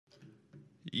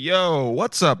Yo,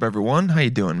 what's up, everyone? How you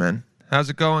doing, man? How's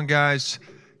it going, guys?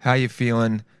 How you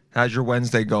feeling? How's your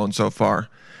Wednesday going so far?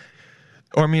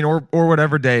 Or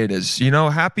whatever day it is.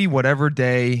 Happy whatever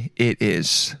day it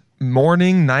is.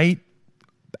 Morning, night,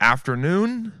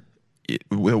 afternoon,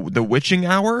 the witching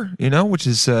hour, which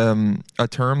is a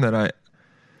term that I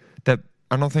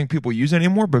don't think people use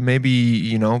anymore, but maybe,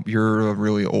 you're a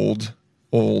really old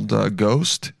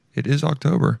ghost. It is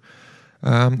October.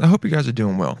 I hope you guys are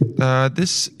doing well.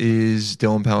 This is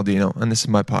Dylan Palladino, and this is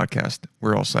my podcast.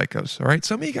 We're all psychos, all right?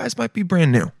 Some of you guys might be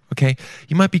brand new, okay?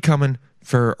 You might be coming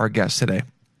for our guest today.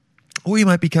 Or you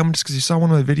might be coming just because you saw one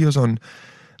of my videos on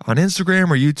Instagram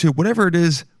or YouTube. Whatever it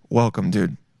is, welcome,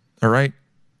 dude, all right?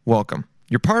 Welcome.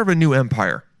 You're part of a new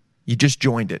empire. You just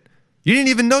joined it. You didn't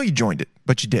even know you joined it,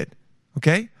 but you did,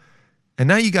 okay? And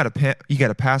now you got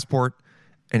a passport,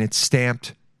 and it's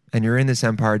stamped, and you're in this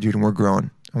empire, dude, and we're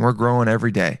growing. And we're growing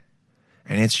every day.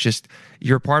 And it's just,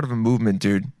 you're a part of a movement,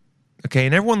 dude. Okay?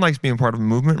 And everyone likes being part of a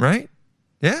movement, right?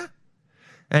 Yeah?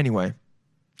 Anyway,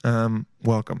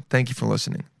 welcome. Thank you for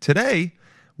listening. Today,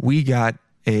 we got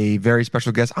a very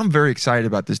special guest. I'm very excited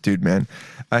about this dude, man.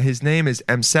 His name is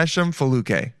Msesham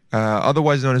Faluke,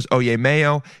 otherwise known as Oye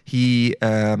Mayo. He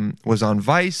was on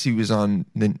Vice. He was on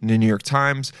the New York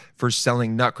Times for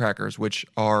selling nutcrackers, which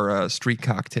are street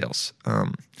cocktails.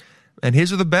 And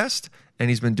his are the best. And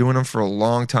he's been doing them for a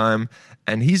long time,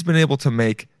 and he's been able to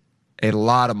make a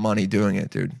lot of money doing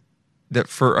it, dude. That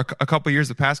for a couple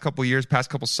years, past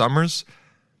couple summers,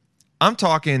 I'm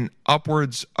talking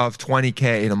upwards of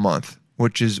 $20K in a month,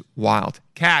 which is wild.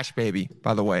 Cash, baby,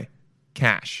 by the way,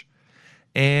 cash.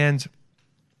 And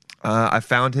I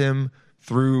found him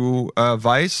through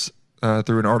Vice,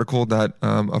 through an article that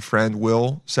a friend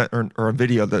Will sent, or a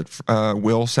video that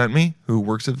Will sent me, who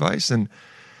works at Vice, and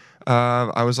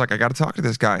I was like, I got to talk to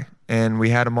this guy. And we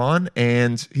had him on,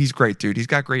 and he's great, dude. He's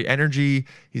got great energy.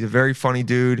 He's a very funny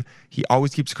dude. He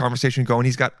always keeps the conversation going.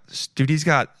 He's got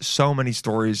so many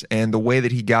stories, and the way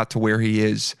that he got to where he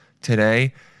is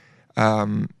today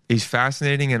is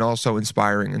fascinating and also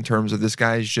inspiring in terms of this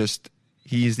guy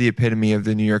he's the epitome of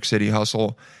the New York City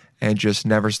hustle and just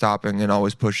never stopping and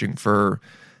always pushing for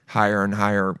higher and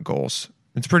higher goals.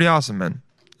 It's pretty awesome, man.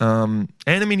 And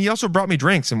he also brought me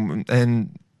drinks,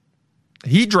 and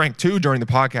he drank too during the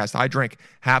podcast. I drank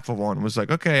half of one. Was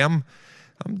like, okay, I'm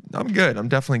good. I'm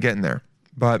definitely getting there.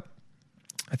 But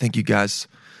I think you guys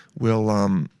will.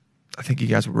 I think you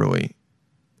guys will really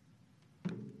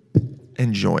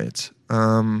enjoy it.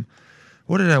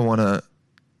 What did I want to?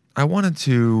 I wanted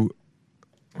to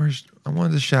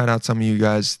shout out some of you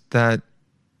guys that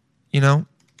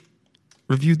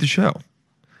reviewed the show.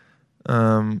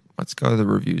 Let's go to the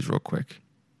reviews real quick.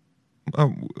 A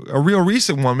real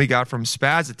recent one we got from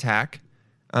Spaz Attack.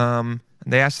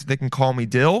 They asked if they can call me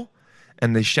Dill,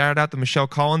 and they shouted out the Michelle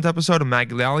Collins episode, a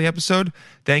Maggie Lally episode.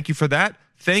 Thank you for that.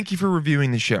 Thank you for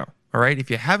reviewing the show. All right, if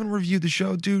you haven't reviewed the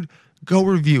show, dude, go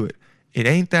review it. It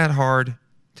ain't that hard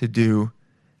to do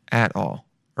at all.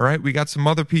 All right, we got some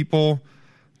other people.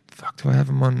 Fuck, do I have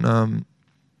them on?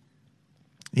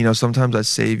 Sometimes I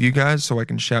save you guys so I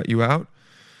can shout you out.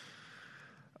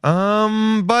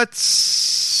 But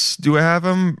do I have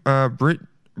him?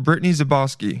 Brittany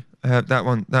Zabowski. I have that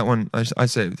one. That one I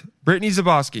saved. Brittany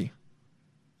Zabowski.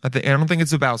 I don't think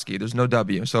it's Zabowski. There's no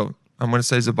W, so I'm going to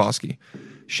say Zabowski.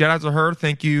 Shout out to her.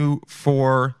 Thank you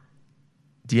for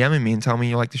DMing me and telling me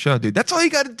you like the show, dude. That's all you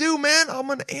got to do, man. I'm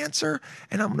going to answer,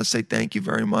 and I'm going to say thank you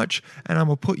very much, and I'm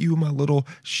going to put you in my little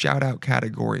shout out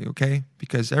category, okay?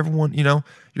 Because everyone, you're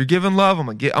giving love. I'm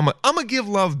gonna give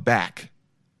love back.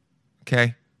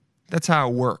 Okay. That's how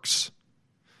it works.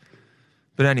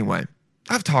 But anyway,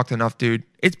 I've talked enough, dude.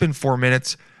 It's been 4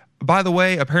 minutes. By the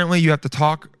way, apparently you have to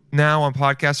talk now on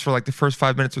podcasts for like the first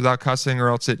 5 minutes without cussing, or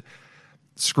else it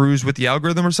screws with the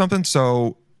algorithm or something.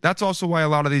 So that's also why a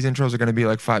lot of these intros are going to be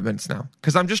like 5 minutes now.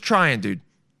 Because I'm just trying, dude.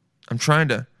 I'm trying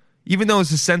to, even though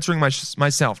this is censoring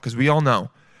myself, because we all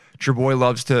know your boy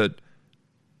loves to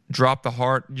drop the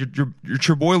heart.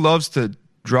 Your boy loves to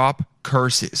drop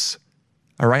curses.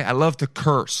 All right? I love to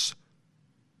curse.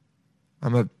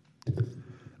 I'm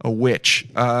a witch.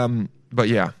 But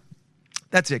yeah,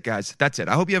 that's it, guys. That's it.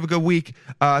 I hope you have a good week.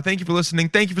 Thank you for listening.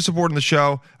 Thank you for supporting the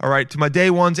show. All right. To my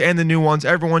day ones and the new ones,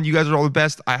 everyone, you guys are all the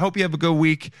best. I hope you have a good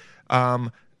week.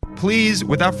 Please,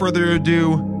 without further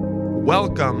ado,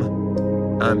 welcome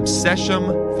Msesham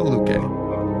Faluke.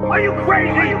 Are you crazy?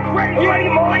 Are you crazy? Are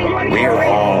you mind? We're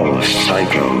all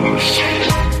psychos.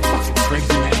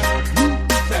 Crazy man.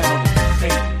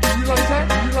 You like that?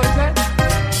 You like that?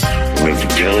 With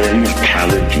Dylan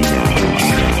Palladino.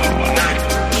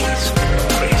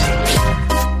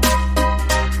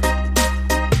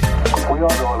 we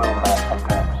all go a little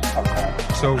mad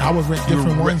sometimes. So I would rent you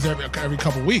different re- ones every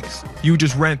couple weeks. You would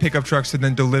just rent pickup trucks and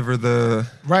then deliver the.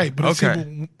 Right, but see,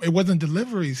 Okay. it wasn't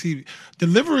deliveries. See,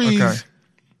 deliveries Okay.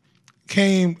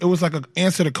 came. It was like an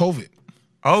answer to COVID.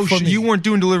 Oh, For me. you weren't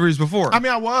doing deliveries before. I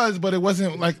mean, I was, but it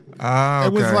wasn't like Ah,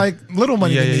 it was okay. like little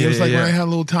money Yeah, to me. yeah, It was like yeah, when I yeah. had a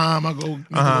little time, I go make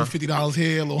a little $50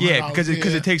 here, a little Yeah, $100 because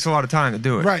here. it takes a lot of time to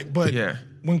do it. Right, but yeah.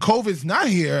 when COVID's not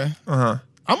here, Uh-huh.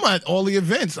 I'm at all the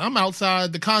events. I'm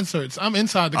outside the concerts. I'm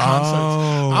inside the concerts.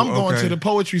 Oh, I'm going okay. to the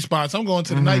poetry spots. I'm going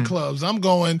to the nightclubs. I'm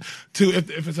going to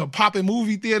if it's a poppin'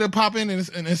 movie theater popping and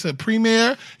it's a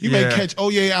premiere, you may Yeah. catch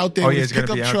Oye out there Oh, with yeah, his it's gonna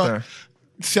pickup be out truck there.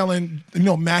 selling,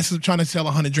 massive, trying to sell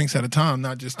 100 drinks at a time,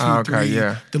 not just two, Okay, 3.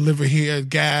 yeah. Deliver here,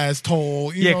 gas,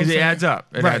 toll. You Yeah, know what 'cause I'm it saying? adds up.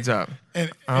 It adds up.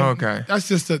 And Okay. that's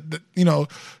just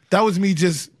that was me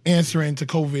just answering to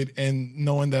COVID and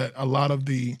knowing that a lot of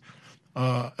the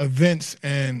events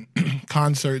and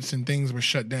concerts and things were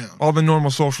shut down. All the normal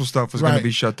social stuff was going to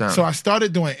be shut down. So I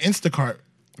started doing Instacart.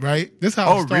 Right. This is how.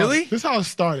 Oh, it started. really? This is how it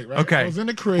started. Right. okay. I was in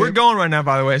the crib. We're going right now,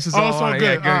 by the way. This is all so on. good.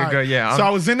 Yeah, good, All right. good. Yeah. So I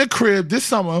was in the crib this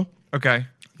summer. Okay.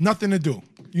 Nothing to do.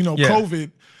 Yeah.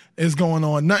 COVID is going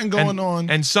on. Nothing going on.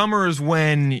 And summer is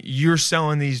when you're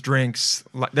selling these drinks.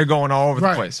 They're going all over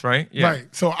the place, right? Yeah. Right.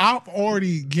 So I'm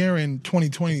already gearing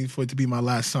 2020 for it to be my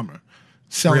last summer.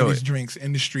 Selling Really? these drinks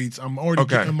in the streets. I'm already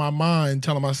getting in my mind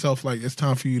telling myself like it's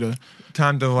time for you to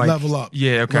Time to like level up.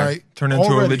 Yeah. Okay. Right? Turn into a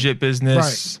Already. legit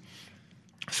business.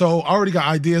 So I already got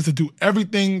ideas to do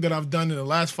everything that I've done in the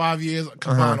last 5 years,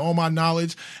 combine all my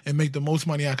knowledge and make the most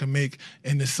money I can make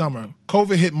in the summer.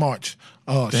 COVID hit March.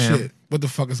 Oh Damn. shit. What the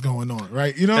fuck is going on?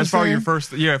 Right? You know That's what I'm probably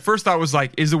saying? your first thought was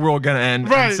like, is the world gonna end?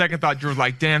 Right. And second thought, you were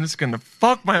like, damn, this is gonna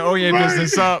fuck my Oye Right.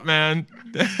 business up, man.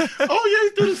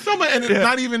 Oh yeah, through the summer. And it's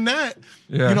not even that.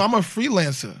 Yeah. I'm a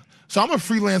freelancer. So I'm a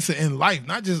freelancer in life,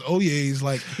 not just Oye's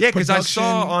like Yeah, because I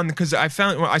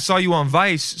production. I saw you on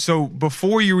Vice. So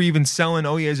before you were even selling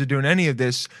Oyes or doing any of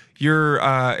this, you're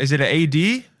is it an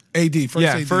AD? AD,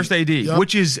 First AD, Yup.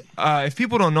 which is if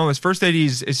people don't know this, First AD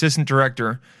is assistant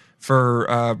director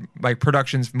for like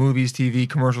productions, movies, TV,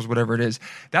 commercials, whatever it is.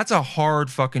 That's a hard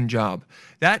fucking job.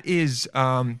 That is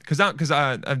because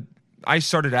I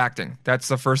started acting. That's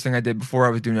the first thing I did before I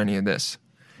was doing any of this,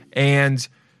 and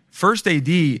First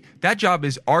AD, that job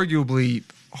is arguably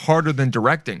harder than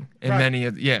directing in Right. many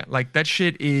of like that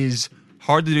shit is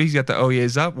hard to do. He's got the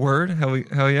Oyes up. Word, hell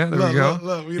yeah, there we go.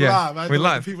 Look, we Yeah, live. I we let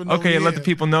the live. people know Okay, we let the in.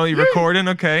 people know you're recording.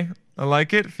 Okay, I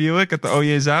like it. Feel it. Got the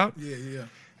Oyes out. Yeah.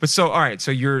 But so all right,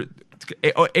 so you're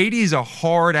 80 is a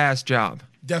hard ass job.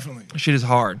 Definitely. Shit is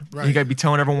hard. Right. You got to be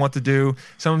telling everyone what to do.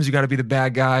 Sometimes you got to be the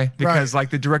bad guy because Right. like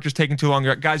the director's taking too long.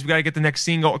 You're like, guys, we got to get the next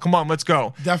scene going. Come on, let's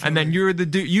go. Definitely. And then you're the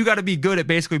dude. You got to be good at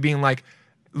basically being like,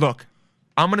 look,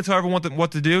 I'm going to tell everyone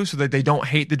what to do so that they don't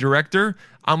hate the director.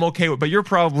 I'm okay with, but you're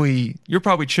probably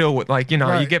chill with like, you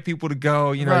Right. get people to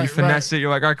go, you Right, finesse it. You're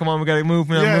like, all right, come on, we got to move.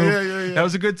 Yeah, move. yeah. That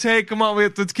was a good take. Come on,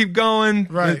 let's keep going.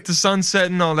 Right. The sun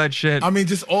setting, all that shit. I mean,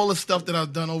 just all the stuff that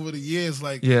I've done over the years,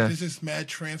 like, Yeah. there's just mad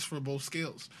transferable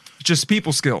skills. Just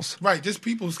people skills. Right, just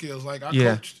people skills. Like, I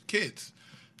Yeah. coach kids.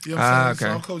 You know what I'm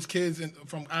saying? Okay. So I coach kids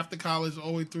from after college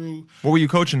all the way through. What were you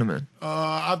coaching them in?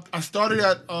 I started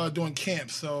at doing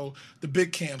camps. So the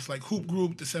big camps, like Hoop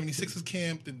Group, the 76ers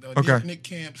camp, the Okay. Nick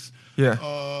camps,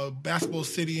 Yeah. Basketball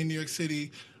City in New York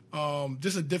City.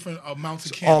 Just a different amounts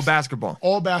of camps. All basketball.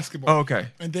 All basketball. Oh, okay.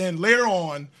 And then later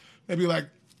on, maybe like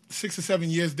 6 or 7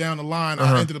 years down the line,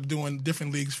 Uh-huh. I ended up doing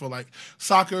different leagues for like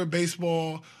soccer,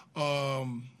 baseball,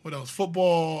 what else?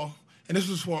 Football. And this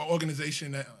was for an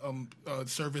organization that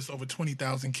serviced over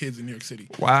 20,000 kids in New York City.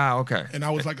 Wow. Okay. And I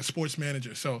was like a sports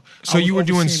manager. So So I was you were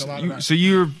doing. overseeing a lot of that. So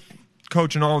you were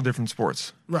coaching all different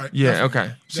sports. Right, Yeah. definitely,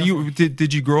 Okay. So you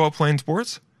did you grow up playing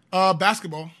sports?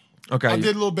 Basketball. Okay. I did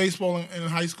a little baseball in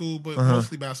high school, but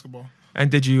mostly basketball. And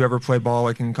did you ever play ball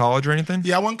like in college or anything?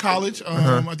 Yeah, I went to college.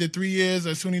 I did 3 years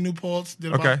at SUNY New Paltz.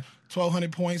 Did about Okay.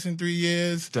 1,200 points in 3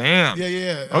 years. Damn.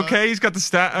 Yeah. Okay, he's got the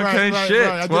stat. right, Okay, right, shit.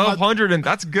 right. I did my- 1,200 and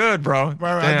that's good, bro.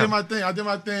 Right. Damn. I did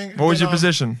my thing. What was Then, your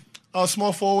position?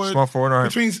 Small forward. Small forward, all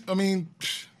right.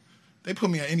 They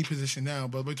put me at any position now,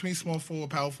 but between small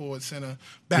forward, power forward, center,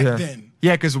 back then.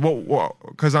 Yeah, because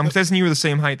I'm guessing you were the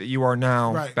same height that you are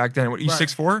now Right. back then. What, you Right.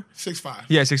 6'4"? 6'5".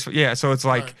 Yeah, 6'4". Yeah, so it's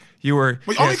like Right. You were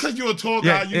But only yes. because you're a tall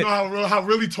guy, Yeah, how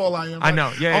really tall I am. I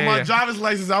know. Yeah, On yeah, my yeah. driver's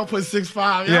license, I'll put 6'5".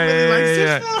 Yeah, I'm really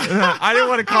yeah, like yeah, 6'5". yeah. I didn't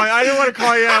want to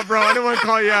call you out, bro. I didn't want to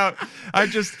call you out. I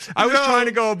was trying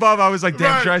to go above. I was like,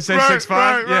 damn, Right, should I say right, 6'5"?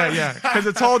 right, Yeah, right. yeah. Because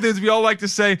the tall dudes, we all like to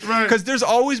say, Right. because there's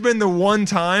always been the one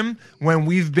time when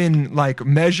we've been like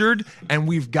measured and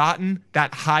we've gotten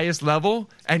that highest level.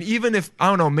 And even if, I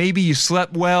don't know, maybe you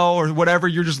slept well or whatever,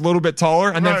 you're just a little bit taller.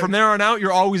 And then Right. from there on out,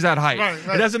 you're always that height. Right,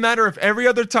 right. It doesn't matter if every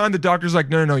other time the doctor's like,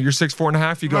 no, you're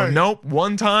 6'4.5". You go, Right. nope.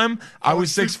 One time I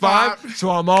was 6'5", 6'5". so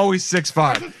I'm always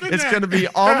 6'5". It's going to be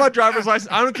on my driver's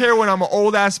license. I don't care when I'm an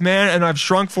old ass man and I've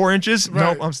shrunk 4 inches.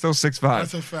 Right. Nope, I'm still 6'5".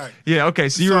 That's a fact. Yeah, okay.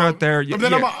 So you were out there. But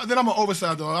then yeah. I'm an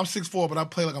oversized though. I'm 6'4", but I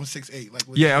play like I'm 6'8". Like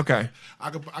Yeah, okay. I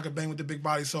could bang with the big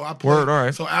body. So I played. Word, all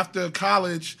right. So after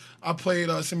college, I played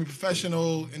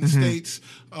semi-professional in the States.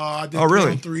 I did Oh,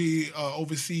 really? 3-on-3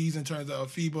 overseas in terms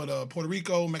of FIBA to Puerto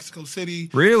Rico, Mexico City.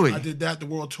 Really? I did that, the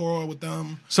world tour with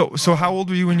them. So how old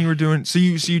were you when you were doing? So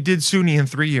you did SUNY in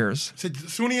 3 years. So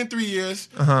SUNY in 3 years.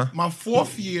 Uh-huh. My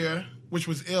 4th year, which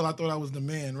was ill, I thought I was the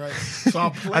man, right? So I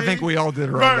played. I think we all did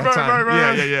around that time.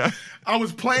 Yeah. I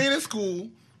was playing in school.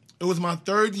 It was my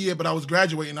 3rd year, but I was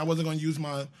graduating. I wasn't going to use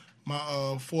my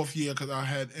 4th year because I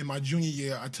had, in my junior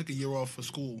year, I took a year off for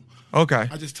school. Okay.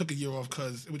 I just took a year off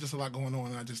because it was just a lot going on,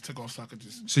 and I just took off so I could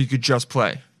just... So you could just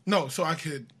play. No, so I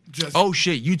could just... Oh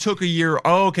shit! You took a year.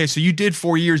 Oh, okay. So you did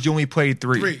 4 years. You only played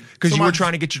 3 3. because So you were my-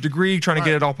 trying to get your degree, trying to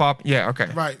get Right. it all pop. Yeah. Okay.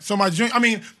 Right. So my junior... I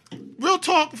mean, real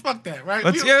talk, fuck that, right?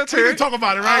 Let's we hear can it. talk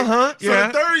about it, right? Uh-huh, So yeah.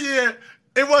 the 3rd year...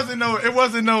 It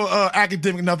wasn't no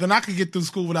academic nothing. I could get through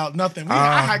school without nothing.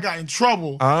 I had got in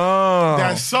trouble Oh.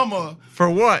 that summer. For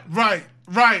what? Right.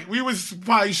 We was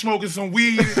probably smoking some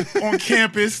weed on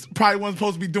campus. Probably wasn't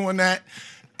supposed to be doing that.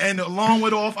 And the alarm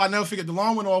went off. I never forget. The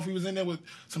alarm went off. We was in there with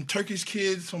some Turkish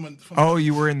kids from Oh,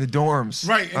 you were in the dorms.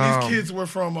 right. And Oh. these kids were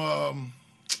from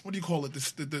what do you call it?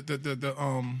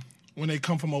 The when they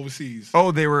come from overseas.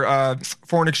 Oh, they were not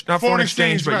foreign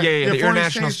exchange, but right. yeah, the foreign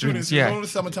international exchange students. It was Yeah, in the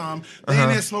summertime. They in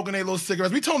there smoking their little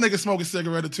cigarettes. We told niggas smoke a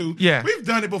cigarette or two. Yeah. We've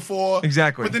done it before.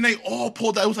 Exactly. But then they all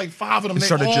pulled out. It was like 5 of them. They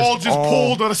started all just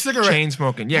pulled on a cigarette. chain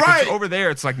smoking. Yeah, 'cause Right. over there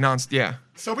it's like yeah.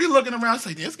 So we looking around. It's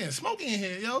like, it's getting smoky in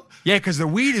here, yo. Yeah, because the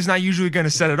weed is not usually going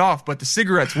to set it off, but the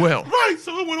cigarettes will. Right.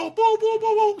 So it went all boom, boom,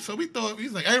 boom, boom. So we thought,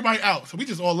 he's like, everybody out. So we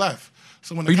just all left.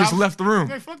 So when the You just cops- left the room.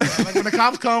 Like, fuck that. Like when the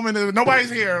cops come and nobody's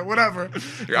here, whatever.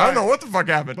 I don't know what the fuck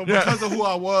happened. But Yeah. because of who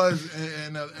I was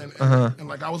and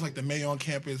like I was like the mayor on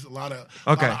campus, a lot of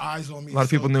eyes on me. A lot of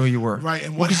people knew who you were. Right.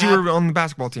 And because you were on the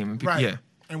basketball team. right. Yeah.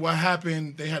 And what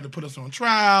happened? They had to put us on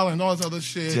trial and all this other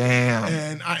shit. Damn.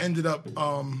 And I ended up.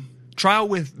 Trial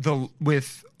with the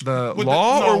With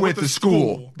law no, or with with the the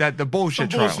school? school. That the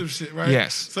bullshit some trial. bullshit shit, right?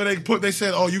 Yes. So they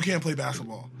said, "Oh, you can't play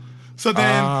basketball." So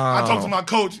then I talked to my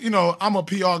coach. You know, I'm a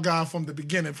PR guy from the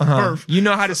beginning, from birth. You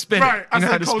know how to spin Right. it. I You know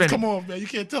how said, to Coach, spin come it. on, man. You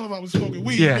can't tell him I was smoking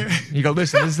weed. Yeah. Man. You go,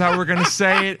 listen, this is how we're gonna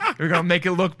say it. We're gonna make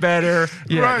it look better.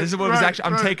 Yeah, Right, this is what was right,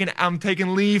 actually right. I'm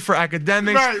taking leave for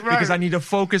academics Right, right. because I need to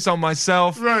focus on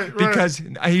myself. Right, right. Because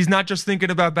he's not just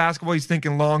thinking about basketball, he's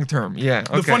thinking long term. Yeah.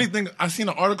 Okay. The funny thing, I seen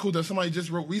an article that somebody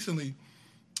just wrote recently,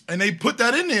 and they put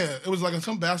that in there. It was like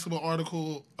some basketball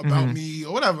article about Mm-hmm. me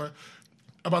or whatever,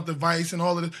 about the vice and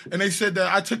all of this. And they said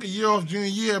that I took a year off junior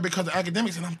year because of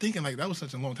academics. And I'm thinking, like, that was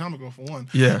such a long time ago for one.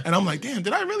 Yeah. And I'm like, damn,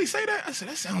 did I really say that? I said,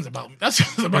 that sounds about Right.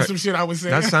 some shit I was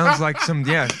saying. That sounds like some me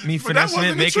But that finessing it,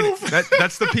 wasn't the making it. truth.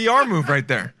 That's the PR move right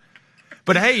there.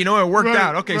 But hey, you know it worked Right,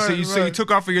 out. Okay, so right, you right. took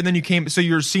off a year, then you came. So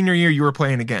your senior year, you were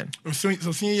playing again. So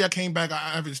senior year I came back,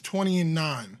 I averaged 20 and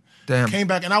 9. Damn. Came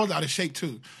back, and I was out of shape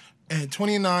too. And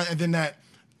 20 and 9, and then that.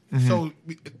 So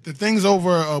the thing's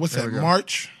over, what's that, we go.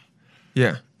 March?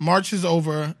 Yeah. March is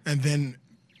over, and then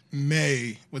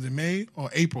May, was it May or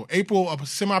April? April, a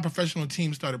semi-professional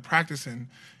team started practicing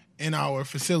in our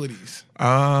facilities,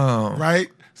 Oh. right?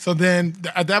 So then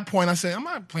at that point, I said, I'm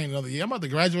not playing another year. I'm about to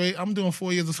graduate. I'm doing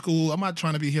 4 years of school. I'm not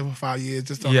trying to be here for 5 years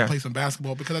just to Yeah. play some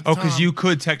basketball. Because at the Oh, time, because you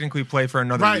could technically play for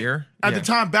another right, year. At Yeah. the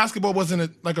time, basketball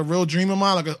wasn't like a real dream of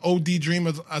mine, like an OD dream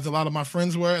as a lot of my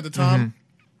friends were at the time.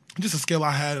 Just a skill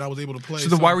I had and I was able to play.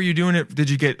 So why were you doing it? Did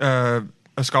you get a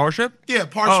scholarship? Yeah,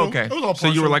 partial. Oh, okay. It was all So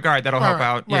you were partial. like, all right, that'll help Right,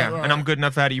 out. right, Yeah, right, and I'm right. good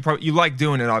enough at it. You like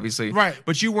doing it, obviously. Right.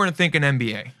 But you weren't thinking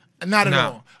NBA. Not at No.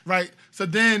 all. Right. So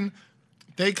then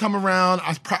they come around.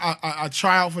 I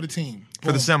try out for the team. For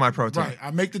the Boom. semi-pro team. Right.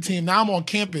 I make the team. Now I'm on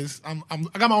campus. I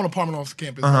got my own apartment off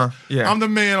campus. Yeah. I'm the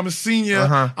man. I'm a senior.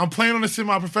 Uh-huh. I'm playing on a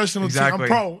semi-professional Exactly.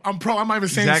 team. I'm pro. I'm not even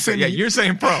saying Exactly. semi. Yeah, you're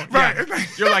saying pro. Right. Yeah.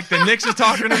 You're like, the Knicks are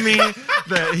talking to me.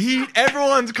 The Heat,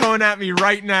 everyone's coming at me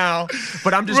right now.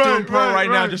 But I'm just Right, doing pro right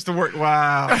now right. just to work.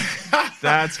 Wow.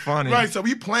 That's funny. Right. So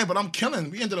we playing, but I'm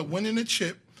killing. We ended up winning the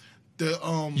chip.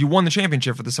 You won the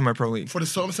championship for the semi-pro league. For the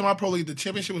semi-pro league, the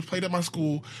championship was played at my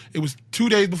school. It was 2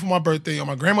 days before my birthday, on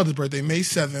my grandmother's birthday, May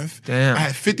 7th. Damn. I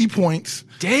had 50 points.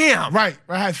 Damn. Right.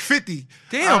 I had 50.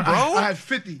 Damn, bro. I had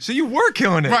 50. So you were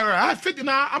killing it. Right. I had 50.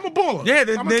 Nah, I'm a baller. Yeah,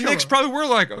 the I'm a Knicks killer. probably were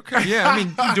like, okay, yeah. I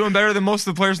mean, you're doing better than most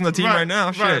of the players on the team right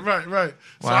now. Shit. Right.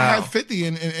 So Wow. I had 50,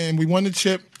 and we won the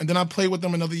chip, and then I played with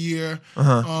them another year.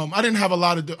 I didn't have a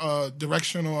lot of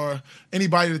direction or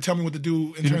anybody to tell me what to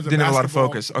do in terms of Didn't have a lot of basketball.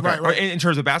 focus. Okay. Right. Or in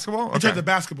terms of basketball? Okay. In terms of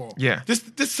basketball. Yeah.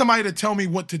 Just somebody to tell me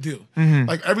what to do.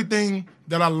 Like everything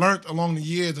that I learned along the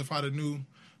years, if I'd have knew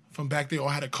from back there, or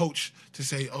had a coach to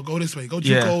say, "Oh, go this way, go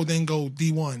JUCO, then go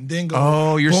D1, then go."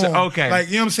 Oh, you're boom. okay. Like,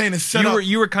 you know what I'm saying? It's set up.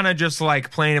 You were kind of just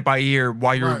like playing it by ear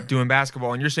while you were Right. doing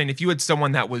basketball, and you're saying if you had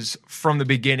someone that was from the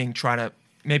beginning trying to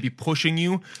maybe pushing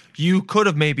you, you could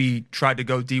have maybe tried to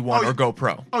go D1 or go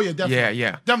pro. Oh yeah, definitely.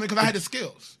 Yeah. Definitely, because I had the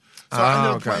skills. So I ended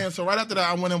up okay. playing. So right after that,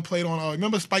 I went and played on.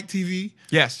 Remember Spike TV?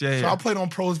 Yes, So yeah. I played on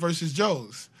Pros versus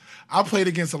Joes. I played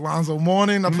against Alonzo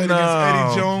Mourning. I played No. against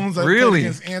Eddie Jones. I Really? played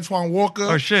against Antoine Walker.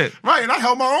 Oh, shit. Right, and I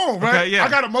held my own. Right, Okay, yeah. I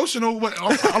got emotional with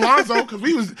Alonzo because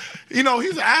we was, he's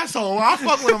an asshole. I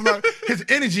fuck with him. Like, his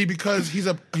energy, because he's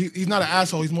not an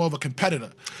asshole. He's more of a competitor.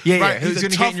 Yeah, right? he's a gonna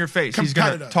tough get in your face. He's gonna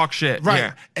competitor. talk shit. Right,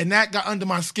 Yeah. and that got under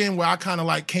my skin where I kind of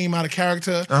like came out of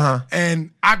character.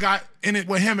 And I got in it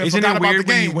with him and Isn't forgot it about weird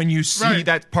the game. when you see Right.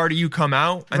 that part of you come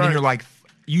out and then Right. you're like,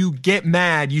 you get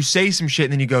mad, you say some shit,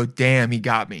 and then you go, damn, he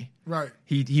got me. Right.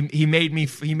 He made me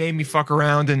fuck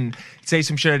around and say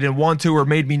some shit I didn't want to, or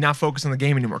made me not focus on the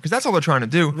game anymore. Because that's all they're trying to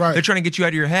do. Right. They're trying to get you out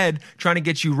of your head, trying to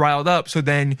get you riled up, so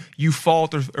then you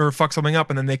fault or fuck something up,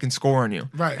 and then they can score on you.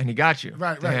 Right. And he got you.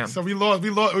 Right. Damn. So we lost.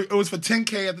 It was for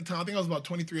 10K at the time. I think I was about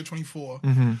 23 or 24.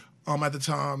 At the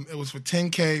time, it was for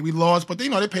 10K. We lost, but they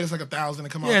paid us like $1,000 to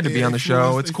come out. Yeah, to there. be on the They flew show.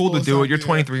 us- It's they cool flew to us do out it. You're there.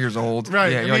 23 years old.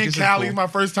 Right. Yeah, And you're me like, and this is Cali, cool. my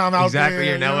first time out Exactly. there.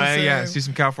 You're in you know what LA. I'm Yeah. saying? See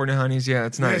some California honeys. Yeah,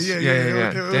 it's nice. yeah, Yeah.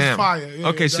 it was Damn. fire. Yeah,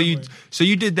 okay, so definitely.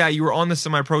 you did that. You were on the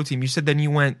semi-pro team. You said then you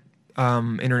went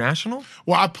international.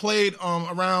 Well, I played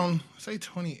around, say,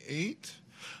 28.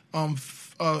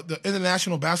 The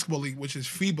International Basketball League, which is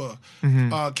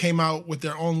FIBA, came out with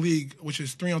their own league, which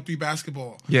is 3-on-3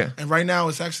 basketball. Yeah. And right now,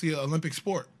 it's actually an Olympic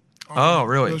sport. Oh,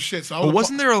 really? Real shit. So I But was-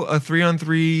 wasn't there a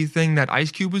 3-on-3 thing that Ice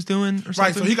Cube was doing or something?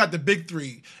 Right, so he got the big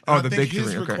three. Oh, And the I think big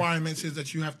his three, okay. requirements is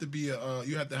that you have to be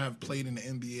you have to have played in the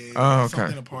NBA. Oh, or okay.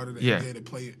 Something a part of the Yeah. NBA to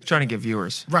play. Trying to get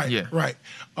viewers. Right, Yeah. right.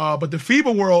 But the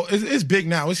FIBA world is big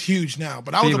now. It's huge now.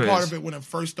 But I was FIBA a part is. of it when it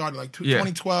first started, like Yeah.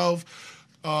 2012.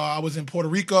 I was in Puerto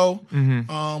Rico.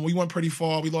 Mm-hmm. We went pretty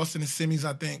far. We lost in the semis,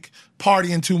 I think.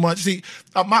 Partying too much. See,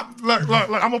 look,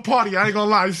 I'm a party. I ain't gonna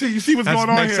lie. You see what's That going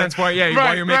on makes here. sense why you're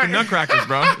making right. nutcrackers,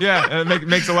 bro. Yeah, it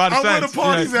makes a lot of I'm where sense. the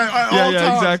parties yeah. at all yeah,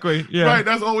 times. exactly. Yeah. Right,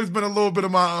 that's always been a little bit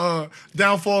of my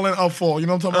downfall and upfall. You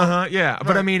know what I'm talking about? Yeah,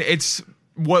 but I Right. mean, it's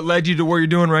what led you to where you're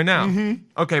doing right now.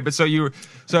 Okay, but so you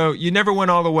never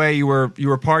went all the way. You were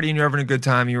partying. You're having a good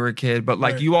time. You were a kid, but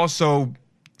like Right. you also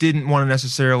didn't want to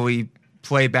necessarily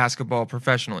play basketball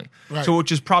professionally. Right. So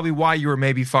which is probably why you were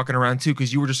maybe fucking around too,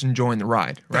 because you were just enjoying the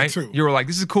ride, right? too. You were like,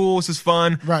 this is cool. This is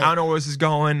fun. Right. I don't know where this is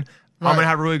going. I'm Right. gonna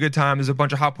have a really good time. There's a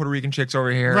bunch of hot Puerto Rican chicks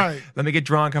over here. Right. Let me get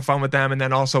drunk, have fun with them, and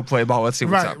then also play ball. Let's see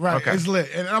what's Right, up. right. Okay. It's lit.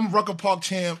 And I'm Rucker Park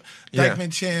champ, Yeah.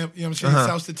 Dykeman champ, you know what I'm saying?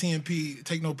 South to TNP,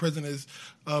 take no prisoners.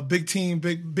 Big team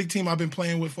I've been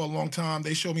playing with for a long time.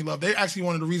 They showed me love. They actually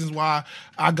one of the reasons why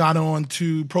I got on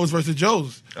to Pros versus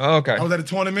Joes. Oh, okay. I was at a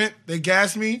tournament. They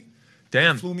gassed me,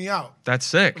 Damn. flew me out. That's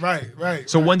sick. Right.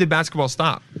 So when did basketball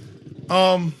stop?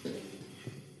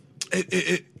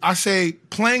 I say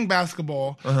playing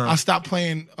basketball, I stopped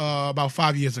playing about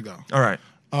 5 years ago. All right.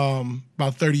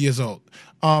 About 30 years old.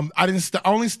 I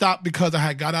only stopped because I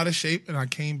had got out of shape and I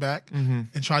came back and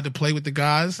tried to play with the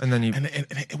guys. And then and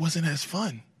it wasn't as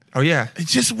fun. Oh yeah. It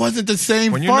just wasn't the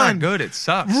same When fun. you're not good, it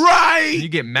sucks. Right. You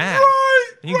get mad. Right.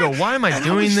 And you go, why am I And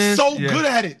doing was this? so Yeah. good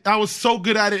at it. I was so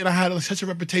good at it, and I had such a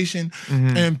reputation.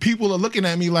 Mm-hmm. And people are looking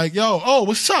at me like, "Yo,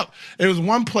 what's up?" It was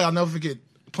one play I'll never forget.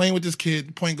 Playing with this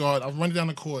kid, point guard. I was running down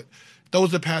the court.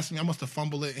 Those that passed me, I must have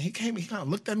fumbled it. And he came, he kind of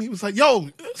looked at me. He was like, "Yo,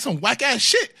 some whack ass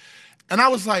shit." And I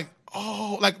was like,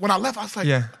 "Oh," like when I left, I was like,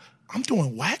 Yeah. I'm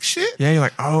doing whack shit." Yeah, you're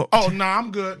like, oh, Oh, nah,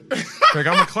 I'm good. like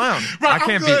I'm a clown. Right, I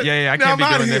can't I'm good. be. Yeah, I Now can't be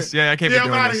I'm outta doing here. this. Yeah, I can't be I'm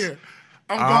doing outta this. Here.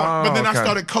 I'm gone. But then I okay.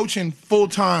 started coaching full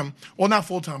time. Well, not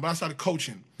full time, but I started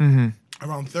coaching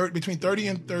around between 30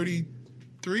 and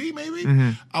 33,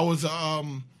 maybe. I was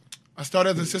I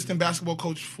started as assistant basketball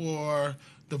coach for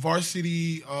the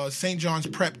varsity St. John's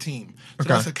prep team. So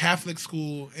Okay. that's a Catholic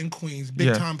school in Queens, big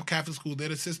Yeah. time Catholic school. They're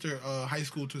the sister high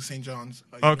school to St. John's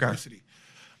Okay. University.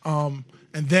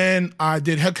 And then I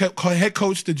did head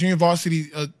coach the junior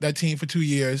varsity that team for 2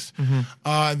 years. Then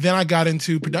I got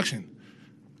into production.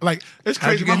 Like, it's How'd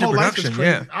crazy. you get My into whole life is production?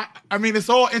 crazy. Yeah. I mean, it's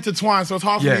all intertwined, so it's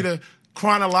hard for Yeah. me to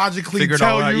chronologically Figured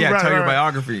tell all out. you. Yeah, right, tell your right.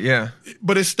 biography. Yeah.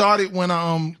 But it started when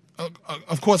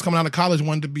of course, coming out of college,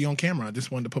 wanted to be on camera. I just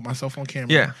wanted to put myself on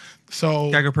camera. Yeah. So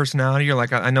Got good personality. You're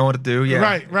like, I know what to do. Yeah.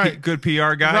 Right. Good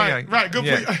PR guy. Right, yeah. right, good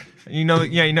yeah. PR. You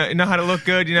know how to look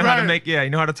good. You know how to Right. make. Yeah.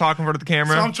 You know how to talk in front of the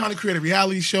camera. So I'm trying to create a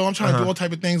reality show. I'm trying to do all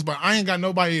type of things, but I ain't got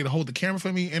nobody to hold the camera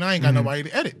for me, and I ain't got nobody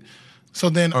to edit. So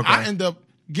then Okay. I end up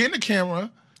getting the camera,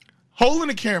 holding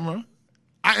the camera.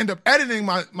 I end up editing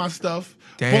my stuff.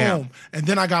 Damn. Boom. And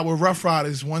then I got with Rough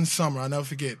Riders one summer. I'll never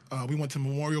forget. We went to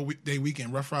Memorial Day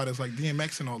weekend. Rough Riders like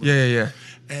DMX and all that. Yeah.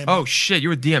 And Oh shit! You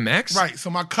were DMX. Right. So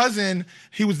my cousin,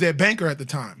 he was their banker at the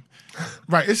time.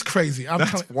 Right. It's crazy.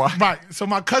 That's wild. Right. So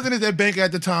my cousin is their banker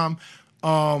at the time.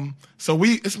 So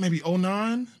it's maybe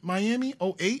 09 Miami,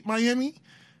 08 Miami.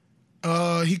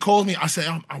 He called me. I said,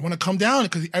 I want to come down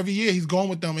because every year he's going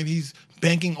with them and he's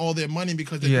banking all their money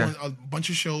because they're Yeah. doing a bunch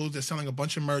of shows. They're selling a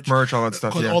bunch of merch. All that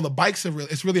stuff. Because Yeah. all the bikes are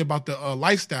it's really about the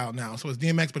lifestyle now. So it's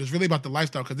DMX, but it's really about the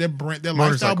lifestyle because their lifestyle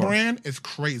Motorcycle. brand is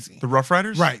crazy. The Rough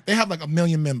Riders. Right. They have like 1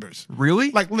 million members.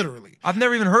 Really? Like literally. I've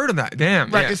never even heard of that.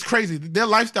 Damn. Right, Yeah. it's crazy. Their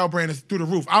lifestyle brand is through the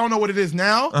roof. I don't know what it is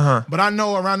now, but I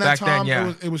know around that Back then, time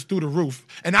yeah. it was through the roof.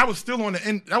 And I was still on the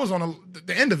end. I was on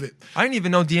the end of it. I didn't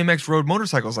even know DMX rode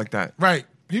motorcycles like that. Right.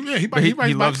 He he rides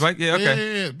loves bikes. bike? Yeah,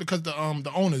 okay. Yeah. Because the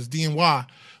owners DNY,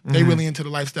 they really into the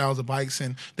lifestyles of bikes,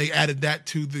 and they added that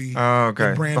to the Oh,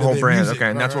 okay. the brand The of whole their brand. music. Okay,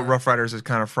 and Right, that's what right. Rough Riders is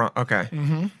kind of from. Okay.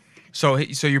 Mm-hmm. So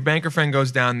your banker friend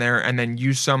goes down there, and then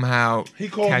you somehow He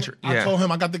called. catch. I told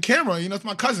him I got the camera. It's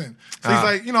my cousin. So he's Ah.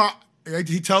 like,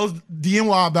 he tells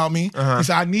DNY about me. He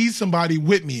said, I need somebody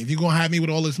with me. If you're gonna have me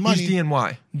with all this money, Who's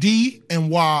DNY? D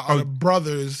and Y are the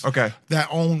brothers Okay. that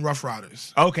own Rough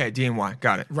Riders. Okay, DNY.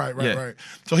 Got it. Right. Yeah.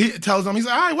 So he tells them, he's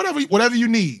like, all right, whatever you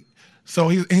need. So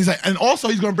he's like, and also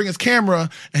he's gonna bring his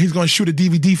camera and he's gonna shoot a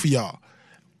DVD for y'all.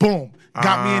 Boom.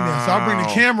 Got me in there. So I bring the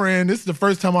Oh. camera in. This is the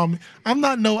first time I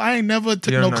ain't never took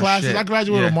You don't no know classes. shit. I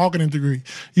graduated with Yeah. a marketing degree.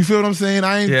 You feel what I'm saying?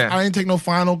 I Yeah. ain't take no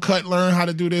final cut, learn how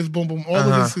to do this, boom, boom. All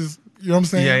of this is, you know what I'm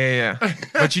saying? Yeah.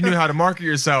 But you knew how to market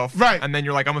yourself, Right. And then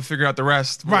you're like, I'm gonna figure out the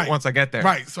rest once I get there.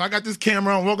 Right. So I got this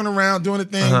camera. I'm walking around doing the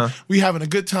thing. We having a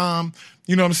good time.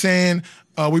 You know what I'm saying?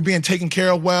 We being taken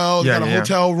care of well. Yeah, got a yeah.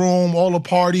 hotel room, all the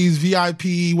parties,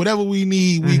 VIP, whatever we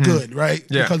need, we good, right?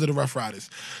 Yeah. Because of the Rough Riders.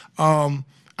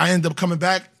 I end up coming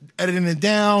back, editing it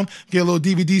down, get a little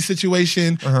DVD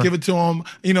situation, give it to them.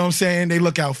 You know what I'm saying? They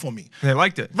look out for me. They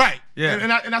liked it. Right. Yeah.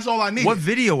 And that's all I need. What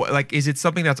video? Like, is it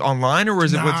something that's online, or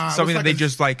is it Nah, with it was something like that they a-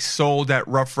 just like sold at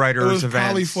Rough It Riders was events?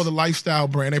 probably for the lifestyle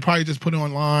brand. They probably just put it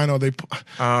online, or they.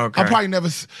 Oh, okay. I probably never.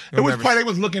 It was never- probably they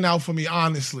was looking out for me,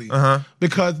 honestly,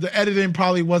 because the editing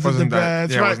probably wasn't Wasn't the that-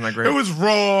 best. yeah, it right? wasn't that great. It was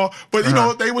raw, but you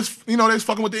know they was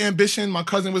fucking with the ambition. My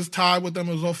cousin was tied with them.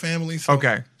 It was all family. So.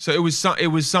 Okay, so it was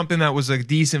something that was a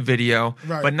decent video,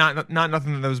 Right. but not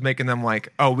nothing that was making them like,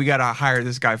 oh, we gotta hire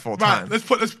this guy full Right. time.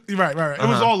 Right. It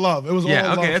was all love. It was all Yeah,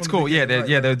 love. okay, that's from the cool. Yeah,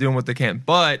 beginning. they're doing what they can,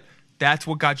 but that's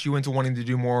what got you into wanting to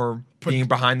do more being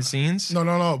behind the scenes.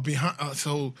 No. Behind.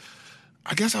 So,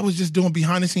 I guess I was just doing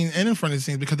behind the scenes and in front of the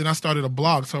scenes because then I started a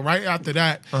blog. So right after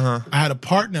that, I had a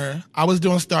partner. I was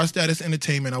doing Star Status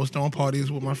Entertainment. I was throwing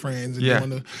parties with my friends and Yeah.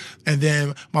 and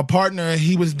then my partner,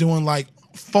 he was doing like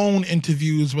phone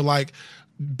interviews with like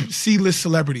C-list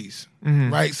celebrities,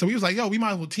 right? So he was like, "Yo, we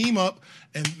might as well team up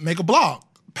and make a blog."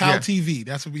 PAL Yeah. TV.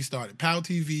 That's what we started. PAL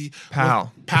TV.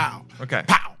 PAL. PAL. Okay.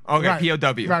 PAL. Okay, Right.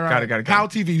 POW. Right. Got it. PAL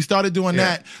TV. We started doing Yeah.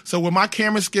 that. So with my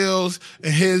camera skills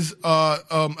and his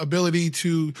ability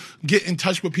to get in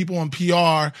touch with people on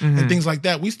PR and things like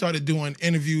that, we started doing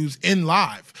interviews in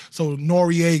live. So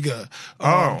Noriega,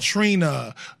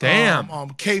 Trina, Damn.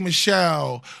 K.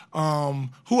 Michelle,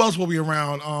 who else were we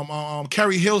around?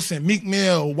 Kerry Hilson, Meek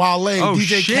Mill, Wale, Oh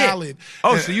DJ shit. Khaled.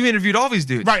 Oh, so you interviewed all these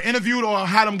dudes, Right, interviewed or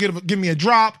had them give me a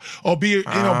drop or be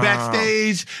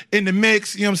backstage in the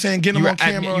mix. You know what I'm saying? Getting You them were,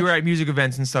 on camera. you were at music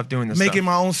events and stuff doing this Making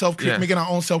stuff. making our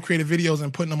own self-created videos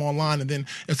and putting them online. And then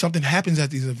if something happens at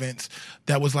these events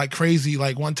that was like crazy,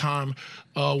 like one time,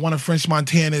 one of French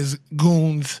Montana's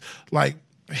goons like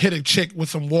hit a chick with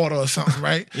some water or something,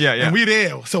 right? Yeah. And we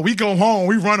there, so we go home,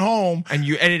 we run home, And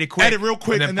you edit it quick. edit real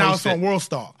quick, then and now post it's on it. World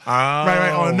Star. Oh,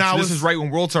 Right. Or now so this it's- is right when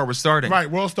World Star was starting. Right,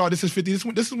 World Star. This is 50.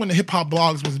 This is when the hip hop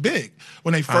blogs was big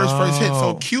when they first hit.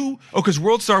 So Q. Oh, because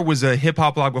World Star was a hip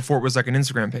hop blog before it was like an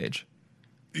Instagram page.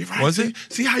 Right, Was see, it?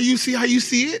 See how you see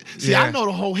it? See, Yeah. I know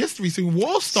the whole history. See,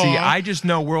 World Star. See, I just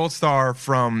know World Star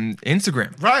from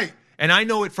Instagram. right. And I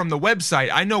know it from the website.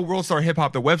 I know World Star Hip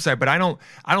Hop, the website, but I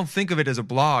don't think of it as a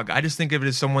blog. I just think of it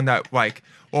as someone that like,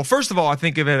 well, first of all, I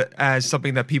think of it as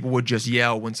something that people would just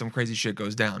yell when some crazy shit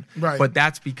goes down. Right. But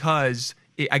that's because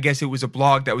I guess it was a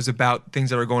blog that was about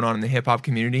things that are going on in the hip hop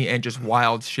community and just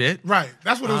wild shit. Right.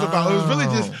 That's what it was about. It was really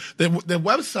just the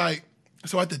website.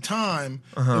 So at the time,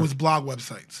 it was blog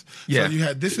websites. Yeah. So you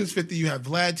had This Is 50, you had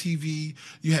Vlad TV,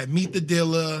 you had Meet the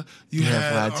Dealer, you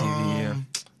had Vlad TV,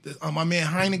 my man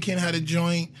Heineken had a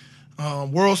joint.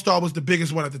 World Star was the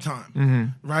biggest one at the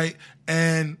time, right?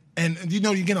 And you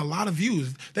know, you get a lot of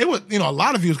views. They were, you know, a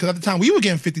lot of views because at the time we were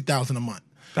getting 50,000 a month.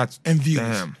 And views.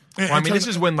 Damn. Well, I mean, this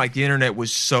is when like the internet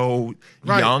was so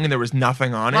young and there was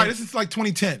nothing on it. Right, this is like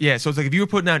 2010. Yeah, so it's like if you were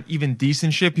putting out even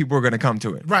decent shit, people were going to come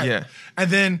to it. Right. Yeah. And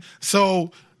then,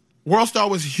 so World Star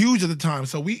was huge at the time.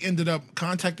 So we ended up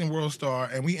contacting World Star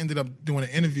and we ended up doing an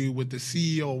interview with the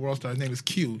CEO of World Star. His name is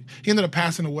Q. He ended up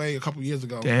passing away a couple years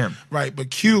ago. Damn. Right.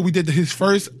 But Q, we did his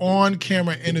first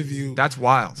on-camera interview. That's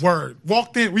wild. Word.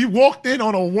 We walked in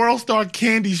on a World Star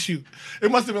candy shoot. It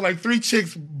must have been like 3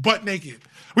 chicks butt naked.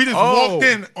 We just walked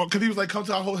in because he was like, come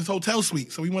to his hotel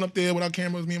suite. So we went up there with our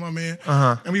cameras, me and my man.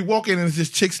 And we walk in and it's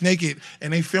just chicks naked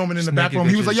and they filming in the back room.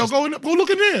 He was like, yo, go look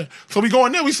in there. So we go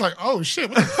in there. We just like, oh shit,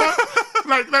 what the fuck?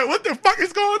 like what the fuck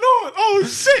is going on? Oh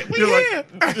shit, we here.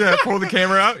 Like, yeah, pull the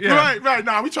camera out. Yeah. Right.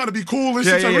 Nah, we trying to be cool and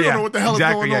shit. So we don't know what the hell is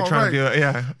going on. Trying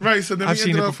to be Right. So then I've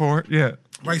seen it before. Yeah.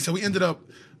 Right. So we ended up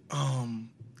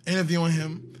interviewing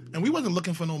him. And we wasn't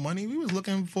looking for no money. We was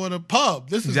looking for the pub.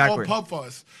 This is all pub for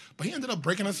us. But he ended up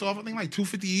breaking us off, I think like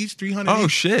 $250 each, $300 each. Oh,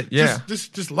 shit. Yeah.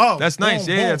 Just love. That's nice.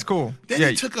 Yeah, that's cool. Then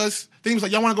he took us. Then he was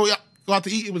like, y'all want to go out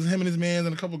to eat? It was him and his man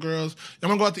and a couple girls. Y'all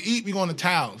want to go out to eat? We going to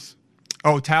Tao's.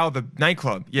 Oh, Tao, the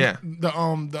nightclub. Yeah.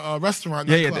 The restaurant.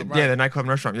 Yeah, nightclub, the nightclub and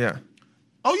restaurant. Yeah.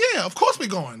 Oh, yeah, of course we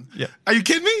going. Yeah. Are you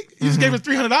kidding me? You just gave us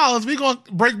 $300. We going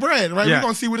to break bread, right? Yeah. We're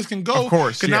going to see where this can go. Of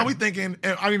course, Because now we thinking,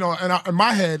 in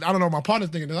my head, I don't know, my partner's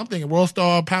thinking, I'm thinking World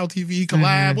Star, POW TV,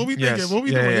 collab. What we thinking? Yes. What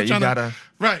we doing? Yeah, you gotta.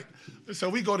 Right. So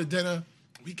we go to dinner.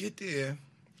 We get there,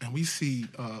 and we see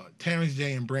Terrence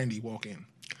J and Brandy walk in.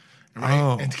 Right?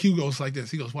 Oh. And Q goes like this.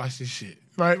 He goes, watch this shit.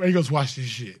 Right? He goes, watch this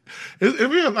shit.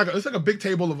 It's like a big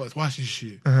table of us. Watch this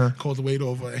shit. Calls the waiter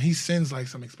over, and he sends like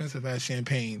some expensive-ass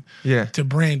champagne to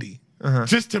Brandy.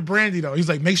 Just to Brandy though. He's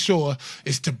like, make sure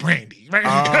it's to Brandy. Right?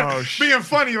 Oh, shit. Being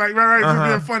funny, like right,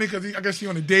 being funny because I guess she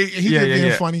on a date and he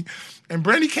being funny. And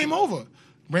Brandy came over.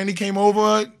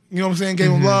 You know what I'm saying?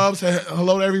 Gave him love, said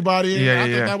hello to everybody. I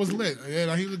thought that was lit.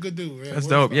 Yeah, he was a good dude. Yeah, that's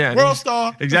dope. Yeah, World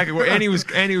Star. Exactly. And he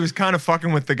was kind of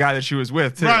fucking with the guy that she was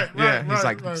with too. Right. He's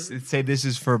like, say this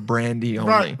is for Brandy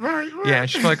only. Right. Yeah. And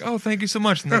she's like, oh, thank you so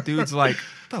much. And the dude's like,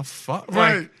 what the fuck?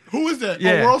 Right. Like, who is that?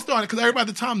 Yeah. Oh, World Star. Because everybody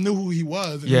at the time knew who he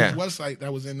was. And his website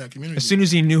that was in that community. As soon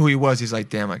as he knew who he was, he's like,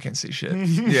 damn, I can't say shit.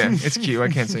 Yeah, it's cute. I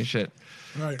can't say shit.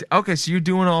 Right. Okay, so you're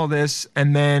doing all this,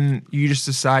 and then you just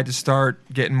decide to start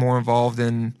getting more involved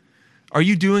in. Are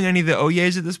you doing any of the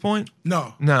OYAs at this point?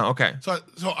 No. Okay. So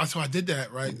I did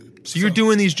that, right? So you're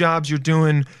doing these jobs, you're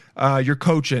doing, you're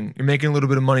coaching, you're making a little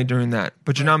bit of money doing that,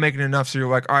 but you're not making enough, so you're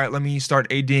like, all right, let me start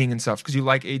ADing and stuff, because you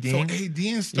like ADing? So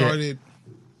ADing started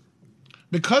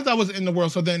because I was in the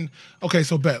world. So then, okay,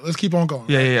 so let's keep on going.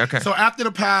 Yeah, okay. So after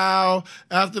the POW,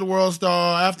 after the World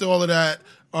Star, after all of that,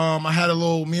 I had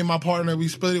me and my partner, we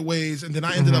split it ways, and then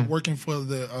I ended up working for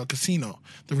the casino,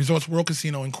 the Resorts World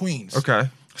Casino in Queens. Okay.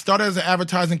 Started as an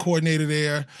advertising coordinator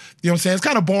there. You know what I'm saying? It's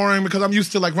kind of boring because I'm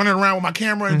used to like running around with my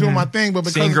camera and doing my thing. But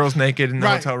because seeing girls naked in the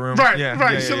hotel room. Right.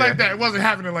 Shit like that. It wasn't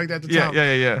happening like that at the time.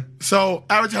 Yeah. So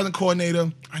advertising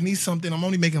coordinator, I need something. I'm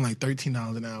only making like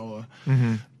 $13 an hour.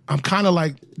 I'm kind of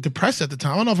like depressed at the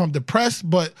time. I don't know if I'm depressed,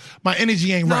 but my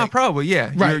energy ain't right. No, probably,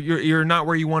 yeah. Right. You're not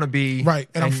where you want to be. Right.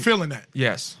 And I'm feeling that.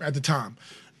 Yes. At the time.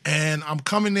 And I'm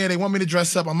coming there. They want me to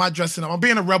dress up. I'm not dressing up. I'm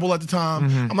being a rebel at the time.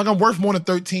 I'm like, I'm worth more than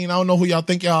 13. I don't know who y'all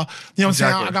think y'all. You know what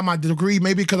I'm saying? I got my degree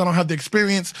maybe because I don't have the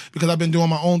experience because I've been doing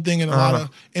my own thing and a lot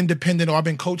of independent or I've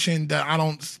been coaching that I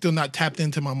don't still not tapped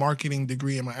into my marketing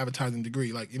degree and my advertising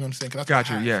degree. Like, you know what I'm saying? Got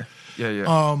you.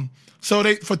 Yeah. So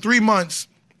for 3 months,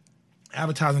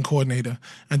 advertising coordinator.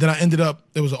 And then I ended up,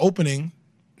 there was an opening,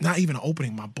 not even an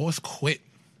opening. My boss quit.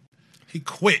 He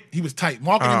quit. He was tight.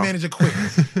 Marketing manager quit.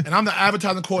 And I'm the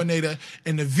advertising coordinator.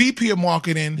 And the VP of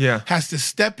marketing has to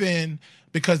step in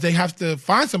because they have to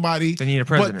find somebody. They need a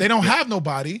president. But they don't have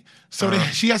nobody. So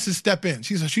she has to step in.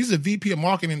 She's a VP of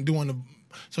marketing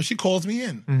so she calls me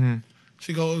in.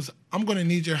 She goes, I'm going to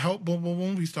need your help. Boom, boom,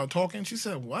 boom. We start talking. She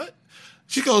said, what?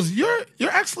 She goes, "You're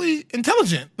actually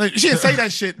intelligent." Like she didn't say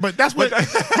that shit, but that's what.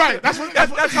 Right.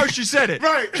 That's how she said it.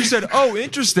 Right. She said, "Oh,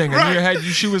 interesting." And in your head,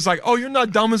 she was like, "Oh, you're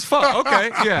not dumb as fuck." Okay.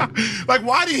 Yeah. Like,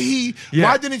 why did he? Yeah.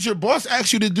 Why didn't your boss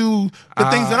ask you to do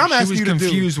the things that I'm asking you to do? She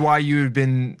was confused why you had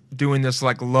been doing this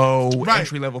like low Right.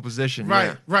 entry level position. Right,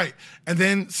 Yeah. right. And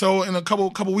then so in a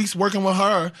couple weeks working with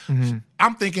her,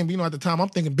 I'm thinking, at the time I'm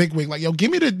thinking big wig, like, yo, give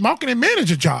me the marketing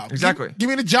manager job. Exactly. Give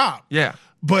me the job. Yeah.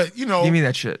 But Give me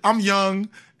that shit. I'm young.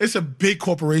 It's a big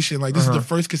corporation. Like this is the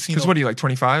first casino. Because what are you, like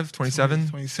 25, 27?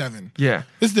 27. Yeah.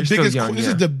 This is the You're still biggest. young, This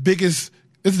yeah. is the biggest.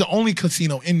 This is the only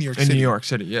casino in New York In City. New York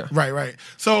City, yeah. Right.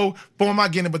 So, boom, I'm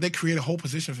not getting it, but they created a whole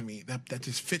position for me that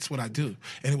just fits what I do.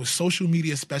 And it was social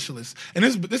media specialist. And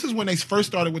this is when they first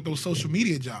started with those social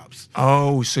media jobs.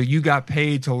 Oh, so you got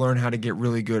paid to learn how to get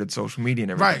really good at social media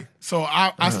and everything. Right. So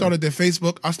I started their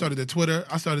Facebook, I started their Twitter,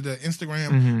 I started their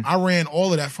Instagram. I ran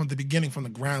all of that from the beginning, from the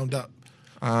ground up.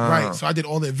 Right. So I did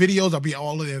all their videos. I'll be at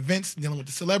all of their events dealing with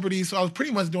the celebrities. So I was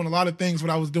pretty much doing a lot of things. What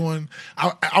I was doing,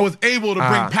 I was able to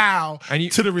bring POW to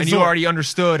the resort. And you already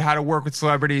understood how to work with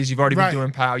celebrities. You've already been doing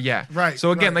POW. Yeah. Right.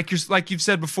 So again, right. like you've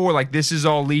said before, like this is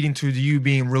all leading to you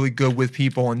being really good with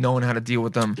people and knowing how to deal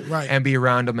with them. Right. And be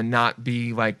around them and not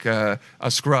be like a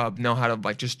scrub. Know how to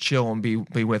like just chill and be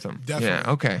with them. Definitely.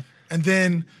 Yeah. Okay. And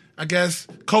then I guess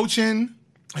coaching.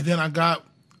 And then I got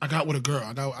with a girl.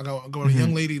 I got with a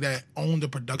young lady that owned a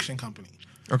production company.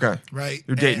 Okay. Right?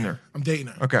 You're dating her. I'm dating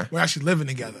her. Okay. We're actually living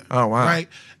together. Oh, wow. Right?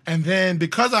 And then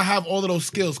because I have all of those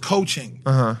skills, coaching,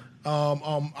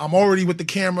 I'm already with the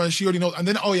camera. She already knows. And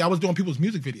then, I was doing people's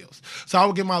music videos. So I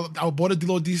would bought a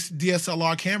little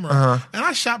DSLR camera, and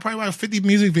I shot probably about 50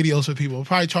 music videos for people.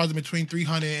 Probably charging between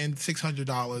 $300 and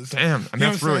 $600. Damn. And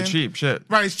that's really cheap shit.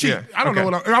 Right, it's cheap. Yeah. I don't know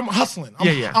what I'm hustling.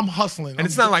 I'm hustling. And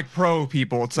it's not like pro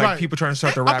people. It's like people trying to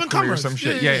start their rap career or some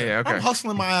shit. Yeah. Okay. I'm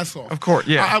hustling my ass off. Of course,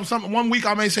 yeah. 1 week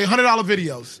I may say $100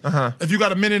 videos. If you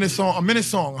got a minute song,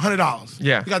 $100.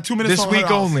 Yeah. You got 2 minutes. This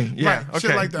week only. Yeah. Right. Okay.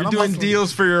 Shit like that. You're I'm doing hustling.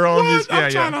 deals for your own. What?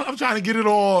 Yeah. I'm trying to get it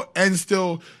all and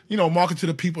still, market to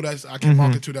the people that I can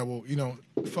market to that will,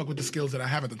 fuck with the skills that I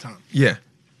have at the time. Yeah.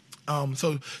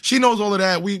 So she knows all of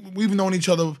that. We've known each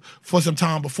other for some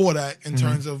time before that in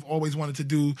terms of always wanted to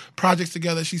do projects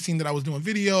together. She's seen that I was doing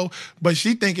video, but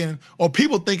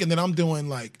people thinking that I'm doing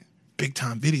like big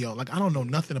time video. Like I don't know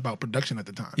nothing about production at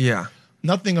the time. Yeah.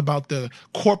 Nothing about the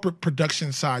corporate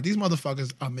production side. These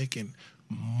motherfuckers are making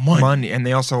money. And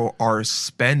they also are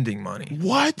spending money.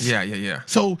 What? Yeah.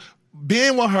 So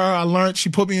being with her, I learned, she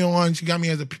put me on, she got me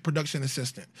as a production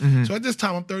assistant. So at this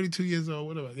time, I'm 32 years old,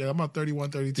 whatever. Yeah, I'm about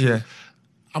 31, 32. Yeah.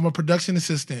 I'm a production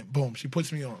assistant. Boom, she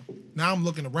puts me on. Now I'm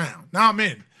looking around. Now I'm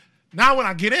in. Now when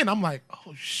I get in, I'm like,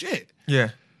 oh shit.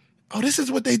 Yeah. Oh, this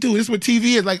is what they do. This is what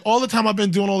TV is. Like all the time I've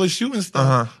been doing all this shooting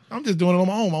stuff. I'm just doing it on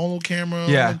my own little camera.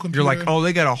 Yeah. Little computer. You're like, oh,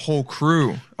 they got a whole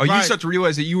crew. Oh, you Right. start to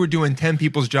realize that you were doing 10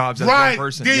 people's jobs as Right. one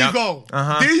person. There Yep. you go.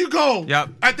 Uh-huh. There you go. Yep.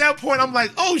 At that point, I'm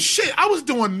like, oh shit, I was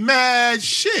doing mad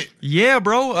shit. Yeah,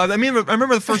 bro. I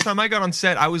remember the first time I got on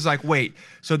set, I was like, wait,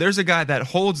 so there's a guy that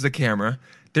holds the camera.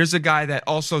 There's a guy that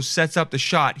also sets up the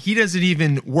shot. He doesn't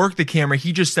even work the camera.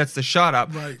 He just sets the shot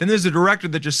up. Right. Then there's a director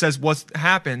that just says what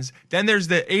happens. Then there's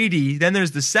the AD. Then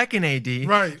there's the second AD.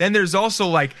 Right. Then there's also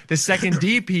like the second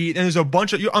DP. Then there's a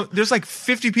bunch of there's like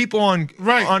 50 people on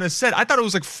a set. I thought it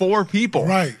was like 4 people.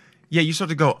 Right. Yeah, you start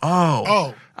to go,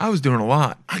 oh, I was doing a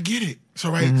lot. I get it.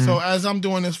 So so as I'm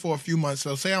doing this for a few months,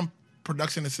 so say I'm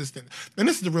production assistant, and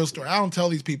this is the real story. I don't tell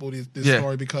these people this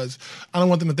story because I don't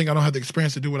want them to think I don't have the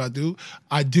experience to do what I do.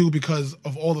 I do because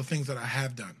of all the things that I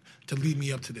have done to lead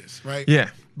me up to this, right?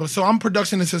 Yeah. But so I'm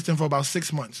production assistant for about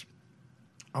 6 months.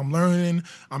 I'm learning.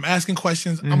 I'm asking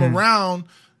questions. I'm around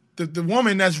the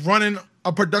woman that's running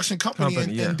a production company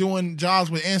and doing jobs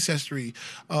with Ancestry,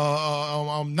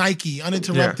 Nike,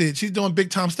 Uninterrupted. Yeah. She's doing big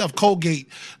time stuff. Colgate,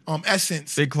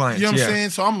 Essence. Big clients, You know what I'm saying?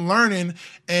 So I'm learning,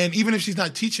 and even if she's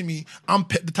not teaching me, I'm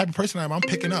the type of person I am. I'm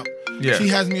picking up. Yeah. She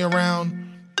has me around.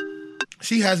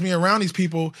 She has me around these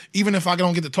people, even if I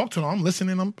don't get to talk to them. I'm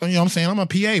listening. I'm a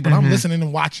PA, but I'm listening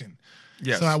and watching.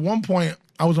 Yes. So at one point,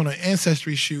 I was on an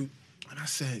Ancestry shoot, and I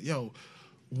said, "Yo,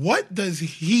 what does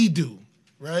he do?"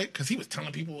 Right? Because he was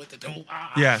telling people what to do.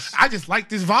 Yes. I just like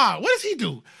this vibe. What does he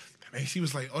do? And she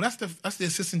was like, "Oh, that's the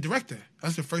assistant director.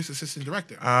 That's the first assistant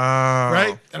director." Oh.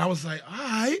 Right? And I was like, "All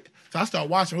right." So I started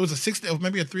watching. It was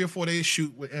maybe a 3 or 4 day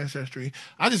shoot with Ancestry.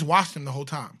 I just watched him the whole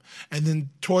time. And then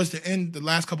towards the end, the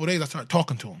last couple of days, I started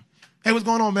talking to him. "Hey, what's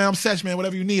going on, man? I'm Sesh, man.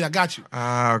 Whatever you need, I got you."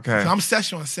 Okay. So I'm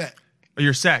Sesh on set.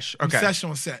 You're Sesh. Okay. I'm Sesh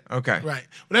on set. Okay. Right.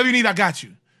 Whatever you need, I got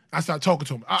you. I started talking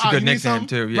to him. It's a good nickname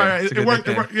too. Yeah, Right. it's a It good worked.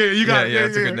 nickname. Yeah, you got it. Yeah,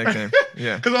 it's a good nickname.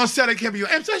 Yeah. Because on set, they can't be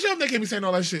like, "Hey, Sesh," they can't be saying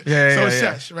all that shit. Yeah, So yeah, it's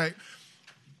yeah. Sesh, right?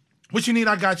 What you need,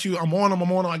 I got you. I'm on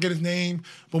him. I get his name.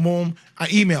 Boom, boom. I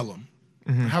email him.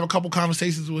 I have a couple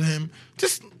conversations with him.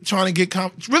 Just trying to get,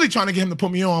 really trying to get him to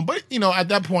put me on. But, you know, at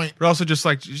that point. But also just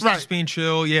being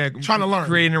chill. Yeah. Trying to learn.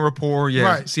 Creating a rapport.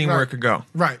 Yeah. Seeing where it could go.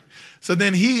 Right. So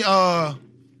then he doesn't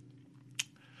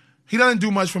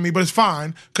do much for me, but it's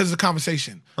fine because it's a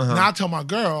conversation. Now I tell my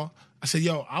girl, I said,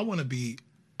 yo, I want an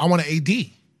AD.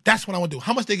 That's what I want to do.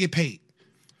 How much they get paid?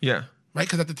 Yeah. Right?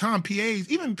 Because at the time,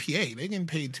 PAs, even PA, they getting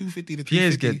paid $250 to $350.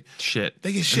 PAs get shit.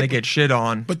 They get shit. And they get shit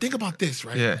on. But think about this,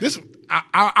 right? Yeah.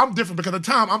 I'm different because at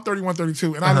the time, I'm 31,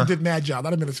 32, and I done did mad jobs.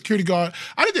 I done been a security guard.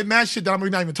 I done did mad shit that I'm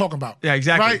really not even talking about. Yeah,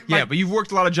 exactly. Right? Yeah, Like, but you've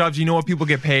worked a lot of jobs. You know what people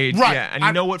get paid. Right. Yeah, and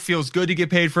you know what feels good to get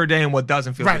paid for a day and what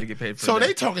doesn't feel good to get paid for so a day.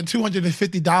 they talking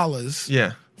 $250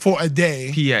 Yeah. for a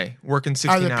day. PA, working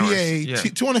 16 As a hours. PA, Yeah.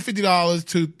 $250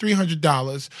 to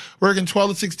 $300, working 12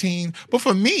 to 16. But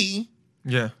for me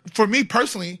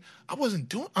personally, I wasn't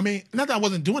doing, not that I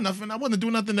wasn't doing nothing. I wasn't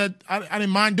doing nothing that I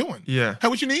didn't mind doing. Yeah. Hey,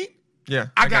 what you need? Yeah,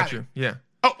 I I got got you. it. Yeah.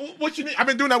 Oh, what you need? I've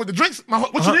been doing that with the drinks.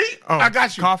 What you need? Oh, I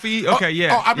got you. coffee? Okay,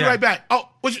 yeah, Oh, I'll be yeah. right back. Oh,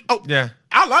 Yeah.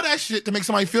 I love that shit to make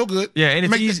somebody feel good. Yeah, and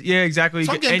it's Make easy. Yeah, exactly.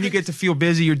 So I'm getting And you paid. get to feel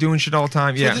busy. You're doing shit all the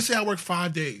time. So Yeah. just say I worked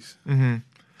 5 days. Mm-hmm.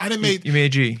 I didn't make. You made a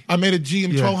G. I made a G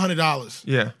of $1,200.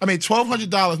 Yeah. I made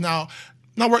 $1,200 now.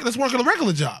 Let's work at a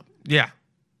regular job. Yeah.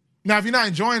 Now, if you're not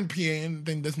enjoying PAing,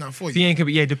 then that's not for you. PA could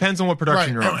be, it depends on what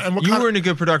production Right, you're on. and what You kind were of- in a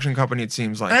good production company, it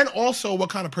seems like. And also what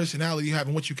kind of personality you have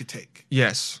and what you could take.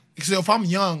 Yes. Because if I'm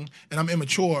young and I'm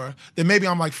immature, then maybe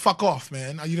I'm like, fuck off,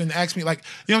 man. You didn't ask me, like,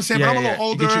 you know what I'm saying? Yeah, but I'm a yeah. little You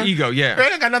older. get your ego, yeah.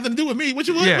 It ain't got nothing to do with me. What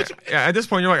you want? Yeah. Yeah. At this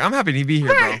point, you're like, I'm happy to be here,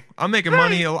 Right. bro. I'm making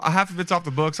money. Half of it's off the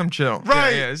books. I'm chill.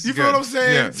 Right. Yeah, this is You feel good. what I'm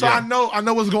saying? Yeah, So yeah. I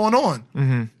know what's going on.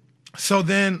 Mm-hmm. So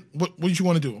then, what did you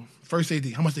want to do? First AD,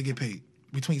 how much they get paid?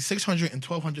 Between $600 and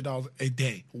 $1,200 a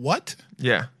day. What?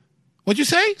 Yeah. What'd you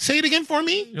say? Say it again for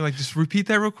me. You're like, just repeat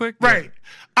that real quick. Right.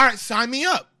 All right, sign me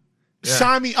up. Yeah.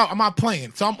 Sign me up. I'm not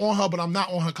playing. So I'm on her, but I'm not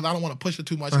on her because I don't want to push her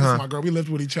too much. This is my girl. We lived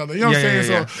with each other. You know what I'm Yeah,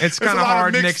 saying? yeah, yeah. So It's kinda a lot of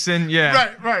hard mixed- mixing,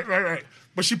 yeah. Right.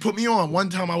 But she put me on. One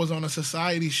time I was on a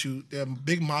society shoot. They're a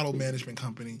big model management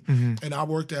company. Mm-hmm. And I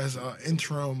worked as an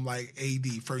interim, like,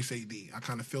 AD, first AD. I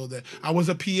kind of feel that. I was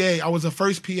a PA. I was a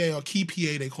first PA or key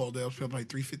PA, they called it. I was paying like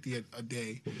 $350 a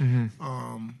day.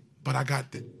 Mm-hmm. But I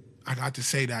got to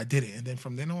say that I did it. And then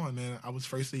from then on, man, I was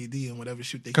first AD in whatever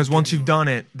shoot they Because could once get me you've on.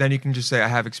 done it, then you can just say, I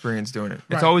have experience doing it.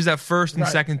 It's Right. always that first and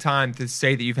Right. second time to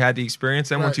say that you've had the experience.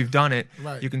 Then once Right. you've done it,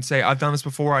 Right. you can say, I've done this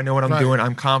before. I know what I'm Right. doing.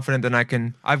 I'm confident that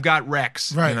I've got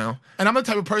recs. Right. You know? And I'm the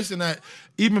type of person that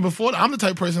even before I'm the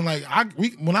type of person like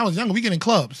when I was younger, we get in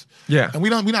clubs. Yeah. And we're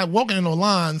not walking in no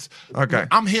lines. Okay.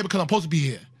 I'm here because I'm supposed to be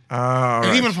here. All And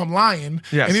right. even if I'm lying,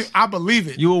 Yes. and I believe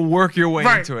it. You will work your way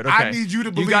Right. into it. I Okay. need you to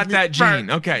believe You got me. that gene. Right.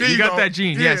 Okay. There You you got go. that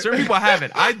gene. Yeah. Yeah. Certain people have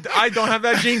it. I don't have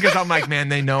that gene because I'm like, man,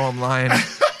 they know I'm lying.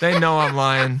 They know I'm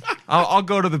lying. I'll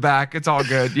go to the back. It's all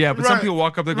good. Yeah. But some Right. people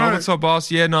walk up, they go, Right. what's up,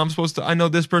 boss? Yeah, no, I'm supposed to. I know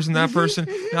this person, that person.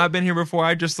 No, I've been here before.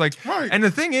 I just like. Right. And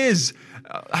the thing is,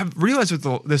 I've realized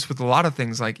this with a lot of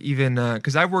things, like even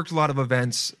because I've worked a lot of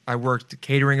events. I worked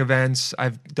catering events.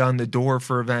 I've done the door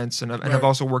for events, and I've Right.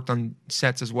 also worked on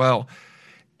sets as well.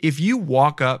 If you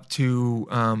walk up to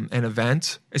an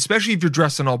event, especially if you're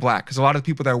dressed in all black, because a lot of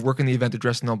people that are working the event are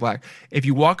dressed in all black. If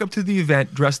you walk up to the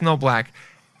event dressed in all black,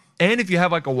 and if you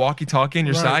have like a walkie-talkie on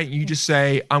your Right. side, and you just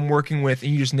say, I'm working with,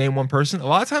 and you just name one person, a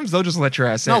lot of times they'll just let your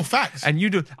ass in. No, facts. And you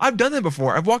do. I've done that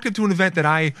before. I've walked into an event that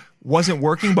I wasn't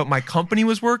working, but my company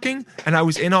was working, and I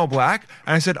was in all black,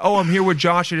 and I said, oh, I'm here with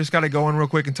Josh. I just got to go in real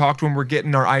quick and talk to him. We're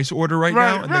getting our ice order right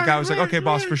Right, now. And the right, guy was like, right, okay,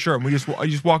 boss, right. for sure. And I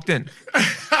just walked in.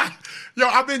 Yo,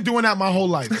 I've been doing that my whole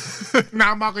life.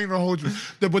 Now I'm not gonna even hold you.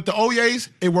 With the OYAs,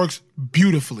 it works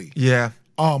beautifully. Yeah.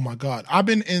 Oh my God. I've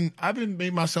been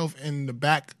made myself in the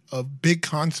back of big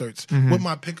concerts with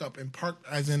my pickup and parked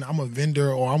as in I'm a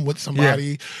vendor or I'm with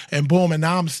somebody and boom, and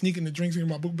now I'm sneaking the drinks in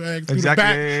my book bag through Exactly, the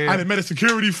back. yeah, yeah, yeah. I done met a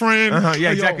security friend. Yeah, Hey,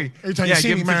 yo, exactly. Every time Yeah, you see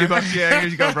give me, him man. $50. Yeah, here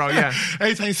you go, bro. Yeah.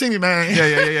 Every time you see me, man.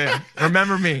 Yeah.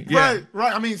 Remember me. Yeah.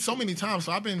 Right. I mean, so many times.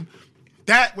 So I've been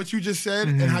what you just said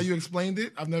and how you explained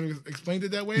it. I've never explained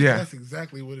it that way. Yeah. That's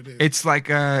exactly what it is. It's like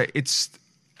I'm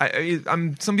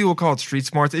some people call it street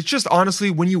smarts. It's just honestly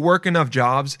when you work enough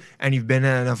jobs and you've been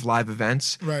at enough live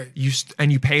events, Right.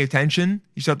 And you pay attention,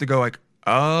 you start to go like,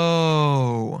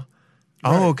 oh,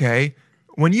 Right. okay.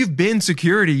 When you've been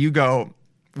security, you go,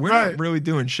 we're Right. not really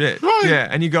doing shit. Right. Yeah,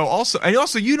 and you go also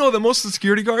you know that most of the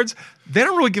security guards, they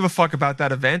don't really give a fuck about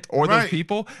that event or those Right.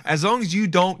 people. As long as you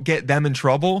don't get them in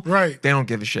trouble, Right. they don't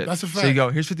give a shit. That's a So you fact. go,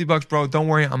 here's $50, bro. Don't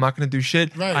worry, I'm not gonna do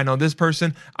shit. Right. I know this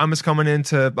person. I'm just coming in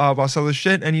to sell this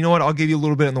shit, and you know what? I'll give you a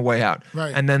little bit on the way out.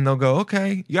 Right. And then they'll go,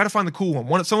 okay. You got to find the cool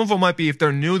one. Some of them might be if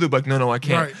they're new, they're like, no, I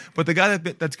can't. Right. But the guy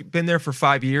that's been there for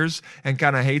 5 years and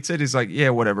kind of hates it is like, yeah,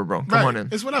 whatever, bro. Come on in.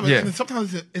 It's whatever. Yeah. And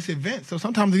sometimes it's events. So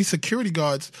sometimes these security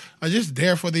guards are just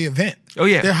there for the event. Oh,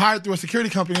 yeah. They're hired through a security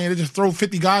company and they just throw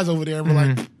 50 guys over there and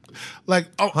we're like,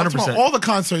 I'm talking 100%. about all the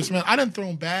concerts, man. I done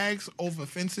thrown bags over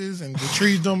fences and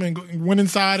retrieved them and went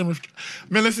inside and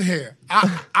man, listen here.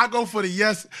 I go for the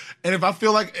yes, and if I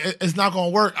feel like it's not gonna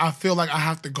work, I feel like I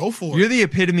have to go for it. You're the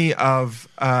epitome of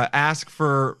ask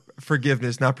for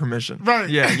forgiveness, not permission. Right.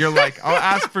 Yeah. You're like, I'll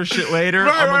ask for shit later.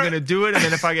 Right, I'm right. gonna do it, and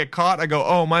then if I get caught, I go,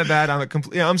 oh my bad.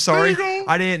 I'm sorry. There you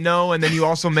go. I didn't know. And then you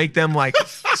also make them like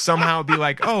somehow be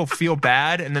like, oh, feel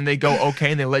bad, and then they go okay,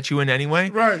 and they let you in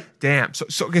anyway. Right. Damn.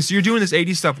 So okay. So you're doing this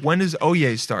 80s stuff. When does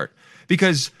Oye start?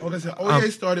 Because Okay, so Oye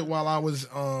started while I was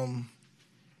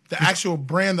the actual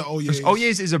brand of Oye's.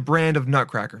 Oye's is a brand of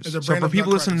nutcrackers. It's a So brand for of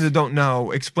people listening nutcrackers. that don't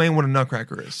know, explain what a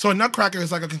nutcracker is. So a nutcracker is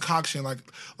like a concoction, like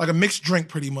a mixed drink,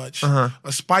 pretty much. Uh-huh.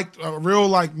 A real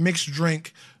like mixed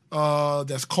drink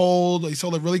that's cold. They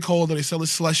sell it really cold, or they sell it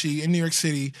slushy in New York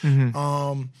City. Mm-hmm.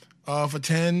 For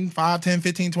 $5, $10,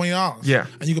 $15, $20. Yeah.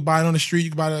 And you can buy it on the street.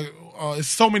 You can buy it. There's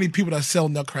so many people that sell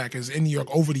nutcrackers in New York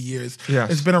over the years. Yes.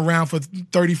 It's been around for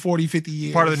 30, 40, 50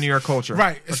 years. Part of the New York culture.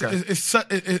 Right. Okay.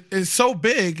 It's so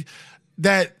big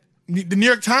that the New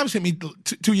York Times hit me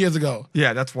 2 years ago.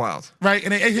 Yeah, that's wild. Right,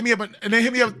 and they hit me up, and they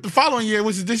hit me up the following year,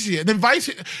 which is this year. And then Vice,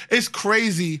 it's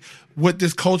crazy what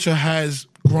this culture has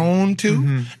grown to,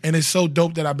 Mm-hmm. and it's so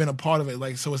dope that I've been a part of it.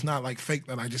 Like, so it's not like fake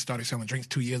that I just started selling drinks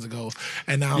 2 years ago,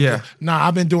 and now, Yeah.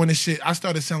 I've been doing this shit. I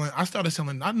started selling.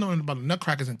 I know about the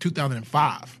nutcrackers in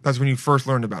 2005. That's when you first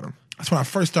learned about them. That's when I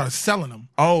first started selling them.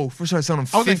 Oh, first started selling them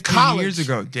I was in 15 college. years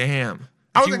ago. Damn.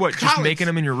 I was You in what? Just college. making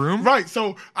them in your room? Right.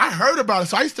 So I heard about it.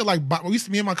 So I used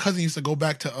to me and my cousin used to go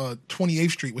back to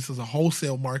 28th Street, which is a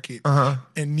wholesale market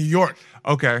in New York.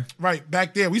 Okay. Right,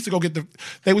 back there, we used to go get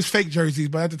they was fake jerseys,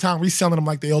 but at the time we selling them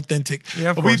like they authentic.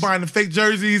 Yeah, of but we course. buying the fake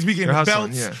jerseys, we getting You're the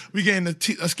hustling, belts, yeah. we getting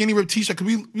a skinny rip t-shirt,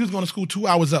 because we was going to school 2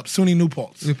 hours up, SUNY New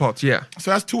Paltz. New Paltz, yeah. So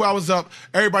that's 2 hours up.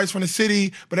 Everybody's from the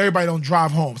city, but everybody don't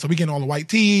drive home. So we getting all the white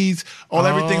tees,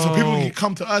 everything, so people can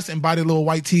come to us and buy their little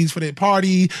white tees for their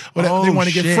party, or Oh, they want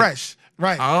to get shit. fresh.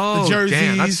 Right. Oh, the jerseys,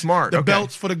 damn, that's smart. the Okay.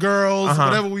 belts for the girls, Uh-huh.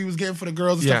 whatever we was getting for the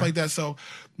girls and Yeah. stuff like that. So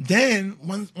then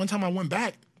one time I went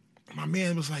back, my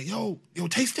man was like, yo,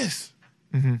 taste this.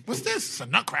 What's this? It's a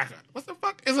nutcracker. What the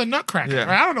fuck is a nutcracker? Mm-hmm. Yeah.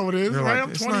 Right? I don't know what it is. You're Right? like,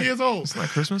 I'm it's 20 not- years old. It's not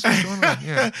Christmas. What's going on?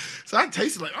 Yeah. So I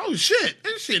tasted like, oh shit,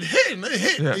 this shit hit. It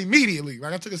hit Yeah. immediately.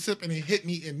 Like I took a sip and it hit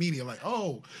me immediately. Like,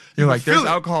 oh, You're you like, can there's feel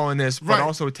it. alcohol in this, but Right.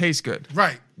 also it tastes good.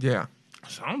 Right. Yeah.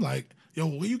 So I'm like, yo,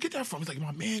 where you get that from? It's like,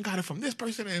 my man got it from this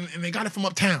person, and they got it from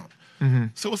uptown.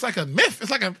 So it's like a myth. It's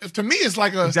like to me, it's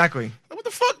like a Exactly. What the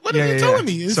fuck? What Yeah, are you yeah, telling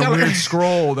yeah. me? It's Some not weird like-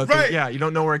 scroll that Right. you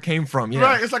don't know where it came from. Yeah.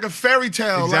 Right, it's like a fairy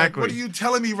tale. Exactly. Like, what are you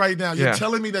telling me right now? You're Yeah.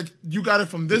 telling me that you got it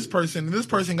from this person, and this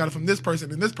person got it from this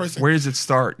person, and this person. Where does it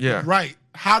start? Yeah. Right.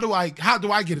 How do I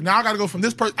get it? Now I got to go from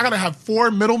this person. I got to have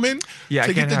 4 middlemen Yeah, to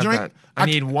I get can't the have drink. that. I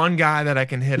need one guy that I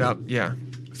can hit up. Yeah.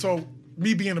 So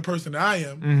me being the person that I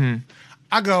am, Mm-hmm.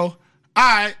 I go, all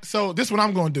right. So this is what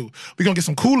I'm going to do. We're gonna get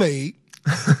some Kool-Aid.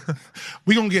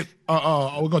 We're gonna get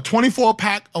we're gonna 24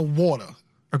 pack of water,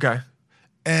 Okay.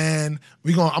 and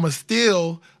I'm gonna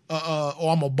steal.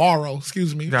 Or I'm gonna borrow,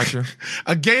 excuse me. Gotcha.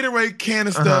 A Gatorade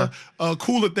canister,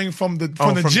 cooler thing from the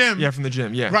gym. Yeah, from the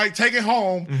gym. Yeah. Right, take it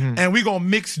home, and we gonna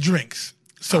mix drinks.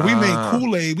 So we made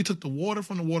Kool-Aid. We took the water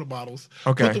from the water bottles,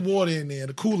 Okay. put the water in there,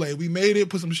 the Kool-Aid. We made it,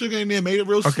 put some sugar in there, made it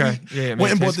real Okay. sweet. Yeah, it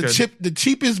Went and tastes bought the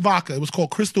cheapest vodka. It was called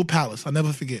Crystal Palace. I'll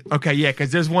never forget. Okay, yeah, because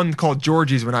there's one called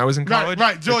Georgie's when I was in college.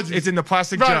 right, Georgie's. It's in the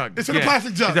plastic Right, jug. it's in the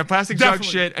plastic jug. It's a plastic Definitely.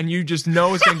 jug shit, and you just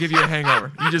know it's gonna give you a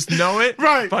hangover. You just know it,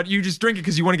 Right. But you just drink it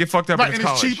because you want to get fucked up. Right, in and it's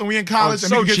college. cheap, and we in college, it's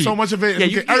and we so can get cheap. so much of it, and Yeah,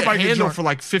 we you get- can get a everybody get handle drunk. for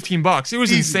like $15. It was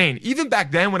Easy. insane. Even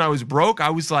back then when I was broke, I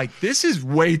was like, this is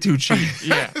way too cheap.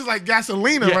 Yeah. It's like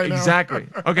gasolina Yeah, right now. exactly.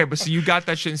 Okay, but so you got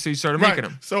that shit, and so you started making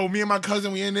them. So me and my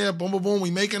cousin, we in there, boom, boom, boom, we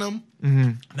making them.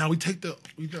 Mm-hmm. Now we take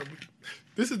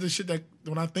this is the shit that,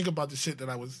 when I think about the shit that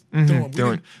I was doing.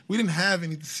 doing, we didn't have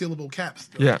any sealable caps.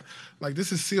 Yeah. Like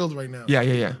this is sealed right now.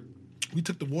 Yeah. We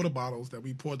took the water bottles that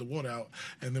we poured the water out,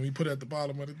 and then we put it at the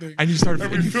bottom of the thing. And you started-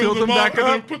 we and you filled them back and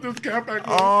then up? put this cap back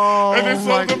on. Oh, and then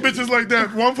my- sold them bitches like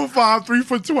that. 1 for $5, 3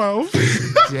 for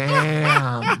 $12.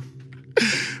 Damn.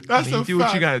 That's you a do what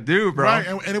you fact. got to do, bro. Right,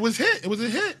 and it was hit. It was a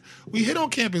hit. We hit on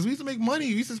campus. We used to make money.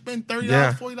 We used to spend $30,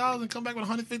 Yeah. $40, and come back with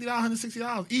 $150,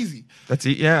 $160, easy. That's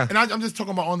it. Yeah. And I'm just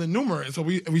talking about on the numerator. So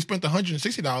we spent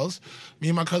 $160. Me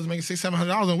and my cousin making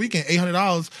 $600-700 on a weekend,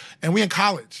 $800, and we in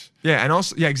college. Yeah, and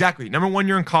also, yeah, exactly. Number one,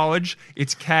 you're in college.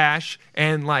 It's cash,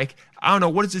 and like, I don't know,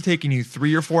 what is it taking you?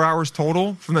 3 or 4 hours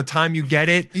total from the time you get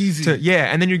it? Easy. Yeah,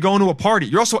 and then you're going to a party.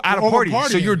 You're also at a Over party, so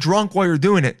partying. you're drunk while you're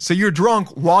doing it. So you're drunk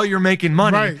while you're making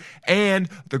money, Right. and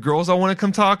the girls all want to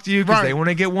come talk to you because Right. they want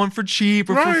to get one for cheap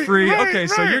or for Right, free. right, Okay,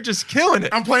 so right. you're just killing it.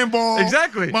 I'm playing ball.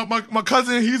 Exactly. My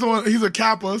cousin, he's a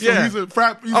Kappa, so Yeah. he's a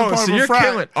frat. He's a Oh, part so of a you're frat.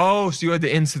 killing. Oh, so you had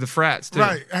the ins to the frats too.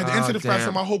 Right. I had to enter the frat, so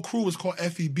damn. my whole crew was called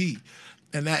FEB.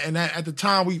 And that at the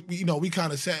time we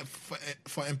kind of set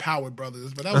for Empowered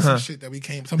Brothers, but that was some shit that we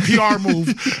came, some PR move.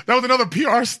 That was another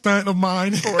PR stunt of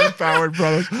mine. For Empowered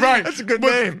Brothers. Right. That's a good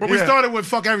but, name. But we Yeah. started with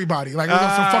fuck everybody. Like it was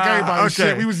some fuck everybody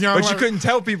shit. We was young. But you like- couldn't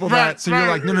tell people Right, that, so you're right.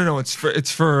 like, no, it's for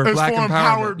It's black for empowerment.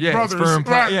 empowered Yeah, it's for brothers.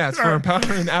 Right, yeah, it's for right.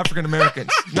 empowering African Americans,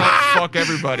 not fuck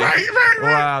everybody. Right.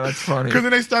 Wow, that's funny. Because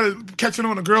then they started catching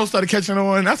on. The girls started catching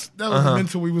on. That was the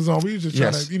mental we was on. We was just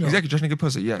trying Yes, to, exactly, trying to get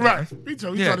pussy. Yeah, Right. We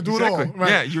tried Yeah, to do exactly. it all. Right.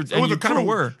 Yeah, you're- So it and was you a kinda crew.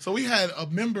 were. So we had a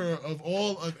member of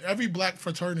every black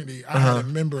fraternity. I had a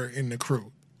member in the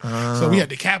crew. So we had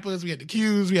the Kappas, we had the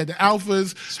Qs, we had the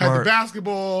Alphas, had Smart. the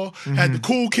basketball, had the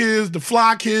cool kids, the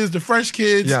fly kids, the fresh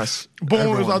kids. Yes, Boom, it was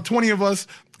everyone. about 20 of us,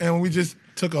 and we just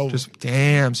took over.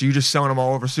 Damn, so you're just selling them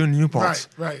all over SUNY New Paltz.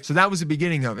 Right. So that was the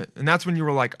beginning of it, and that's when you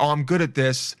were like, oh, I'm good at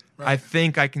this. I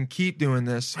think I can keep doing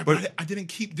this. But I didn't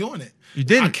keep doing it. You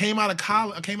didn't? I came out of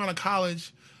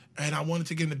college, and I wanted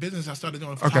to get into business. I started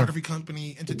doing a photography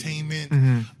company, entertainment.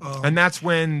 And that's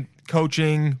when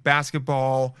coaching,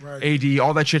 basketball, Right. AD,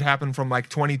 all that shit happened from like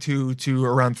 22 to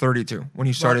around 32 when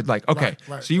you started. Right, Like, okay,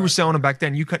 right, so you were right. selling them back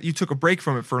then. You took a break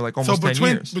from it for like almost 10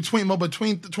 years. between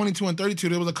 22 and 32,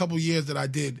 there was a couple years that I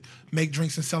did make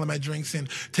drinks and sell them at drinks and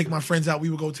take my friends out. We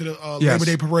would go to the Yes. Labor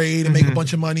Day parade and make a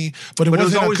bunch of money, but it But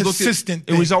wasn't a looked at, consistent.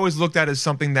 it was thing. always looked at as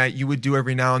something that you would do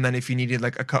every now and then if you needed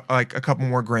like a couple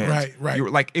more grand. Right. You were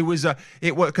like it was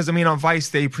because I mean on Vice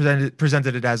they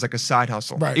presented it as like a side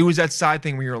hustle. Right. It was that side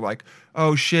thing where you're like,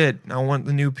 oh shit, I want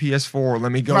the new PS4.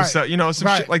 Let me go Right. sell, some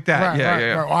Right. shit like that. Right, yeah, right,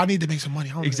 yeah. right. Oh, I need to make some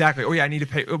money. Exactly. Oh yeah, I need to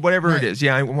pay whatever Right. it is.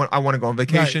 Yeah, I want to go on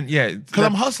vacation. Right. Yeah, Because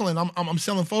I'm hustling. I'm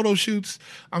selling photo shoots.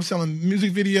 I'm selling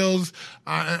music videos.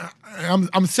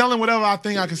 I'm selling whatever I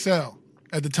think I can sell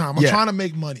at the time. I'm Yeah. trying to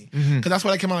make money because that's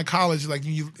what I came out of college. Like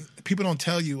people don't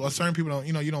tell you, or certain people don't.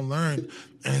 You don't learn.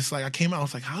 And it's like I came out. I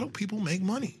was like, how do people make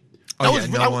money? Oh, That yeah, was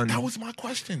no one- that was my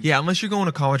question. Yeah, unless you're going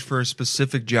to college for a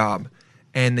specific job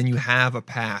and then you have a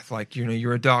path, like,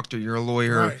 you're a doctor, you're a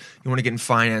lawyer, Right. you want to get in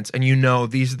finance, and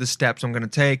these are the steps I'm going to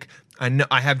take. I know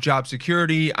I have job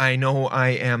security. I know I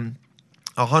am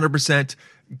 100%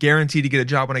 guaranteed to get a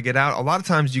job when I get out. A lot of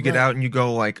times you get Right. out and you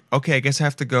go like, okay, I guess I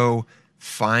have to go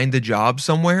find a job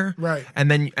somewhere. Right.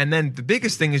 And then the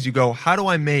biggest thing is you go, how do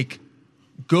I make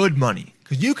good money?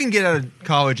 Because you can get out of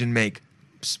college and make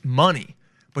money,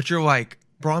 but you're like,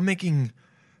 bro, I'm making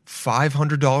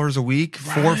 $500 a week,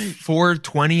 Right.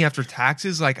 $420 after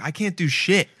taxes. Like, I can't do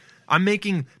shit. I'm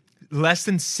making less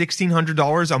than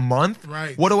 $1,600 a month.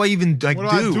 Right. What do I even What do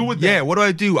I do with that? Yeah, what do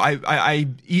I do? I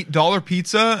eat dollar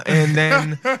pizza and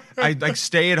then I like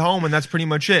stay at home and that's pretty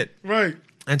much it. Right.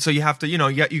 And so you have to, you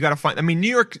got to find. I mean, New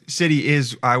York City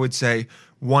is, I would say,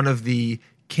 one of the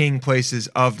king places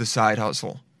of the side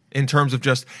hustle in terms of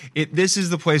just it. This is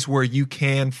the place where you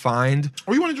can find.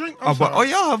 Oh, you want to drink? Oh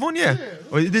yeah, I'll have one. Yeah.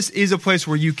 Well, this is a place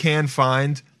where you can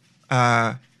find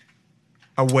a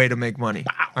way to make money.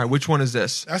 All right, which one is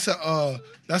this? That's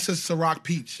a Ciroc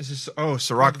peach. This is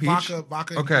Ciroc peach.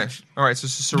 Vodka and Okay. peach. All right, so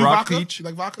this is Do Ciroc vodka? peach. You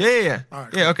like vodka? Yeah. All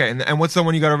right, Yeah. cool. Okay. And what's the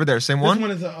one you got over there? Same This one.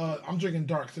 one is I'm drinking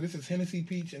dark. So this is Hennessy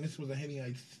peach, and this was a Henny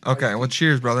Ice. Okay. Well,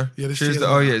 cheers, brother. Yeah, this cheers cheers, to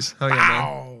man. Oyes. Oh yeah,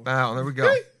 man. Wow. There we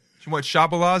go. What,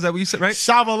 Shabala? Is that what you said, right?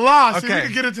 Shavala. See, we Okay.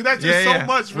 can get into that just so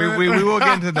much, man. We will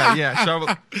get into that. Yeah.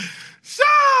 Shabala. Sha!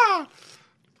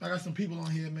 I got some people on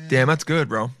here, man. Damn, that's good,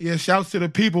 bro. Yeah, shouts to the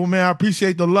people, man. I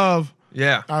appreciate the love.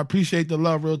 Yeah. I appreciate the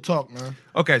love. Real talk, man.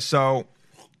 Okay, so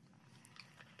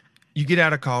you get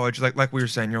out of college, like we were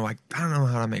saying, you're like, I don't know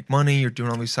how to make money. You're doing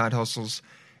all these side hustles,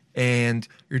 and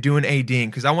you're doing ADing.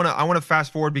 Because I want to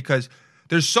fast forward because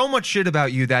there's so much shit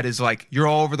about you that is like you're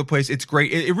all over the place. It's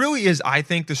great. It really is. I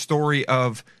think the story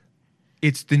of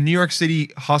it's the New York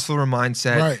City hustler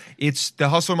mindset. Right. It's the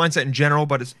hustler mindset in general,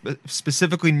 but it's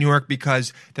specifically New York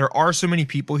because there are so many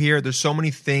people here. There's so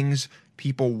many things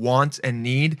people want and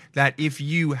need that if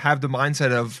you have the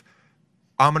mindset of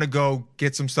I'm gonna go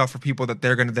get some stuff for people that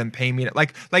they're gonna then pay me.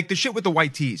 Like the shit with the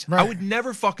white tees. I Right. would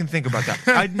never fucking think about that.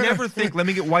 I'd never think, let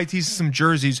me get white tees and some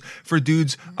jerseys for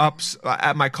dudes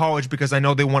at my college because I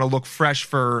know they want to look fresh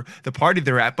for the party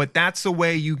they're at. But that's the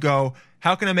way you go.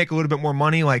 How can I make a little bit more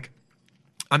money? Like,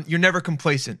 you're never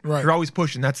complacent. Right. You're always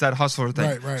pushing. That's that hustler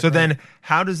thing. Right, so right. then,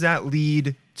 how does that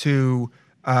lead to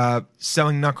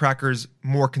selling nutcrackers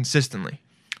more consistently?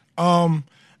 Man,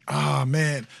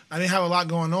 I didn't have a lot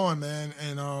going on, man,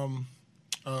 and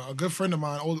a good friend of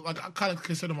mine, I kind of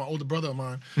consider my older brother of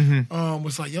mine,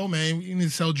 was like, "Yo, man, you need to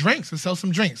sell drinks and sell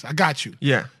some drinks. I got you.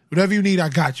 Yeah. Whatever you need, I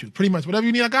got you. Pretty much, whatever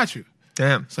you need, I got you."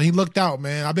 Damn. So he looked out,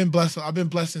 man. I've been blessed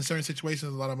in certain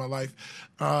situations a lot of my life.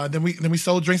 Then we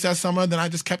sold drinks that summer. Then I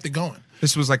just kept it going.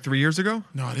 This was like 3 years ago?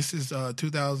 No, this is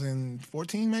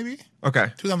 2014, maybe Okay.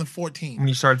 2014. When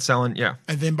you started selling, yeah.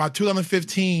 And then by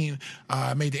 2015,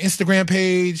 I made the Instagram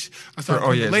page. I started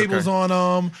putting the labels on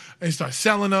them and started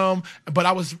selling them. But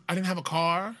I didn't have a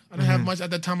car. I didn't have much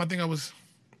at that time. I think I was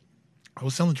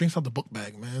selling drinks out the book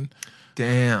bag, man.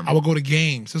 Damn. I would go to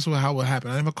games. This is how it would happen.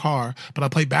 I didn't have a car, but I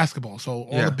played basketball. So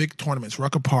all the big tournaments,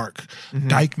 Rucker Park,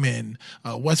 Dykeman,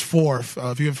 West Fourth.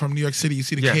 If you're from New York City, you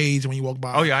see the cage when you walk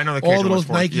by. Oh, yeah, I know the cage all in of West those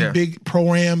Fourth, Nike yeah. big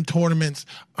pro-am tournaments.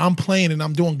 I'm playing and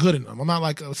I'm doing good in them. I'm not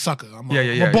like a sucker. I'm a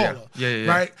baller. Yeah.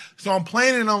 Right? So I'm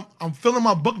playing and I'm filling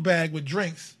my book bag with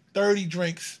drinks, 30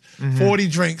 drinks, 40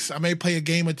 drinks. I may play a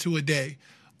game or two a day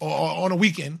or on a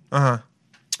weekend. Uh-huh.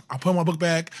 I put in my book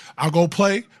bag. I'll go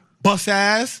play, bust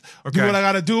ass, do Okay. what I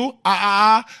got to do.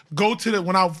 Go to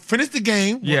when I finish the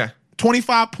game. Yeah.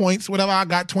 25 points, whatever I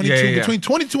got, 22. Yeah. Between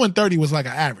 22 and 30 was like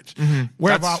an average.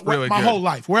 Wherever That's really my good. whole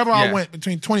life, wherever I Yeah. went,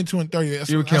 between 22 and 30, You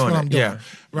were that's killing what it. I'm doing. Yeah.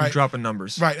 Right. You're dropping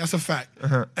numbers. Right, that's a fact.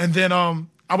 And then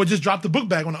I would just drop the book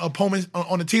bag on the opponent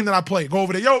on the team that I play. Go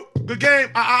over there, yo, good game.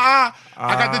 I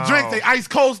got the drink. They ice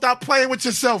cold. Stop playing with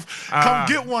yourself. Come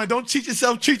get one. Don't cheat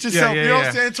yourself. Treat yourself. You know what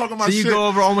I'm saying? Talking about so you shit. go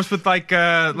over almost with like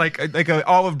a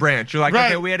olive branch. You're like,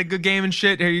 Right. okay, we had a good game and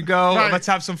shit. Here you go. Right. Let's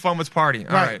have some fun. Let's party.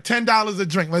 All right. $10 a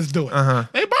drink. Let's do it.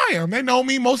 They buy them. They know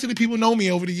me. Most of the people know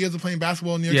me over the years of playing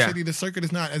basketball in New York Yeah. City. The circuit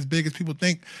is not as big as people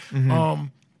think.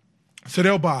 So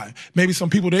they'll buy. Maybe some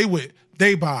people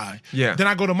they buy. Yeah. Then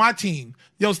I go to my team.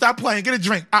 Yo, stop playing. Get a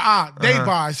drink. They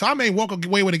buy. So I may walk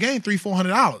away with a game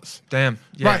 $300-400. Damn.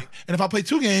 Yeah. Right. And if I play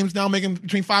 2 games, now I'm making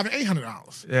between $500 and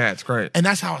 $800. Yeah, it's great. And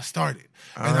that's how I started.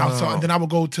 And then I would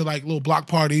go to like little block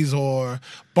parties or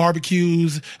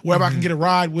barbecues, wherever I can get a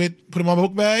ride with, put in my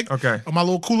book bag, Okay. or my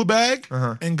little cooler bag,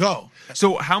 and go.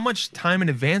 So how much time in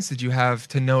advance did you have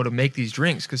to know to make these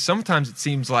drinks? Because sometimes it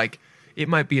seems like it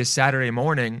might be a Saturday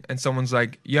morning and someone's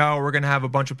like, yo, we're going to have a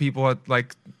bunch of people at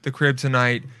like the crib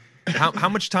tonight. How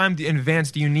much time in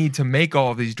advance do you need to make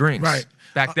all of these drinks? Right.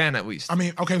 Back then, at least. I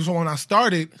mean, okay, so when I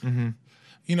started,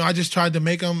 I just tried to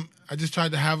make them. I just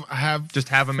tried to have Just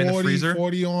have 'em in the freezer?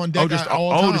 40 on deck. just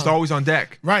all time. just always on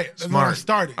deck. Right. That's when I Smart.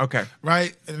 started. Okay.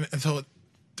 Right. And so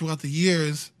throughout the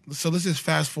years, so let's just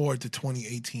fast forward to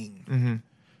 2018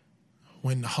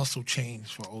 when the hustle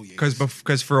changed for Oye.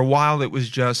 Because for a while it was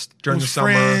just during It the was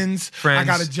summer. friends. I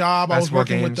got a job. I was basketball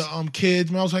working with games. the kids.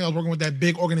 When I was working with that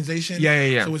big organization.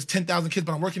 Yeah. So it was 10,000 kids,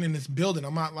 but I'm working in this building.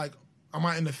 I'm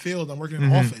not in the field. I'm working in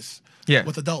an office. Yeah.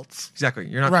 With adults. Exactly.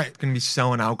 You're not Right. going to be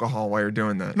selling alcohol while you're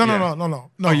doing that.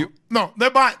 No. you- No, they're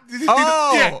buying.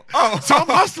 Oh. So I'm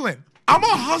hustling. I'm a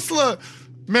hustler.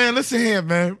 Man, listen here,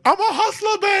 man. I'm a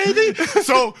hustler, baby.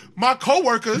 So my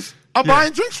coworkers are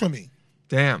buying drinks from me.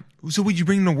 Damn. So would you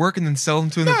bring them to work and then sell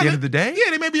them to them at the end of the day? Yeah,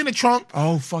 they may be in the trunk.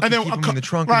 Oh, fuck, And you then keep a 'em ca- in the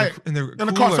trunk right. in the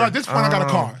car. So cooler. at this point, I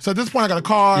got a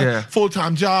car. Yeah.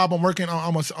 Full-time job. I'm working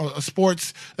I'm a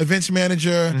sports events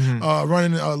manager,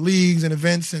 running leagues and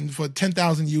events and for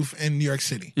 10,000 youth in New York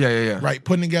City. Yeah. Right,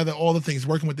 putting together all the things,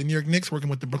 working with the New York Knicks, working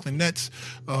with the Brooklyn Nets,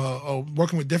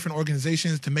 working with different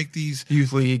organizations to make these.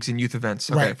 Youth leagues and youth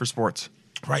events. Okay, Right. for sports.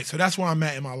 Right, so that's where I'm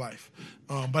at in my life.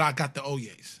 But I got the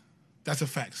Oyes. That's a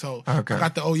fact. So Okay. I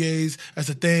got the Oyes as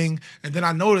a thing. And then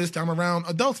I noticed I'm around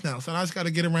adults now. So I just got to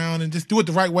get around and just do it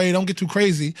the right way. Don't get too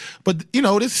crazy. But,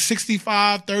 there's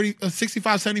 65,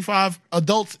 75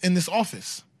 adults in this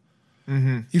office.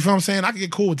 You feel what I'm saying? I could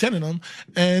get cool with 10 of them,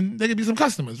 and they could be some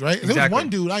customers, right? There was Exactly. one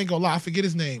dude, I ain't gonna lie, I forget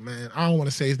his name, man. I don't want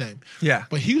to say his name. Yeah.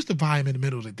 But he used to buy him in the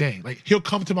middle of the day. Like, he'll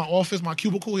come to my office, my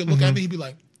cubicle, he'll look at me, he'd be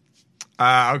like,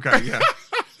 Okay, yeah.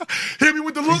 hit me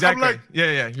with the look. Exactly. I'm like,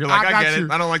 yeah. You're like, I I got get you.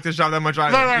 it. I don't like this job that much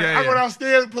either. no. Yeah, I go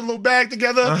downstairs, put a little bag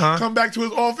together, come back to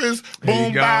his office, There you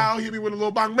boom, go. bow, hit me with a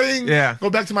little bang, bing. Yeah. Go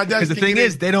back to my desk. Because the thing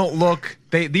is, they don't look.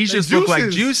 These just look like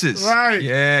juices. Right.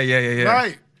 Yeah.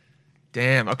 Right.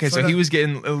 Damn. Okay, so So he that- was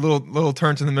getting a little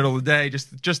turns in the middle of the day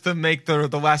just to make the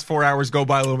last 4 hours go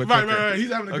by a little bit Right, quicker. right.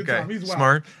 He's having a good Okay, time. He's wild.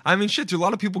 smart. I mean, shit, dude, a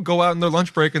lot of people go out in their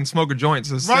lunch break and smoke a joint.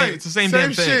 So it's, Right. it's the same Same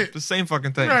damn thing. shit. It's the same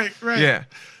fucking thing. Right, right. Yeah.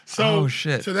 So Oh,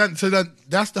 shit. So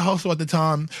that's the hustle at the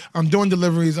time. I'm doing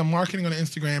deliveries. I'm marketing on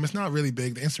Instagram. It's not really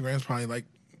big. The Instagram's probably like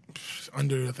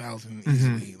under 1,000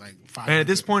 easily, like 500. And at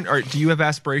this point, do you have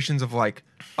aspirations of like,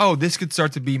 oh, this could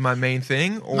start to be my main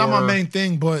thing? Or not my main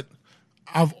thing, but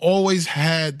I've always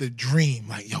had the dream,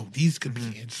 like, yo, these could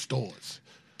be in stores.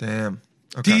 Damn.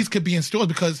 Okay. These could be in stores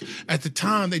because at the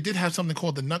time they did have something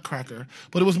called the Nutcracker,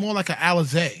 but it was more like an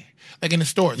Alizé, like in the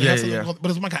stores. They Yeah, had something yeah. called-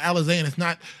 but it's more like an Alizé, and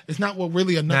it's not what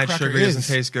really a Mad Nutcracker sugar is.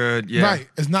 doesn't taste good. Yeah. Right.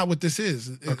 It's not what this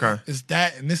is. Okay. It's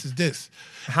that, and this is this.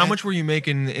 How much were you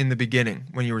making in the beginning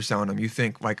when you were selling them? You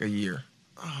think like a year?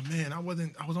 Oh man, I was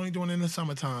only doing it in the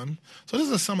summertime. So this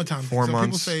is a summertime. 4 thing. So months.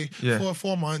 people say Yeah.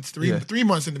 4 months, Yeah. 3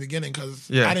 months in the beginning because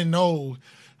Yeah. I didn't know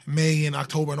May and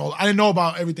October and all. I didn't know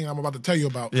about everything I'm about to tell you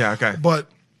about. Yeah, okay. But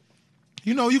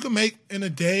you know, you can make in a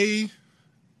day,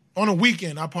 on a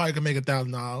weekend, I probably could make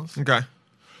 $1,000 Okay.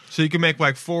 So you can make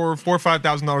like $4,000 or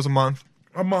 $5,000 a month.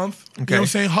 a month. You Okay. know what I'm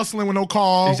saying? Hustling with no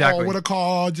call Exactly. or with a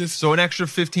call, just So an extra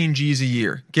 15 G's a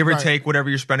year, give or Right. take whatever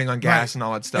you're spending on gas right. and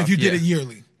all that stuff. If you did Yeah. it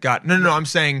yearly. Got no. I'm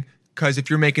saying because if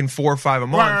you're making 4 or 5 a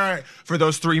month right. for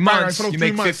those 3 Right, right, months, for those you 3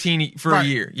 make months. 15 for Right, a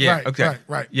year. Yeah. right, Okay.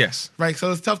 right. Yes. Right.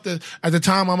 So it's tough to, at the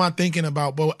time, I'm not thinking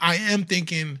about, but I am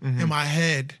thinking Mm-hmm. in my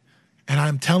head, and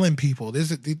I'm telling people,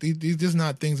 these are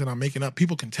not things that I'm making up.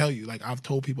 People can tell you. Like, I've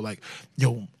told people, like,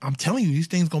 yo, I'm telling you, these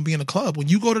things going to be in the club. When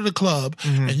you go to the club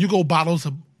Mm-hmm. and you go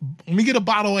let me get a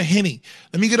bottle of Henny.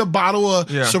 Let me get a bottle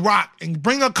of Yeah. Ciroc and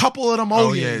bring a couple of them Oh,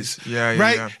 O's. yes. Yeah, yeah,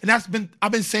 right? yeah. And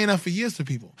I've been saying that for years to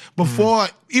people.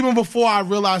 Even before I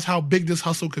realized how big this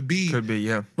hustle could be. Could be.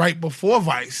 Yeah. Right before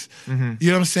Vice. Mm-hmm. You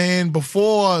know what I'm saying?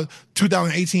 Before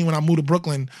 2018 when I moved to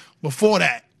Brooklyn, before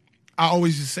that, I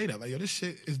always just say that. Like, yo, this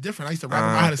shit is different. I used to rap.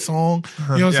 I had a song, you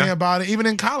know what I'm Yeah. saying, about it. Even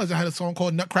in college, I had a song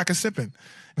called Nutcracker Sippin'.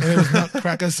 And it was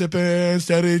Nutcracker sipping,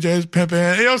 steady just pimping. You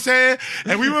know what I'm saying?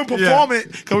 And we wouldn't perform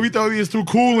it because we thought we was too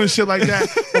cool and shit like that.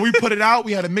 But we put it out.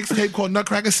 We had a mixtape called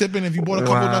Nutcracker Sipping. If you bought a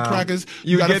couple Wow. Nutcrackers,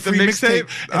 You got a get the free mixtape?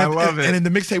 I love it. And then the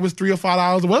mixtape was $3 or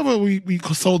 $5 or whatever we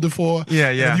sold it for. Yeah,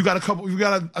 And yeah. if you got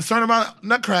a certain amount of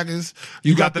Nutcrackers,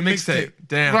 You got the mixtape.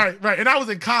 Damn. Right. And I was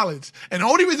in college. And the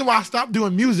only reason why I stopped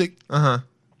doing music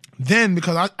then,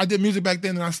 because I did music back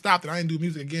then and I stopped and I didn't do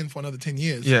music again for another 10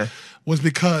 years. Yeah. Was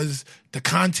because the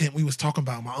content we was talking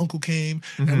about, my uncle came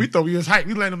and we thought we was hype.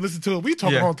 We let him listen to it. We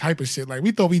talking Mm-hmm. Yeah. all type of shit. Like,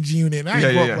 we thought we G-Unit. I Yeah,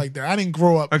 didn't grow yeah. up like that. I didn't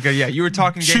grow up. Okay. Yeah. You were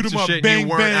talking Shoot gangster 'em up, shit. bang, you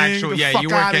weren't bang, actual. the Yeah. fuck You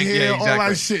weren't outta gang. here, Yeah. all that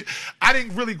Exactly. shit. I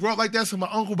didn't really grow up like that, so my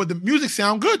uncle, but the music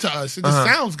sound good to us. It just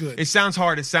sounds good. It sounds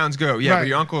hard. It sounds good. Yeah. Right. But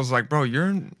your uncle's like, bro,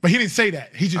 you're. But he didn't say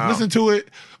that. He just listened to it.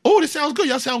 Oh, this sounds good.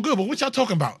 Y'all sound good. But what y'all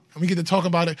talking about? And we get to talk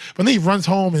about it. But then he runs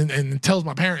home and tells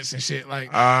my parents and shit.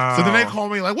 Like, so then they call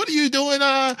me like, what are you doing?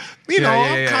 I'm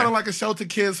kind of like a sheltered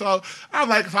kid. So so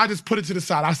I just put it to the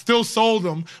side. I still sold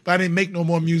them, but I didn't make no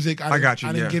more music. I got you,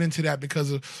 I didn't yeah. get into that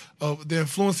because of the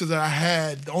influences that I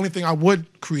had. The only thing I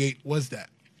would create was that.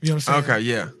 You know what I'm saying? Okay.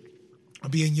 Yeah.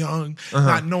 Being young,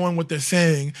 not knowing what they're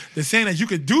saying. They're saying that you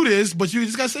could do this, but you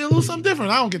just gotta say a little something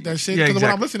different. I don't get that shit Yeah, because of what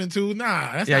I'm exactly. listening to.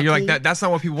 Nah, that's Yeah, not you're cool. like that. That's not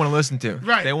what people want to listen to.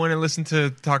 Right. They want to listen to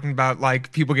talking about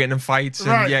like people getting in fights and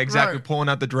Right, yeah, exactly, right. pulling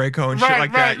out the Draco and Right, shit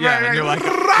like right, that. Yeah, right, and you're right.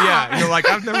 like, yeah, you're like,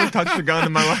 I've never touched a gun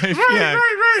in my life. Yeah,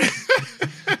 Right.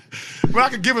 But I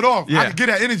could give it off. Yeah. I could get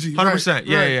that energy. 100%. Right,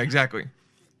 Yeah, right. yeah, exactly.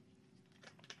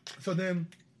 So then,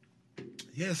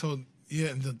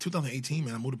 in 2018,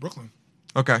 man, I moved to Brooklyn.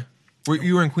 Okay.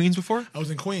 You were in Queens before? I was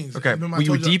in Queens. Okay. Remember I Were you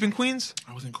told deep in Queens?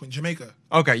 I was in Jamaica.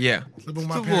 Okay, yeah. Living with It's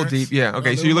my a little parents. deep. Yeah. I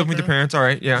Okay, so lived you with live my with your parents. All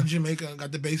right. Yeah. In Jamaica,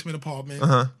 got the basement apartment.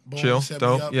 Boom, Chill. set me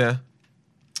Dope. up. Yeah.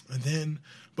 And then,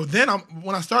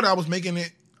 when I started, I was making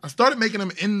it. I started making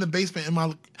them in the basement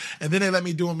and then they let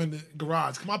me do them in the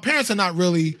garage. 'Cause my parents are not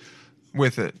really.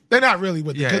 With it. They're not really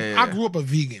with it. Yeah, 'Cause yeah, yeah. I grew up a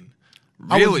vegan.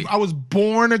 Really? I was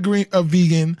born a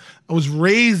vegan. I was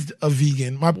raised a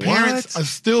vegan. My parents What? are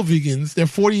still vegans. They're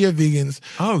 40-year vegans.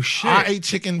 Oh shit. I ate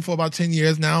chicken for about 10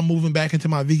 years. Now I'm moving back into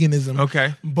my veganism.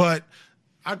 Okay. But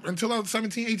until I was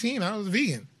 17, 18, I was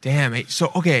vegan. Damn.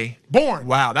 So okay. Born.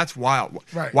 Wow, that's wild.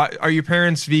 Right. Why are your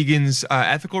parents vegans?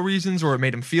 Ethical reasons, or it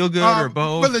made them feel good, or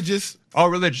both? Religious. Oh,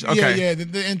 religious. Okay. Yeah.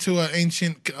 They're into an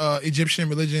ancient Egyptian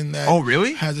religion that Oh,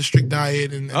 really? has a strict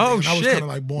diet. And Oh I was shit. kind of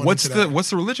like born What's into the that. What's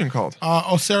the religion called?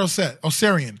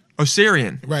 Osirian.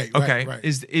 Osirian. Right, Okay. right.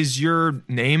 Is your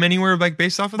name anywhere like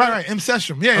based off of that? Right.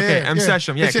 Mseshem. Yeah. Okay, yeah.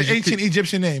 Mseshem, yeah, It's an 'cause you ancient could-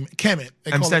 Egyptian name. Kemet.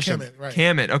 They call it Mseshem. Kemet. Right.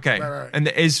 Kemet. Okay. Right. And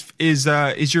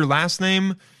is your last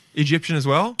name Egyptian as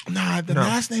well? Nah, the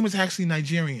last name is actually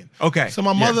Nigerian. Okay, So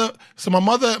my yeah.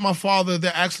 mother, and my father,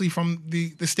 they're actually from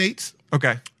the States.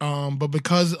 Okay. But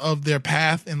because of their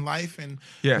path in life and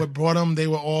Yeah. what brought them, they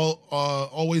were all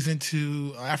always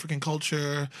into African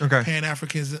culture, Okay.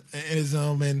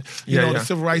 Pan-Africanism, and Yeah. the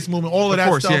civil rights movement, all of, Of that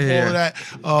course, stuff, yeah. all of that,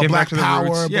 Getting back Black to the Power,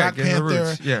 roots. Yeah, Black getting to the Panther,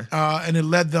 roots. Yeah. and it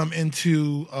led them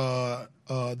into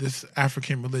this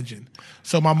African religion.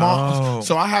 So my mom, Oh.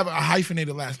 so I have a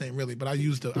hyphenated last name, really, but I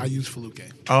use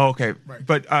Faluke. Oh, okay. Right.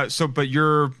 But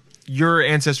your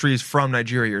ancestry is from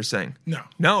Nigeria, you're saying?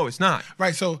 No, it's not.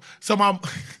 Right. So my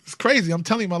it's crazy. I'm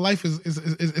telling you, my life is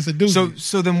a doozy.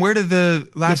 So then where did the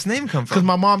last name come Because from?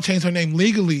 my mom changed her name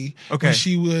legally Okay. when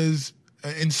she was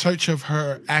in search of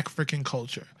her African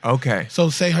culture. Okay. So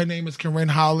say her name is Karen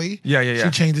Holly. Yeah. She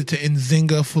changed it to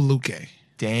Nzinga Faluke.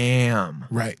 Damn.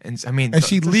 Right. And I mean, And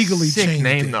she that's a legally sick changed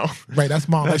name it. though. Right, that's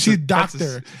mom. Like, That's she's a- that's a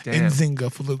Dr. damn.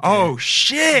 Nzinga Faluke. Oh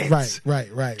shit.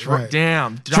 Right.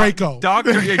 Damn. Draco.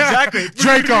 Doctor, exactly.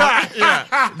 Draco.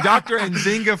 Yeah. Dr.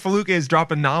 Nzinga Faluke is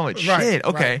dropping knowledge. Right, Shit.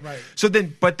 Okay. right. So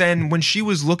then when she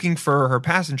was looking for her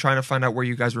past and trying to find out where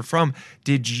you guys were from,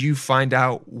 did you find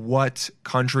out what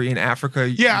country in Africa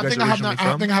you Yeah, I guys think are I have. originally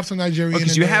I from? think I have some Nigerian.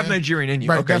 Because in you have there. Nigerian in you.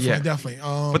 Right, Okay, definitely.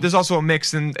 But there's also a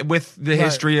mix with the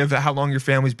history of how long your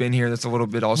family's been here. That's a little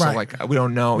bit also Right. like we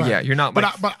don't know. right. Yeah, you're not. But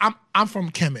Like, I'm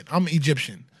from Kemet. I'm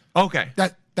Egyptian. okay.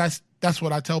 That's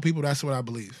what I tell people. That's what I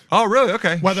believe. Oh, really?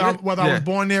 Okay. Whether I Shit. I Yeah. was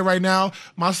born there right now,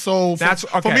 my soul. That's-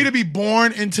 For okay. me to be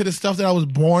born into the stuff that I was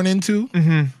born into,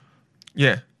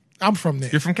 Yeah. I'm from there.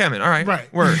 You're from Kemet. All right.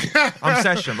 Right. Word. I'm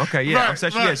Seshem. Okay. Yeah. Right, I'm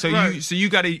Seshem. right, Yeah. So right. you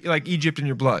got like Egypt in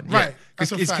your blood. Yeah. Right.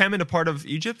 That's a Is fact. Kemet a part of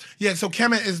Egypt? Yeah, so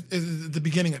Kemet is the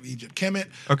beginning of Egypt. Kemet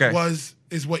Okay.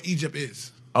 is what Egypt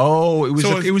is. Oh, it was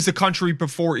So it was the country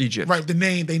before Egypt. Right. They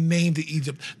named it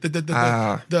Egypt.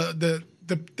 The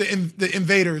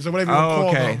invaders or whatever you Oh, call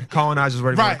okay. them. Colonizers,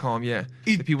 whatever you want Right. to call them. Yeah.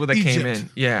 E- The people that came Egypt. in.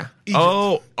 Yeah.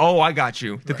 Egypt. Oh, I got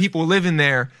you. The people living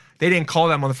there. They didn't call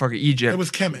that motherfucker Egypt. It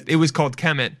was Kemet. It was called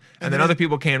Kemet. And then then other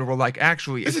people came and were like,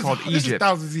 actually, it's is- called this is Egypt.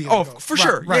 thousands of years oh, ago. for Right,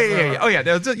 sure. right, Yeah. right. Oh,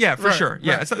 yeah. For Right, sure.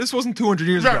 Yeah. right. This wasn't 200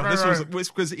 years Right, ago. right, This right. was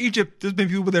because Egypt. There's been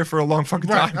people there for a long fucking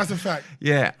Right, time. that's a fact.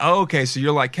 Yeah. Oh, okay. So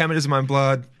you're like Kemet is in my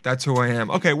blood. That's who I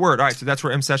am. Okay. Word. All right. So that's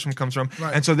where M Session comes from.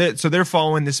 Right. And so they're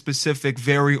following this specific,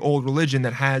 very old religion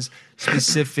that has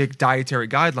specific dietary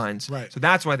guidelines. Right. So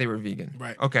that's why they were vegan.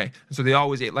 Right. Okay. So they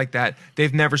always ate like that.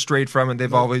 They've never strayed from it.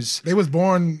 They've always. They was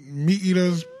born meat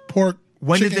eaters, pork.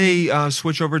 When chicken. did they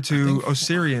switch over to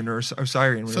Osirian or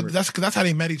Osirian? So Whatever? that's how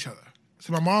they met each other.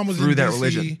 So my mom was Through in that DC,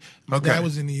 religion. My Okay. dad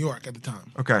was in New York at the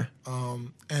time. Okay.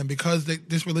 And because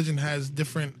this religion has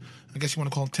different, I guess you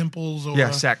want to call them temples or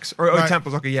Yeah, sects or Right.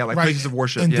 temples. Okay, yeah, like Right. places of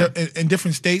worship. in, Yeah. in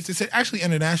different states. It's actually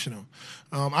international.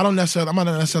 I'm not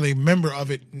necessarily a member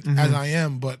of it as I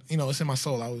am, but it's in my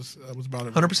soul. I was brought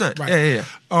up 100%. Right. Yeah.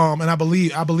 And I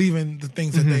believe in the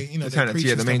things that they The they tenets, preach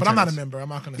yeah, and the stuff, main but I'm not a tenets. member. I'm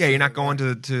not going to. Yeah, you're not going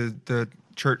to the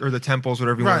church or the temples,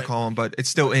 whatever you want Right. to call them, but it's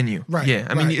still in you. Right, Yeah.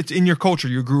 I mean, right. it's in your culture.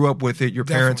 You grew up with it. Your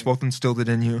parents Definitely. both instilled it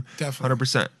in you. Definitely.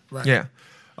 100%. Right. Yeah.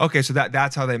 Okay, so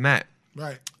that's how they met.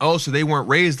 Right. Oh, so they weren't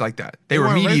raised like that. They were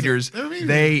weren't meat raised- eaters. they were meat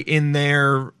They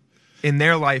in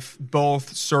their life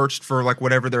both searched for like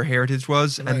whatever their heritage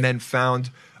was Right. and then found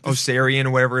Osirian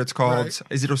or whatever it's called. Right.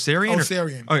 Is it Osirian? or-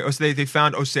 Osirian. Oh, so they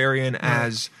found Osirian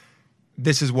as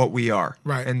this is what we are.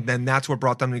 Right. And then that's what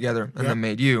brought them together and Yep. then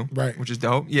made you. Right. Which is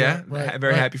dope. Yeah. Right,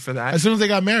 Very right. happy for that. As soon as they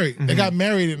got married, they got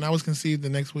married, and I was conceived the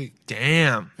next week.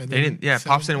 Damn. And They then didn't. Yeah. 7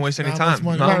 Pops didn't waste any nine time. months,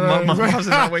 Mom right, Pops did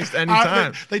not waste any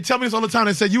time. They tell me this all the time.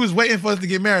 They said you was waiting for us to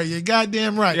get married. You're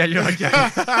goddamn right. Yeah. You're like,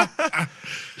 yeah.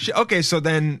 Okay. So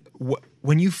then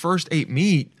when you first ate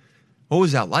meat, what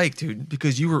was that like, dude?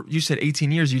 Because you said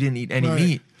 18 years you didn't eat any Right.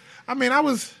 meat. I mean, I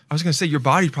was gonna say your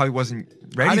body probably wasn't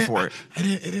I ready didn't- for it.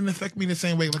 It didn't affect me the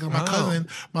same way. Like my Oh. cousin,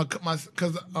 because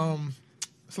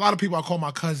it's a lot of people I call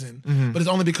my cousin, Mm-hmm. but it's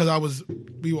only because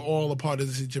we were all a part of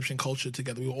this Egyptian culture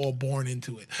together. We were all born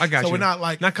into it. I got so you. we're not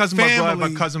like not cousin by blood, but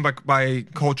family. cousin by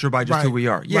culture, by just Right. who we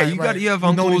are. Yeah, Right, you right. have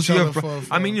We've known uncles. each You other have.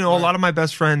 for- I mean, a right. lot of my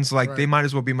best friends, like they Right. might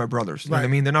as well be my brothers. You know what I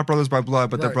Right. mean? They're not brothers by blood,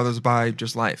 but they're Right. brothers by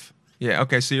just life. Yeah.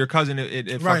 Okay. So your cousin, it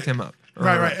Right. fucked him up.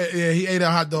 Right. Yeah, he ate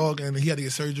a hot dog and he had to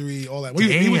get surgery, all that. Well,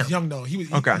 he was Damn. young though. He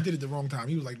Okay. did it the wrong time.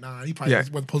 He was like 9. He probably Yeah.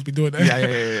 wasn't supposed to be doing that.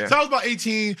 Yeah. So I was about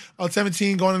 18 or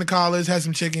 17, going into college, had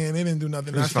some chicken. They didn't do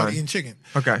nothing. I started fine. eating chicken.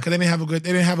 Okay. Because they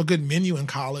didn't have a good menu in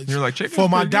college. You're like, chicken's for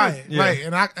my pretty good. diet, Yeah.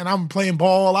 right? And I'm playing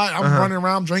ball. I'm running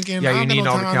around drinking. Yeah, I you don't got need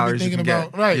no all the time to be calories you thinking can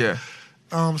about get. right.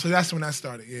 Yeah. So that's when that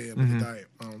started. Yeah, with the diet.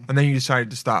 And then you decided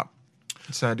to stop.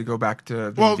 decided to go back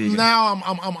to being Well, vegan? now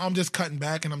I'm just cutting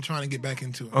back and I'm trying to get back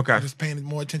into it. Okay. I'm just paying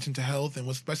more attention to health and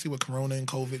especially with Corona and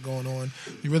COVID going on.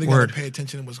 You really got Word. to pay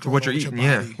attention to what's To going what on you're with eating,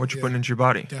 your body. what you're putting into your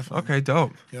body. Definitely. Okay,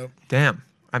 dope. Yep. Damn.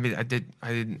 I mean, I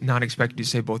did not expect you to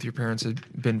say both your parents had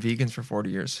been vegans for 40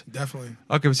 years. Definitely.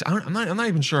 Okay, so I'm not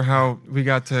even sure how we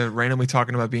got to randomly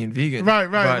talking about being vegan.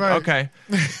 Right. But, okay.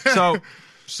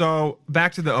 So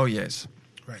back to the Oyes.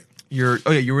 Right. You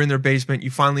were in their basement.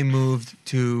 You finally moved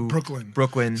to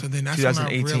Brooklyn. So then that's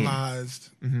 2018. when I realized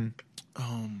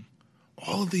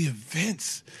all of the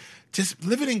events. Just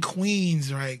living in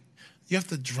Queens, right? You have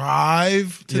to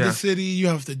drive to the city. You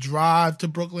have to drive to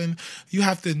Brooklyn. You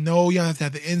have to know. You have to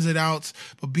have the ins and outs.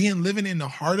 But living in the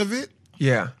heart of it,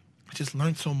 Yeah. I just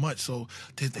learned so much. So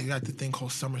they got the thing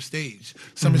called Summer Stage.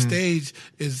 Summer Stage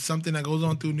is something that goes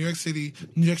on through New York City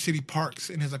parks,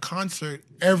 and there's a concert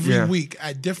every week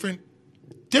at different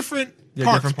parks. Different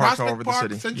parks all Prospect over the Park,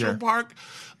 city. Central Yeah. Park,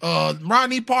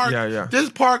 Rodney Park. Yeah. This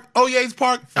park, Oyes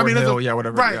Park. Fort there's Hill,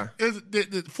 whatever, Right. yeah. There's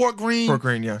the Fort Green. Fort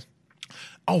Greene, yeah.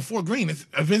 Oh, Fort Greene. There's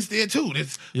events there too.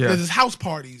 There's Yeah. house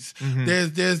parties.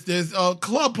 There's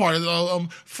club parties,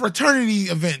 fraternity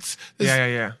events.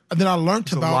 Yeah. And then I learned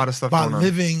There's a lot of stuff by going on.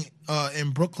 living in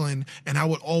Brooklyn, and I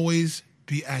would always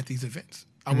be at these events.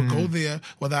 I would go there,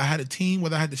 whether I had a team,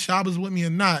 whether I had the shoppers with me or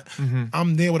not.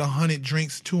 I'm there with 100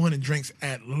 drinks, 200 drinks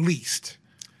at least.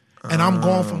 And I'm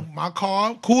going from my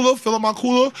car, fill up my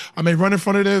cooler. I may run in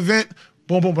front of the event,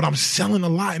 boom, boom, but I'm selling a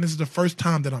lot. And this is the first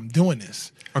time that I'm doing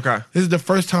this. Okay. This is the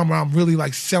first time where I'm really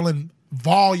like selling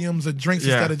volumes of drinks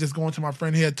Yeah. instead of just going to my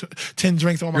friend here, 10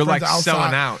 drinks. All my You're, friends like, are outside.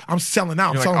 selling out. I'm selling out. You're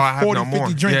I'm like, selling "Oh, I have 40, no 50 more."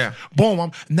 drinks. Yeah.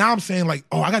 Boom. Now I'm saying like,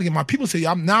 oh, I got to get my people to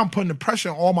say, now I'm putting the pressure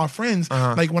on all my friends.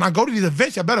 Like when I go to these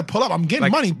events, I better pull up. I'm getting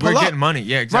Like, money. Pull we're up. getting money.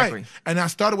 Yeah, exactly. Right. And I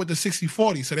started with the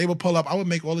 60-40. So they would pull up. I would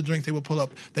make all the drinks. They would pull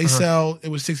up. They sell. It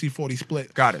was 60-40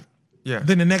 split. Got it. Yeah.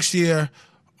 Then the next year,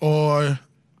 or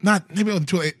not, maybe it was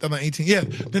 2018. Yeah.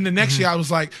 Then the next year, I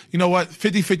was like, you know what?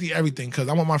 50-50 everything, because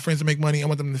I want my friends to make money. I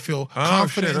want them to feel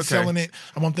confident in okay. selling it.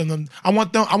 I want to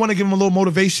give them a little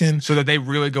motivation. So that they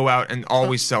really go out and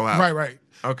always sell out. Right.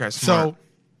 Okay, smart. So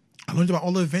I learned about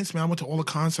all the events, man. I went to all the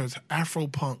concerts, Afro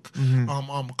Punk,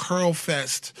 Curl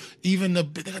Fest, even they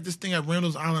got this thing at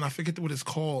Randall's Island. I forget what it's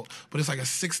called, but it's like a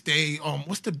 6-day.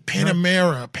 What's the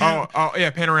Panamera?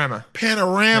 Panorama.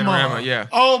 Panorama, yeah.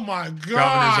 Oh my God,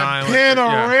 Governor's Island,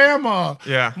 Panorama.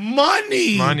 Yeah.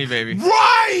 Money, baby.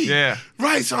 Right, Yeah.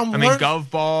 right. So I'm Gov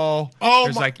Ball. Oh,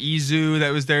 There's my- like Izu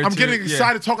that was there I'm too. getting Yeah.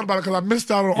 excited talking about it because I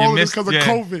missed out on all of this because of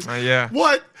COVID. Yeah.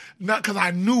 What? Not because I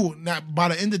knew. Not by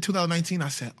the end of 2019, I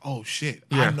said, "Oh shit,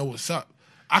 Yeah. I know what's up.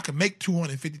 I could make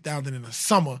 250,000 in the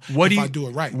summer What if do I you do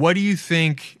it right." What do you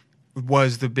think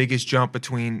was the biggest jump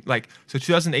between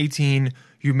 2018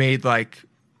 you made like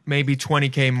maybe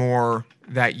 20K more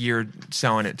that year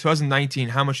selling it. 2019,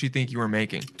 how much do you think you were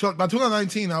making? By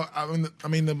 2019, I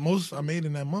mean the most I made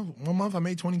in that month. 1 month I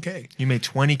made $20K. You made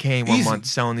 $20K in 1 Easy. month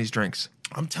selling these drinks.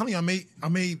 I'm telling you, I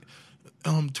made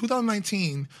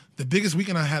 2019, the biggest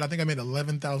weekend I had, I think I made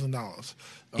 $11,000.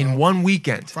 In 1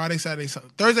 weekend. Friday, Saturday,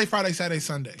 Thursday, Friday, Saturday,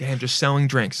 Sunday. Damn, just selling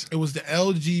drinks. It was the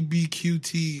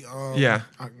LGBTQT. Yeah.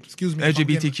 Excuse me. if I'm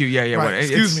getting- LGBTQ, yeah. Right, what-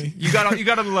 excuse it's- me. You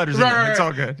got all the letters in Right, there. right, It's all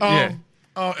right. good.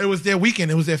 Yeah. It was their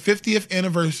weekend. It was their 50th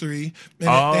anniversary. And they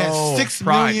Oh, had 6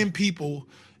 Pride. million people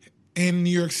in New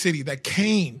York City that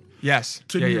came Yes.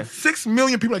 to Yeah, New yeah. York. 6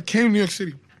 million people that came to New York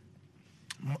City.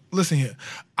 Listen here.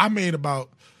 I made about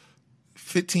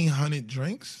 1,500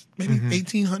 drinks, maybe Mm-hmm.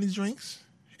 1,800 drinks.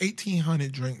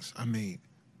 1,800 drinks I made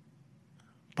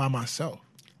by myself.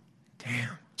 Damn.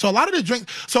 So a lot of the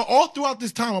drinks, so all throughout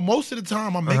this time, or most of the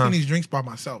time, I'm making these drinks by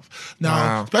myself. Now,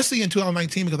 Wow. especially in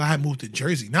 2019, because I had moved to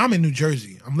Jersey. Now I'm in New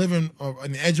Jersey. I'm living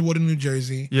in Edgewater, New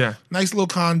Jersey. Yeah. Nice little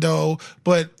condo,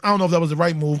 but I don't know if that was the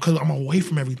right move because I'm away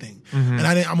from everything, and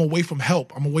I'm away from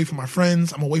help. I'm away from my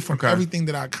friends. I'm away from Okay. everything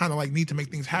that I kind of like need to make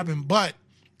things happen. But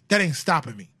that ain't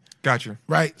stopping me. Gotcha.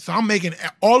 Right? So I'm making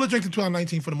all the drinks in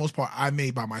 2019 for the most part I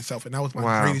made by myself, and that was my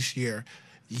Wow. greatest year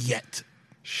yet.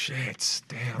 Shit.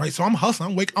 Damn. Right, so I'm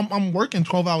hustling. I'm working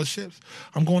 12-hour shifts.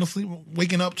 I'm going to sleep,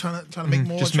 waking up, trying to make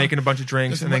more. Just trying- making a bunch of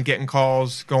drinks Just and then like- getting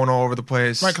calls, going all over the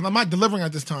place. Right, because I'm not delivering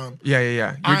at this time. Yeah. I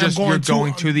You're am going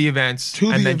going to the events to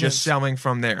and the then events. just selling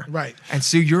from there. Right. And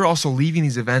so you're also leaving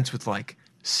these events with like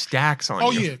stacks on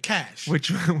Oh you. yeah, cash.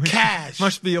 Which Cash.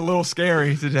 must be a little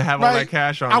scary to have all Right? that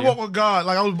cash on I you. walk with God.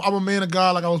 Like I'm a man of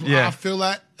God. Like Yeah. I feel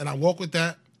that, and I walk with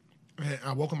that. And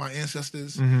I walk with my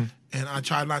ancestors, and I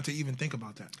try not to even think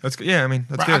about that. That's good. Yeah, I mean,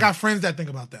 that's Right? good. I got friends that think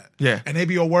about that. Yeah. And they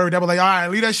be all worried. They be like, all right,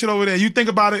 leave that shit over there. You think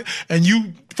about it, and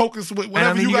you focus with and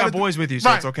whatever I mean, you gotta got do. boys with you, so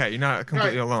Right. it's okay. You're not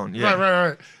completely Right. alone. Yeah.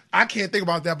 Right. I can't think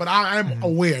about that, but I'm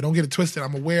aware. Don't get it twisted.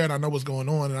 I'm aware and I know what's going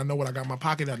on and I know what I got in my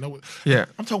pocket. I know what. Yeah.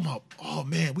 I'm talking about. Oh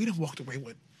man, we done walked away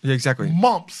with Yeah, exactly.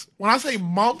 mumps. When I say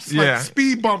mumps, Yeah. like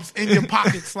speed bumps in your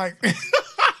pockets, like.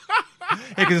 Yeah,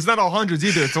 because it's not all hundreds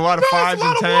either. It's a lot of No, fives it's a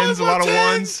and lot of tens, ones, a lot of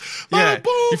tens, ones. a lot Yeah, of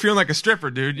boom. you're feeling like a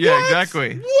stripper, dude. Yeah, What?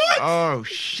 exactly. What? Oh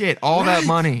shit! All that Right.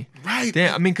 money. Right.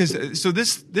 Damn. I mean, because so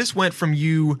this went from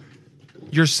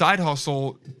your side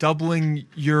hustle doubling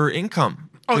your income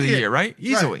for the year, right?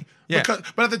 Easily. Right. Yeah.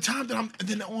 But at the time that and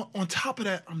then on top of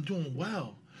that, I'm doing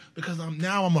well because I'm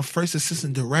a first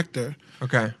assistant director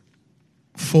Okay.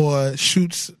 for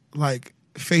shoots like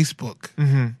Facebook,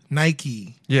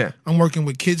 Nike. Yeah. I'm working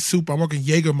with Kid Soup. I'm working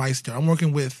Jägermeister. I'm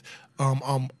working with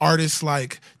artists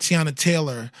like Tiana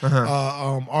Taylor,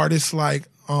 artists like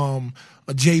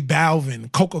J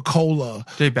Balvin, Coca-Cola.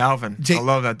 Jay Balvin. I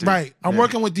love that dude. Right. I'm Yeah.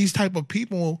 working with these type of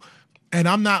people, and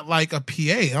I'm not like a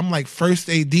PA. I'm like first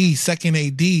AD, second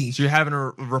AD. So you're having a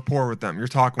rapport with them. You're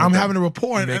talking. With I'm them. having a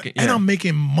rapport, You're and, making- and yeah. I'm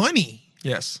making money.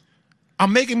 Yes.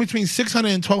 I'm making between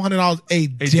 $600 and $1,200 a A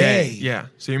day. Yeah.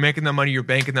 So you're making that money. You're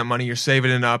banking that money. You're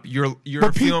saving it up. You're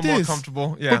But peep feeling more this.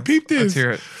 comfortable. Yeah. But peep this. Let's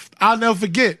hear it. I'll never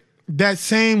forget that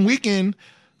same weekend.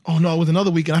 Oh no, it was another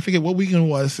weekend. I forget what weekend it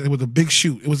was. It was a big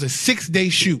shoot. It was a 6-day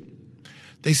shoot.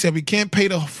 They said we can't pay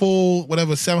the full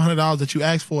whatever $700 that you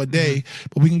asked for a day,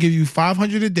 but we can give you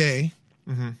 $500 a day,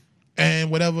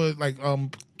 and whatever like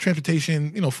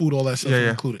transportation, food, all that stuff is Yeah.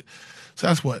 included. So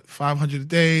that's what $500 a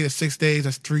day. That's 6 days.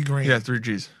 That's $3,000. Yeah. 3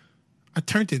 G's. I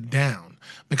turned it down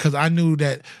because I knew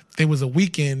that there was a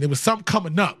weekend. There was something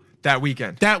coming up That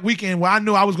weekend. that weekend where I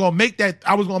knew I was gonna make that.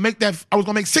 I was gonna make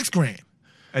 $6,000.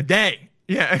 A day.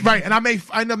 Yeah. Right, and I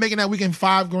ended up making that weekend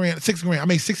 $5,000, $6,000. I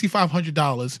made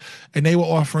 $6,500, and they were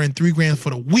offering $3,000 for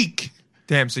the week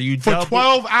Damn. So you for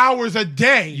 12 hours a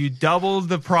day. You doubled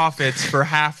the profits for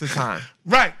half the time.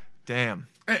 Right, Damn.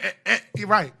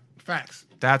 right, facts.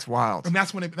 That's wild. And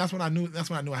that's when I knew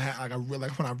I had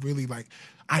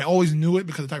I always knew it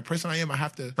because the type of person I am. I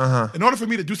have to in order for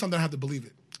me to do something, I have to believe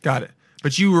it. Got it.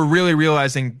 But you were really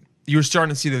realizing you were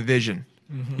starting to see the vision.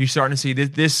 You're starting to see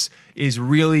that this is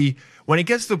really when it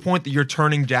gets to the point that you're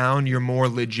turning down your more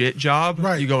legit job.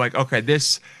 Right. You go like, okay,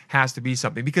 this has to be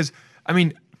something because I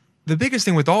mean. The biggest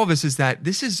thing with all of this is that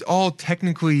this is all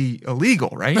technically illegal,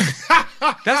 right?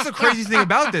 That's the craziest thing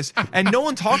about this. And no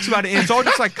one talks about it, and it's all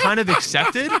just like kind of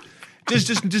accepted.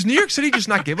 Does New York City just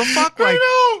not give a fuck? Like,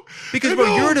 I know. Because, I bro,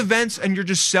 know. you're at events and you're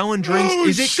just selling drinks. Oh,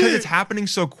 Is it because shit. it's happening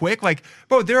so quick? Like,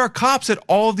 bro, there are cops at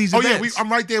all of these Oh events. yeah,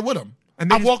 I'm right there with them.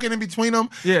 And they I'm just- walking in between them.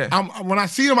 Yeah. When I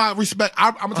see them, I respect.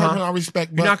 I'm a type of person I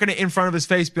respect. You're But, not going to, in front of his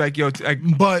face, be like, yo,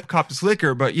 But- cop this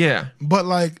liquor. But yeah. but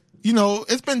like,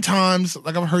 it's been times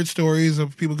like I've heard stories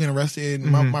of people getting arrested.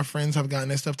 And my friends have gotten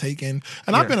their stuff taken,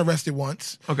 and I've Yeah. been arrested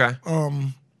once, Okay.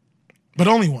 but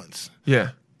only once. Yeah.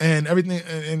 And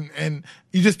everything, and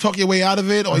you just talk your way out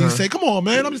of it, or you say, "Come on,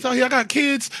 man, I'm just out here. I got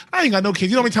kids. I ain't got no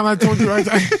kids. You know how many times I told you right?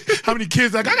 How many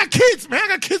kids? Like I got kids, man. I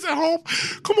got kids at home.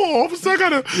 Come on, officer, I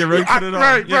gotta. Yeah, right. Put it on.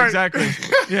 Right, Yeah, right. exactly.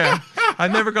 Yeah.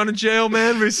 I've never gone to jail,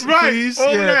 man. Right, Please.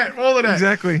 all Yeah. of that.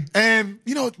 Exactly. And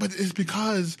but it's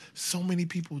because so many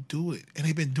people do it, and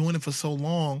they've been doing it for so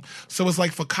long. So it's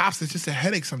like for cops, it's just a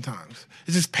headache sometimes.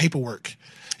 It's just paperwork.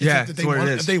 It's Yeah, just that that's what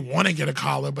it is. They want to get a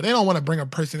collar, but they don't want to bring a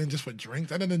person in just for drinks.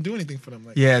 That doesn't do anything for them.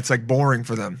 Like, Yeah, it's like boring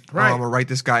for them. Right. I'm gonna write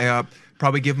this guy up.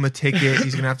 Probably give him a ticket.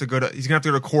 He's gonna have to go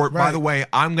to court. By Right. the way,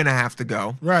 I'm gonna have to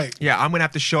go. Right. Yeah, I'm gonna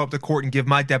have to show up to court and give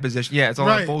my deposition. Yeah, it's all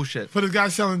that bullshit. For the guy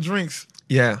selling drinks.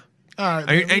 Yeah. All right. And,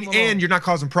 leave him alone. and you're not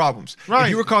causing problems. Right. If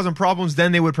you were causing problems,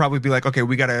 then they would probably be like, okay,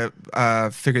 we gotta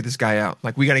figure this guy out.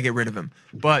 Like we gotta get rid of him.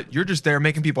 But you're just there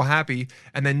making people happy,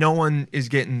 and then no one is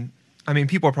getting. I mean,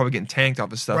 people are probably getting tanked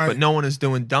off of stuff, Right. but no one is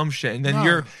doing dumb shit. And then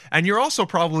No. you're also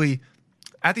probably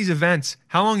at these events.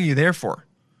 How long are you there for?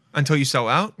 Until you sell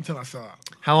out? Until I sell out.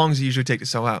 How long does it usually take to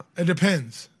sell out? It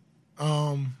depends.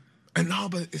 And no,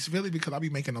 but it's really because I'll be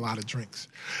making a lot of drinks.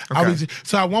 Okay.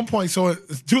 So at one point, so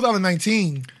it's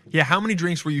 2019. Yeah, how many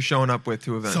drinks were you showing up with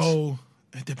to events? So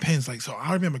it depends. Like, so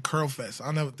I remember Curl Fest.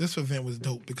 This event was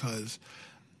dope because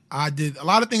I did a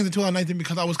lot of things in 2019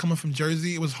 because I was coming from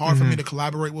Jersey. It was hard for me to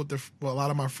collaborate with a lot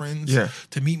of my friends. Yeah.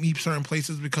 To meet me certain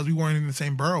places because we weren't in the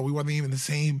same borough. We wasn't even in the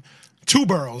same two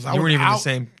boroughs. You weren't even in the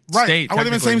same right. state, I wasn't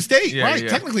even in the same technically. state. Yeah, right. yeah.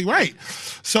 Technically, right.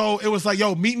 So it was like,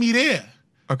 yo, meet me there.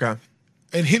 Okay.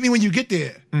 And hit me when you get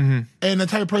there. Mm-hmm. And the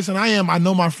type of person I am, I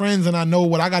know my friends and I know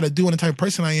what I got to do. And the type of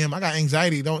person I am, I got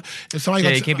anxiety. If somebody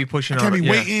Yeah, goes, you can't be pushing I can't on be it.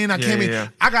 Yeah. waiting. I Yeah, can't be. yeah.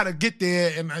 I got to get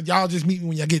there, and y'all just meet me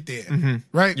when y'all get there,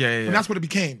 right? Yeah, yeah, yeah. And that's what it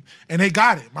became. And they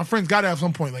got it. My friends got it at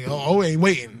some point. Like, oh, ain't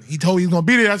waiting. He told you he's gonna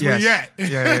be there. That's where he Yes. at.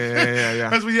 Yeah.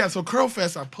 That's where he at. So Curl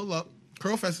Fest, I pull up.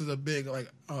 Curl Fest is a big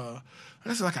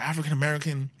this is like an African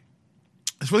American.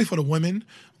 It's really for the women,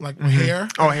 like hair.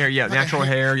 Oh, hair, yeah, Like natural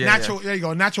hair, yeah, natural. yeah. There you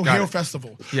go, natural Got hair it.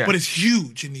 festival. Yeah. But it's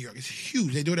huge in New York. It's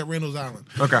huge. They do it at Randall's Island.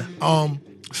 Okay.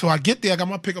 So I get there. I got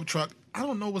my pickup truck. I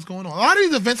don't know what's going on. A lot of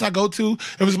these events I go to,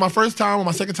 it was my first time or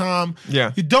my second time.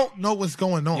 Yeah. You don't know what's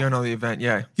going on. You don't know the event,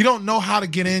 yeah. You don't know how to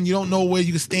get in. You don't know where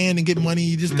you can stand and get money.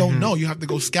 You just don't know. You have to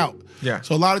go scout. Yeah.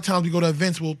 So a lot of times we go to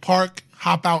events, we'll park,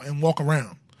 hop out, and walk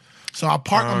around. So I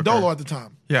parked on okay. Dolo at the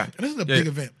time. Yeah. And this is a Yeah. big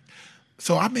event.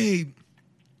 So I made,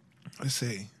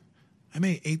 I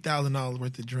made $8,000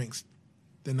 worth of drinks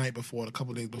the night before, a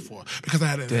couple days before, because I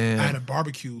had a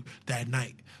barbecue that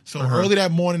night. So early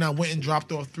that morning, I went and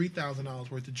dropped off $3,000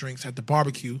 worth of drinks at the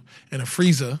barbecue in a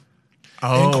freezer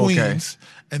in Queens.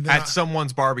 And then At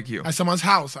someone's barbecue. at someone's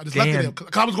house. I just left it Damn. there.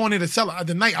 Cause I was going there to sell it. At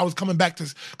the night, I was coming back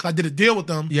because I did a deal with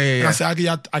them. Yeah. And I said, I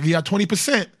give y'all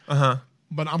 20%,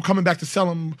 but I'm coming back to sell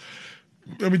them.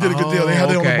 And we did a good deal. They had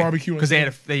their own barbecue. Because they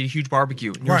had a huge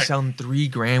barbecue. And you were Right. selling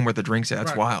 $3,000 worth of drinks.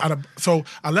 That's Right. wild. So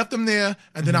I left them there,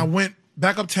 and then I went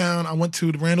back uptown. I went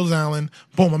to the Randall's Island.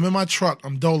 Boom, I'm in my truck.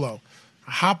 I'm Dolo.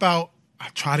 I hop out. I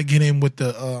try to get in with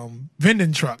the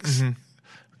vending trucks.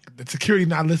 The security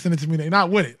not listening to me. They're not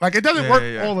with it. Like, it doesn't work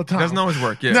all the time. Doesn't always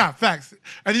work, yeah. Nah, facts.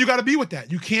 And you got to be with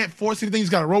that. You can't force anything. You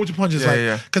got to roll with your punches.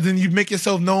 Yeah. Because then you make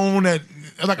yourself known that,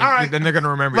 like, all right. Then they're going to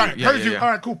remember Right, you. heard you. Yeah. All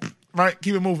right, cool. Right,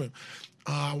 keep it moving.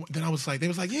 Then I was like, they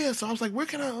was like, yeah. So I was like, where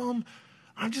can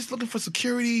I'm just looking for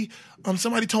security.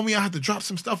 Somebody told me I had to drop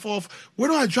some stuff off. Where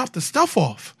do I drop the stuff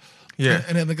off? Yeah.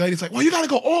 And then the lady's like, well, you got to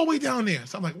go all the way down there.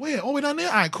 So I'm like, where? All the way down there?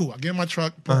 All right, cool. I get in my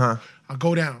truck. I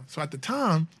go down. So at the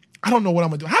time, I don't know what I'm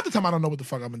going to do. Half the time, I don't know what the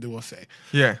fuck I'm going to do or say.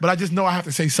 Yeah. But I just know I have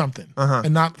to say something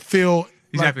and not feel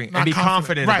Exactly. not And be confident.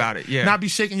 confident Right. about it. Yeah. Not be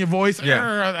shaking your voice.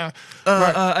 Yeah.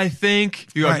 Right. I think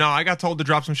you go. Right. No, I got told to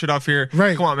drop some shit off here.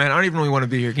 Right. Come on, man. I don't even really want to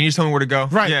be here. Can you just tell me where to go?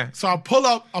 Right. Yeah. So I pull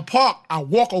up, I park, I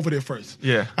walk over there first.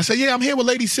 Yeah. I said, yeah, I'm here with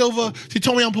Lady Silver. She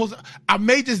told me I'm supposed to. I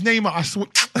made this name up. I swear,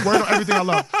 word on everything I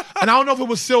love. And I don't know if it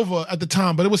was Silver at the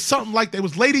time, but it was something like that. It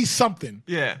was Lady something.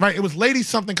 Yeah. Right. It was Lady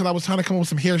something because I was trying to come up with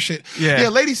some hair shit. Yeah. Yeah,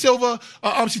 Lady Silver.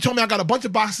 She told me I got a bunch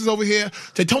of boxes over here.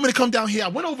 They told me to come down here. I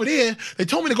went over there. They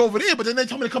told me to go over there, but then they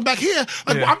told me to come back here.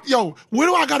 Like, Yeah. where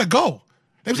do I gotta go?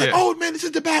 They was like, Yeah. oh man, this is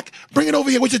the back. Bring it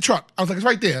over here with your truck. I was like, it's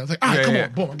right there. I was like, all right, Yeah, come yeah.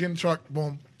 on. Boom. I get in the truck.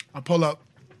 Boom. I pull up.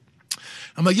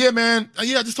 I'm like, yeah, man.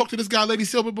 Yeah, I just talked to this guy, Lady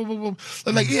Silver. Boom, boom, boom.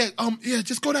 They're like, yeah,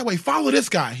 just go that way. Follow this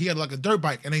guy. He had like a dirt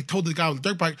bike, and they told the guy with the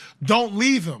dirt bike, don't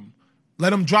leave him.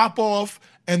 Let him drop off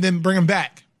and then bring him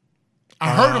back. I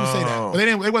heard him say that, but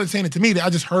they wasn't saying it to me. I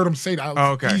just heard him say that.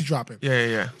 Oh, okay. He's dropping.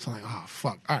 Yeah. So I'm like, oh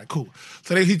fuck. All right, cool.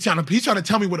 So he's trying to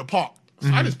tell me where to park. So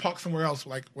I just park somewhere else,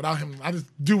 like without him. I just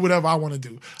do whatever I want to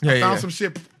do. I found some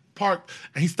shit parked,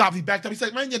 and he stopped. He backed up. He's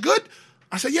like, man, you good?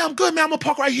 I said, yeah, I'm good, man. I'm gonna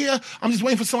park right here. I'm just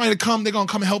waiting for somebody to come. They're gonna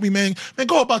come and help me, man. Man,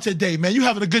 go about your day, man. You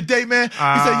having a good day, man? He said,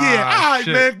 yeah. All right,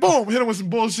 shit. man. Boom. Hit him with some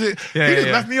bullshit. Yeah, He just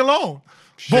yeah. left me alone.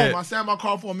 Shit. Boom. I sat in my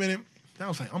car for a minute. Then I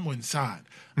was like, I'm inside.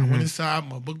 I went inside,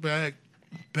 my book bag,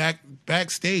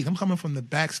 backstage. I'm coming from the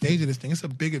backstage of this thing. It's a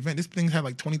big event. This thing had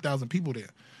like 20,000 people there.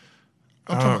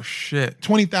 I'm talking Oh about shit.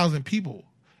 20,000 people.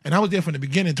 And I was there from the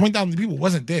beginning. 20,000 people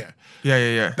wasn't there.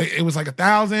 Yeah. It was like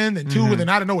 1,000 and two, and then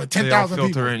I don't know what, They all 10,000 filter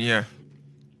people. in. Yeah.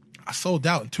 I sold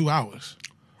out in 2 hours.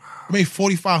 I made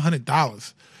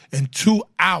 $4,500 in 2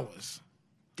 hours.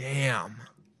 Damn.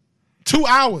 2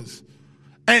 hours.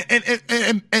 And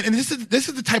this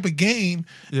is the type of game.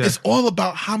 Yeah. It's all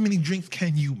about how many drinks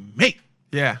can you make.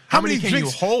 Yeah. How many can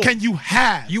drinks you hold? can you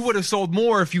have? You would have sold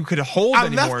more if you could hold I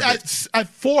any left more of it. at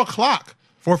 4 o'clock.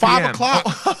 4 5 p.m.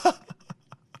 o'clock.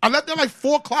 I left there like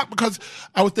 4 o'clock because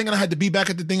I was thinking I had to be back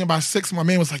at the thing by 6. My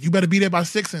man was like, you better be there by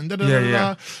 6 and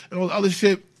Yeah. and all the other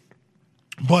shit.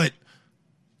 But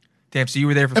Damn. So you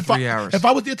were there for 3 hours. if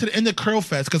I was there to the end of Curl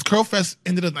Fest, because Curl Fest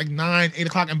ended at like 9, 8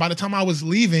 o'clock, and by the time I was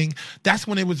leaving, that's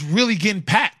when it was really getting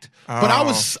packed. But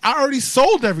I already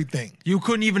sold everything. You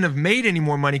couldn't even have made any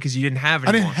more money because you didn't have I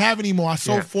any didn't have any more. I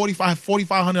sold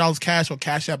 $4,500 cash or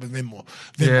Cash App and Venmo.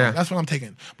 Yeah. That's what I'm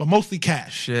taking, but mostly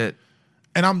cash. shit.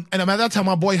 And I'm at that time,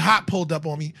 my boy Hot pulled up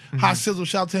on me. Hot Sizzle,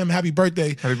 shout out to him, happy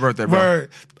birthday. Happy birthday, bro.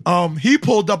 Word. He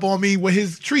pulled up on me with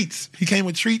his treats. He came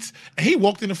with treats, and he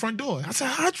walked in the front door. I said,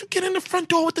 how'd you get in the front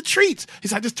door with the treats? He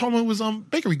said, I just told him it was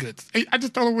bakery goods. I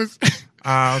just told him it was...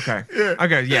 Okay. Yeah.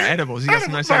 Okay, yeah, edibles. He got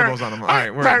some nice Right. edibles on him. All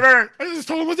right, word. Right. I just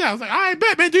told him what's that. I was like, all right,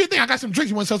 bet, man, do your thing. I got some drinks.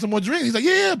 You want to sell some more drinks? He's like,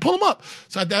 yeah, pull them up.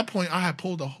 So at that point, I had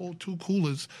pulled the whole 2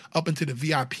 coolers up into the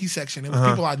VIP section. There was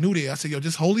people I knew there. I said, yo,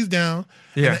 just hold these down.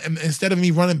 Yeah. And instead of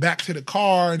me running back to the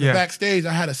car and the Yeah. backstage,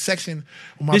 I had a section.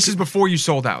 With my This is before you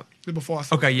sold out. Before I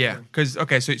started. Okay, yeah, because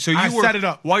so you I were set it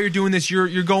up. while you're doing this.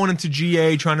 You're going into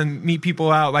GA, trying to meet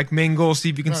people out, like mingle, see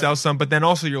if you can Right. sell some. But then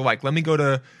also you're like, let me go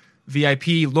to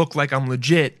VIP, look like I'm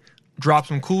legit, drop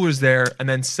some coolers there, and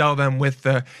then sell them with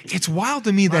the. It's wild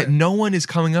to me that Right. no one is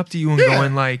coming up to you and Yeah,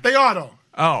 going like, they are though.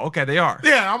 oh, okay, they are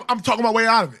Yeah, I'm talking my way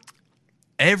out of it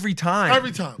every time.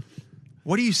 every time.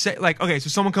 What do you say? Like, okay, so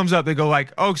someone comes up, they go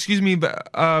like, "Oh, excuse me, but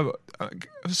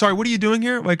sorry, what are you doing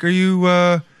here? Like, are you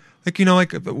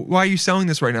like, like, why are you selling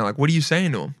this right now? Like, what are you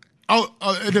saying to them?" Oh,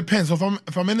 it depends. So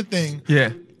if I'm in the thing,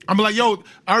 Yeah, I'm like, yo,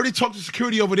 I already talked to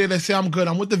security over there. They say I'm good.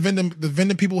 I'm with the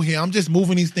vending people here. I'm just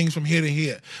moving these things from here to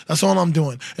here. That's all I'm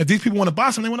doing. If these people want to buy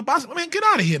something, they want to buy something. Man, get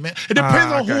out of here, man. It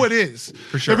depends on who okay. it is.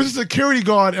 For sure. If it's a security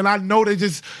guard and I know they're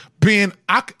just being,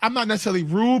 I'm not necessarily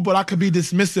rude, but I could be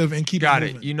dismissive and keep got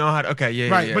it it. moving. You know how to, okay, yeah,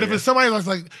 Right, yeah, but if yeah. it's somebody that's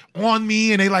like on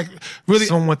me and they like really,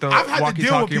 Someone with the I've had to deal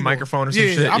walkie-talkie with people. microphone or some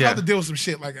yeah, shit, I've yeah. had to deal with some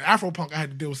shit. Like Afropunk, I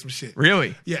had to deal with some shit.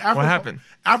 Really? Yeah, Afropunk, What happened?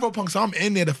 Afropunk. So I'm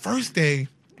in there the first day.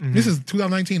 Mm-hmm. This is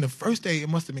 2019. The first day it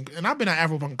must have been, and I've been at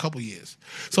Afropunk a couple years.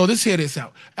 So let's hear this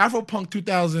out. Afropunk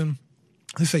 2000,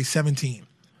 let's say 17.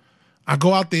 I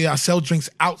go out there. I sell drinks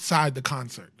outside the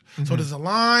concert. Mm-hmm. So there's a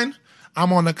line.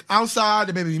 I'm on the outside.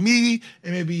 It may be me.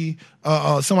 It may be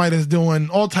somebody that's doing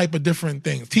all type of different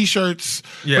things, T-shirts,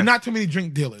 Yeah. but not too many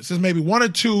drink dealers. There's maybe 1 or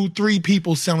 2, 3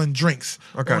 people selling drinks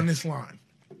Okay. on this line.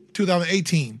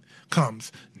 2018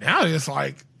 comes. Now it's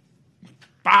like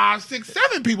 5, 6,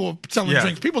 7 people selling Yeah.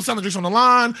 drinks. People selling drinks on the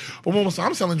line. But when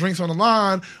I'm selling drinks on the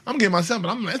line, I'm getting myself,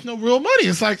 but that's no real money.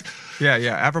 It's like, Yeah.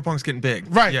 Afropunk's getting big.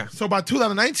 right. Yeah. So by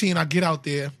 2019, I get out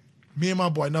there. Me and my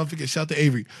boy, never forget, shout out to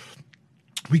Avery.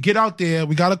 We get out there.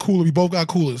 We got a cooler. We both got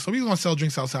coolers. So we was going to sell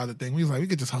drinks outside the thing. We was like, we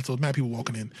could just hustle. Mad people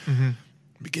walking in. Mm-hmm.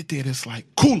 We get there. It's like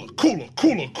cooler.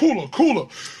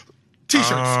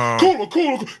 T-shirts. Oh.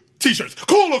 Cooler. T-shirts.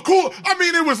 Cooler. I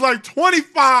mean, it was like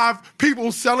 25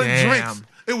 people selling Damn. drinks.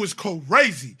 It was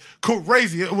crazy.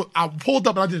 I pulled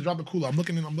up and I just dropped the cooler. I'm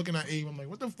looking at Abe. I'm like,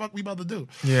 what the fuck we about to do?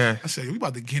 Yeah. I said, we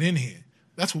about to get in here.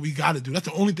 That's what we got to do. That's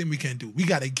the only thing we can do. We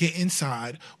got to get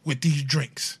inside with these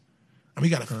drinks. And we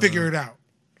got to figure it out.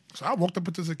 So I walked up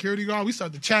with the security guard. We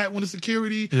started to chat with the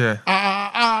security.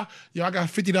 Yeah. Yo, I got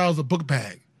 $50 a book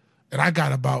bag. And I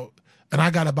got about,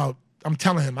 I'm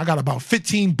telling him, I got about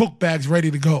 15 book bags ready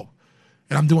to go.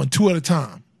 And I'm doing 2 at a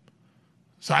time.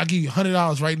 So I give you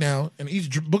 $100 right now, and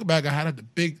each book bag I had the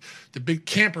big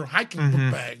camper hiking book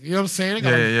bag. You know what I'm saying? They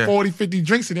got Yeah. 40, 50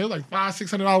 drinks in there, like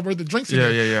 $500-$600 worth of drinks in Yeah,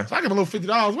 there. yeah. So I give a little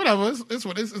 $50, whatever. It's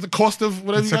the cost of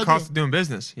whatever It's you the got cost of doing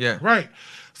business. Yeah. Right.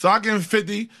 So I give him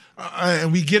 50,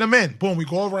 and we get him in. Boom. We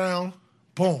go around.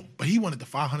 Boom. But he wanted the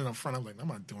 500 up front. I'm like, I'm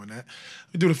not doing that.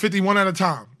 We do the 51 at a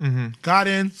time. Got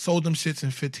in, sold them shits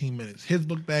in 15 minutes. His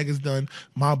book bag is done.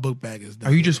 My book bag is done.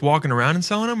 Are you just walking around and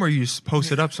selling them, or you just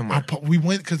post it up somewhere? We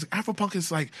went because Afropunk is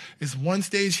like it's one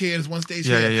stage here, it's one stage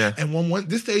Yeah, here, yeah. and when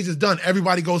this stage is done,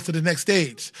 everybody goes to the next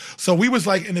stage. So we was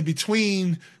like in the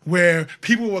between where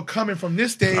people were coming from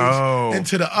this stage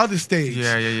into the other stage.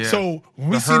 Yeah. So when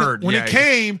we The seen herd, it, when yeah. it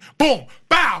came, boom,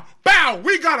 bow,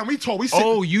 we got him. We sit.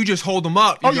 Oh, you just hold them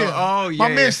up. You Oh go, yeah, oh yeah. My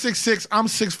yeah. man's 6'6", I'm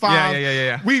 6'5".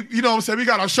 Yeah. We, you know what I'm saying? We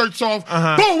got our shirts off.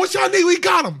 Uh-huh. Boom, what y'all need? We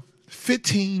got him.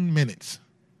 15 minutes.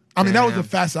 I mean, that was Damn. the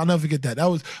fastest. I'll never forget that. I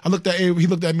looked at Abe, he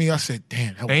looked at me. I said,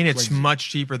 "Damn, that was And it's crazy." much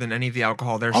cheaper than any of the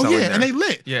alcohol they're Oh selling. yeah, there. and they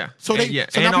lit. Yeah. So they, yeah.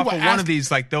 so and now off people of one ask- of these,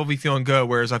 like they'll be feeling good.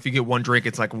 Whereas if you get one drink,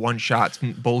 it's like one shot.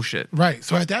 It's bullshit. Right.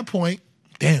 So at that point,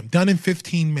 damn, done in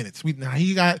 15 minutes. He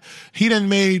done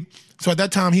made. So at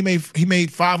that time, he made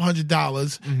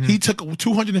 $500. He took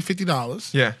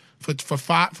 $250. Yeah.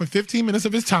 For 15 minutes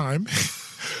of his time.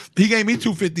 He gave me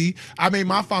 $250. I made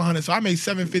my $500, so I made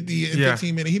 $750 in Yeah.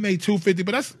 15 minutes. He made $250,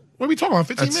 but that's what are we talking about?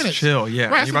 15 That's minutes. chill. Yeah.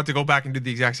 Right, You're about to go back and do the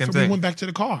exact same so thing. we went back to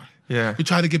the car. Yeah. We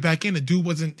tried to get back in. The dude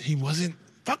wasn't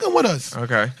fucking with us.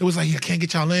 Okay. It was like, I can't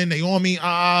get y'all in. They on me.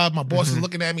 My boss Mm-hmm. is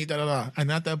looking at me. Da da da.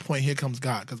 And at that point, here comes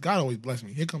God, because God always bless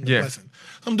me. Here comes the Yeah. blessing.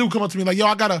 Some dude come up to me like, yo,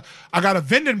 I got a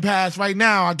vending pass right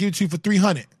now. I'll give it to you for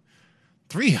 $300.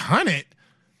 $300?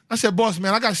 I said, boss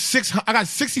man, I got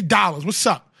 $60. What's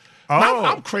up? Oh.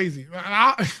 I'm crazy.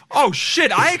 Oh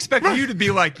shit! I expected you to be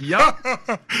like, yup. Nah,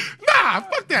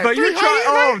 fuck that. But you're 300, trying-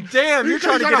 oh, man. damn, you're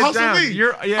trying to gotta get it hustle down. me.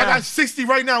 Yeah. I got 60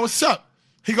 right now. What's up?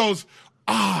 He goes,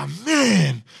 oh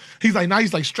man. He's like, now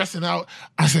he's like stressing out.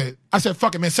 I said,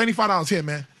 fuck it, man. $75 here,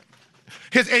 man.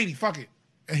 Here's 80. Fuck it.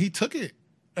 And he took it.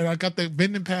 And I got the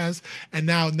vending pass. And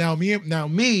now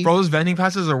me. Bro, those vending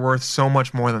passes are worth so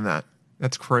much more than that.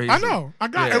 That's crazy. I know. I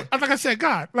got Yeah. like I said,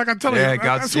 God. Like I'm telling Yeah, you.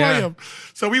 God's- That's who I yeah. am.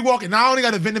 So we walking. Now I only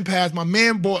got a vending pass. My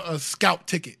man bought a scalp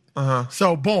ticket. Uh-huh.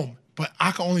 So boom. But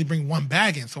I can only bring one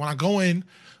bag in. So when I go in,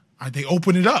 They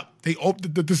open it up.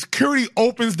 The security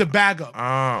opens the bag up.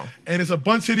 Oh. And it's a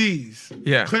bunch of these.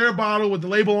 Yeah. Clear bottle with the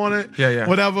label on it. Yeah.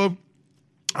 Whatever.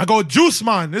 I go, juice,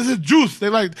 man. This is juice. They're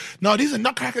like, no, these are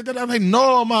nutcrackers. I'm like,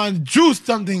 no, man, juice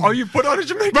something. Oh, you put on a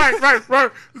Jamaican?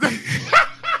 Right.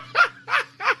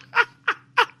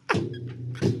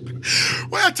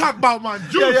 What I talk about, man?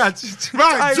 Juice. Yeah.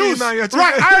 Right, juice. Man,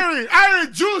 Right,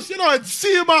 iron, juice, it's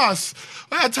CMOS.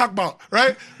 What I talk about,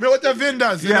 right? Man, what that Vin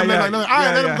does. Yeah. Let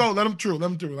him go. Let him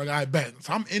through. Like, I bet.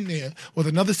 So I'm in there with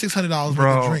another $600 worth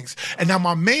of drinks. And now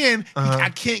my man, I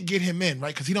can't get him in,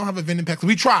 right? Because he don't have a vending pack. So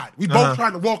we tried. We both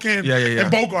tried to walk in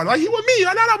and Bogart. Like, he with me.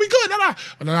 No, we good.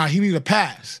 No, he need a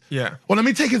pass. Yeah. Well, let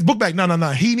me take his book bag. No.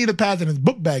 He need a pass and his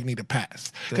book bag need a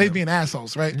pass. They being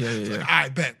assholes, right? Yeah. Like, I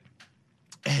bet.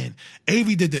 And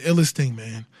Avery did the illest thing,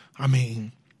 man. I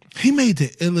mean, he made the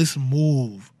illest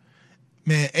move.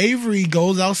 Man, Avery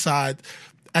goes outside.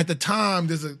 At the time,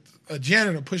 there's a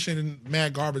janitor pushing in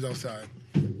mad garbage outside.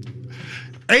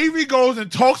 Avery goes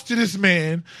and talks to this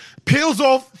man, peels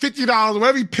off $50,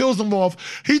 whatever he peels them off.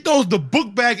 He throws the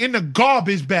book bag in the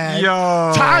garbage bag,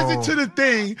 ties it to the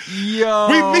thing.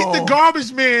 We meet the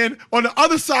garbage man on the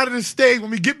other side of the stage.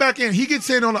 When we get back in, he gets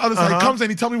in on the other side. He comes in,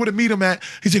 he tells me where to meet him at.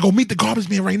 He said, go meet the garbage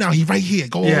man right now. He's right here.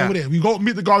 Go over there. We go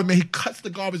meet the garbage man. He cuts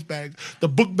the garbage bag. The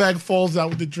book bag falls out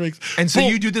with the drinks. And so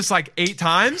Boom. you do this like 8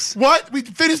 times? What? We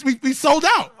finished. We sold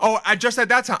out. Oh, just at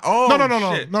that time.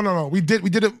 Oh, shit. No. We did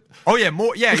it. Oh yeah,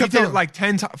 more. Yeah, Because you did of- it like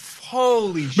 10 times.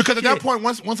 Holy shit! Because at that point,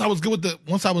 once I was good with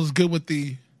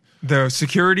the the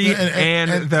security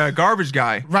and the garbage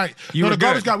guy. right, You were the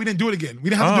garbage good. guy, we didn't do it again. We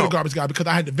didn't have to do the garbage guy because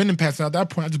I had the vending pass. And at that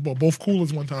point, I just bought both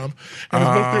coolers one time, and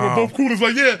they were both coolers.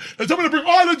 Like, and tell me to bring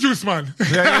all the juice, man.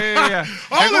 Yeah.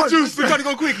 All the juice. We gotta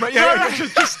go quick, man. Yeah.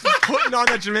 Just putting on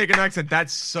that Jamaican accent.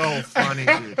 That's so funny,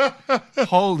 dude.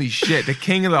 Holy shit, the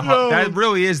king of the hustle. That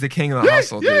really is the king of the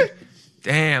hustle, dude.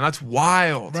 Damn, that's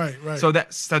wild. Right. So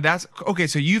that's okay.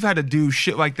 So you've had to do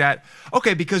shit like that.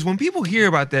 Okay, because when people hear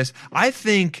about this, I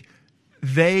think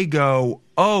they go,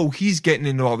 "Oh, he's getting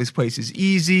into all these places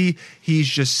easy. He's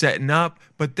just setting up."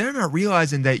 But they're not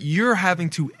realizing that you're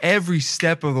having to every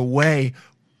step of the way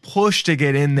push to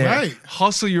get in there, Right.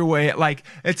 hustle your way. Like,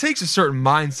 it takes a certain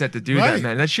mindset to do that, Right.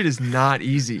 man. That shit is not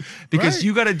easy because Right.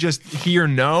 you got to just hear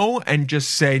no and just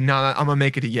say, "No, I'm gonna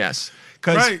make it a yes."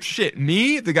 Because Right. shit,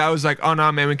 the guy was like, "Oh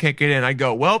no, man, we can't get in." I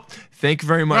go, "Well, thank you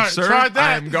very much, Right, sir. tried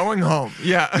that. I'm going home."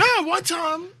 Yeah. No, one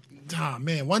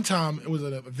time it was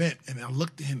an event, and I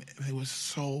looked at him, and it was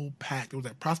so packed. It was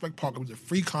at Prospect Park. It was a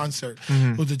free concert.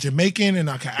 It was a Jamaican and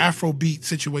like an Afrobeat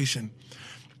situation.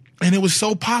 And it was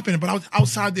so popping, but I was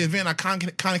outside the event. I kind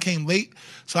of came late,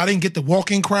 so I didn't get the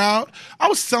walk-in crowd. I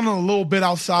was selling a little bit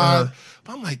outside,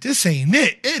 but I'm like, this ain't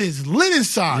it. It is lit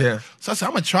inside. Yeah. So I said,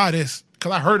 I'm going to try this,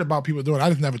 because I heard about people doing it. I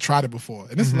just never tried it before.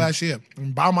 And this is last year.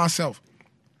 I'm by myself.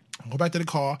 I go back to the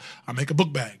car. I make a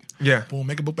book bag. Yeah. Boom,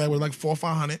 make a book bag with like 400 or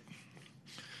 500.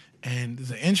 And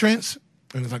there's an entrance,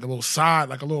 and there's like a little side,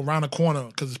 like a little around the corner,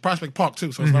 because it's Prospect Park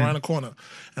too, so it's around the corner.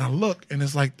 And I look, and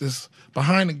it's like this,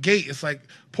 behind the gate, it's like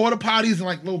porta potties and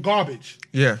like little garbage.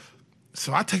 Yeah.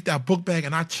 So I take that book bag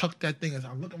and I chuck that thing. As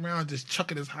I look around, just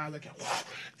chuck it as high as I can,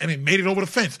 and it made it over the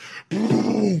fence.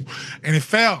 Boom, and it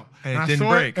fell. And it I didn't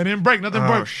saw break. And it didn't break. Nothing Oh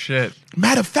broke. shit.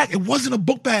 Matter of fact, it wasn't a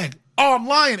book bag. Oh, I'm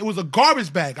lying. It was a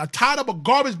garbage bag. I tied up a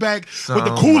garbage bag with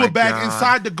the Oh cooler my bag God.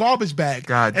 inside the garbage bag.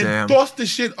 God and damn. tossed the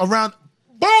shit around.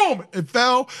 Boom! It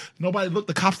fell. Nobody looked.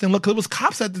 The cops didn't look. 'Cause it was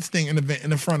cops at this thing in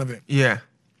the front of it. Yeah.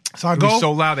 So I It go. was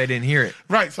so loud they didn't hear it.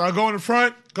 Right. So I go in the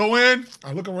front, go in,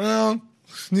 I look around,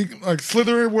 sneak, like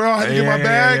slithering where I had to get my Yeah,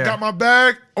 bag, yeah. got my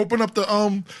bag, open up the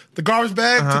garbage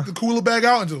bag, took the cooler bag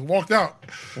out, and just walked out.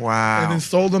 Wow. And then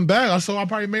sold them back. I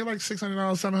probably made like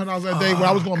 $600, $700 that day, where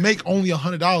I was gonna make only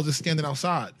 $100 just standing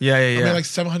outside. Yeah. I made like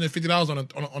 $750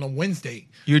 on a Wednesday.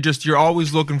 You're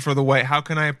always looking for the way. How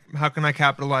can I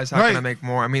capitalize? How can Right. I make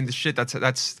more? I mean, the shit that's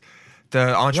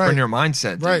the entrepreneur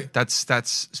mindset. Dude. Right.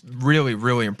 That's really,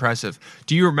 really impressive.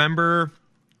 Do you remember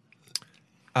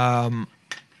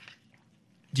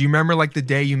like the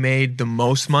day you made the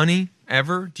most money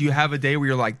ever? Do you have a day where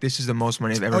you're like, this is the most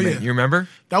money I've ever Oh, made? yeah. You remember?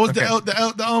 That was Okay. the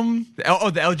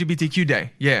LGBTQ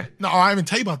day. Yeah. No, I didn't even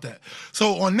tell you about that.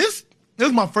 So on this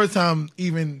was my first time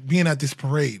even being at this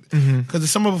parade, Mm-hmm. because the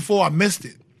summer before I missed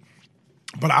it,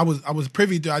 but I was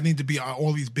privy to I need to be at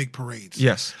all these big parades.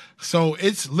 Yes. So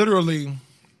it's literally,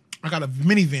 I got a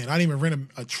minivan. I didn't even rent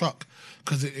a truck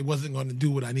because it wasn't going to do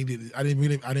what I needed. I didn't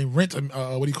rent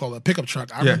a pickup truck.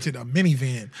 I Yeah. rented a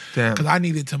minivan Damn. because I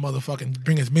needed to motherfucking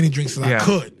bring as many drinks as Yeah. I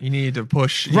could. You needed to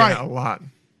push Right. a lot.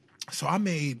 So I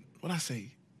made, what I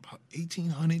say, about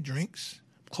 1,800 drinks.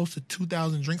 close to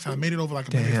 2,000 drinks. I made it over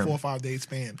like maybe a Damn. 4 or 5 day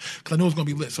span because I knew it was gonna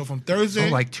be lit. So from Thursday,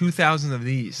 So like 2,000 of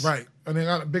these. right, and they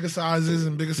got bigger sizes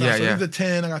and bigger sizes. Yeah, so yeah. these are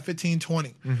 10. I got 15,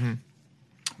 20.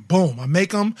 Boom! I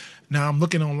make them. Now I'm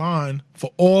looking online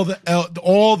for all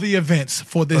the events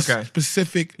for this Okay.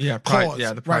 specific Yeah, Pride- cause.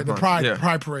 yeah, the Pride right, the month, Pride yeah.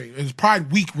 Pride Parade. It was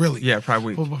Pride Week, really. Yeah, Pride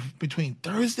Week. But between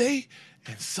Thursday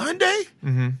and Sunday,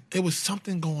 it was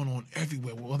something going on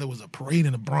everywhere. Whether it was a parade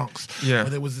in the Bronx, Yeah.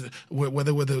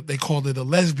 whether they called it a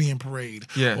lesbian parade,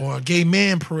 Yeah. or a gay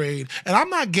man parade. And I'm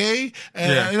not gay,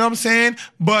 Yeah. you know what I'm saying?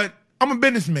 But I'm a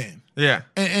businessman. Yeah.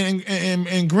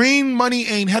 And green money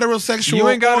ain't heterosexual You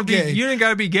ain't or gotta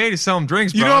gay. be gay to sell them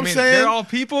drinks, bro. You know what I I'm mean, saying? They're all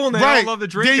people and they Right. all love the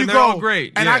drink There you and they're go. all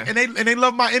great. And Yeah. they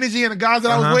love my energy and the guys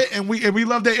that I Uh-huh. was with, and we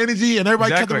love their energy, and everybody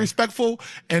kept it Exactly. respectful,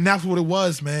 and that's what it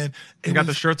was, man. You got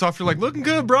the shirts off. You're like, looking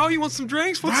good, bro. You want some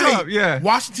drinks? What's Right. up? Yeah.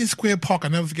 Washington Square Park. I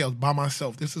never forget. I was by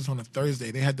myself. This was on a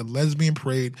Thursday. They had the lesbian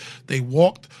parade. They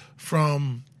walked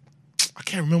from, I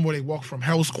can't remember where they walked from,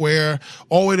 Herald Square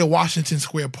all the way to Washington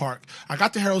Square Park. I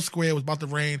got to Herald Square. It was about to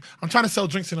rain. I'm trying to sell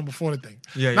drinks to them before the thing.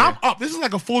 Yeah, Now yeah. I'm up. This is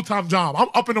like a full-time job. I'm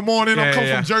up in the morning. Yeah, I'm coming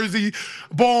yeah, from Jersey.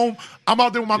 Boom. I'm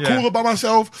out there with my Yeah. cooler by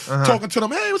myself, talking to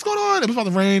them. Hey, what's going on? It was about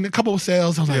to rain. A couple of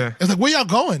sales. I was like, Yeah. it's like, where y'all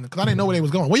going? Because I didn't know where they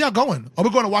was going. Where y'all going? Oh, we're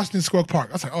going to Washington Square Park.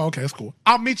 I was like, oh, okay, that's cool.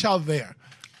 I'll meet y'all there.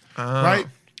 Right?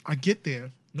 I get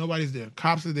there. Nobody's there.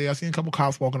 Cops are there. I seen a couple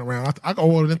cops walking around. I go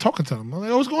over and talking to them. I'm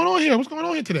like, oh, what's going on here? What's going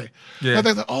on here today? Yeah. And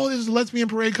they're like, oh, there's a lesbian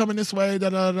parade coming this way. Da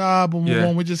da da. Boom, boom, Yeah.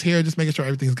 boom. We're just here, just making sure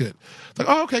everything's good. It's like,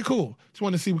 oh, okay, cool. Just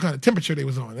wanted to see what kind of temperature they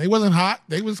was on. They wasn't hot.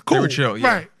 They was cool. were chill,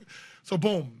 yeah. Right. So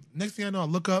boom. Next thing I know, I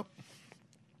look up.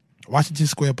 Washington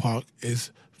Square Park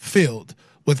is filled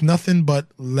with nothing but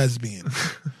lesbians.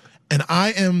 And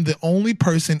I am the only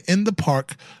person in the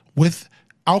park with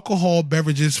alcohol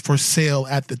beverages for sale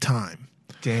at the time.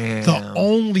 Damn. The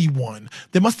only one.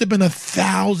 There must have been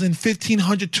 1,000,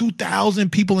 1,500,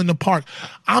 2,000 people in the park.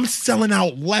 I'm selling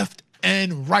out left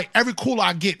and right. Every cooler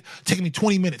I get, taking me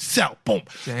 20 minutes. Sell. Boom.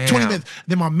 Damn. 20 minutes.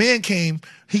 Then my man came.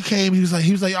 He was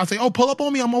like, I said, oh, pull up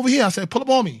on me. I'm over here. I said, pull up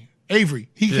on me. Avery.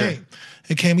 He Yeah. came.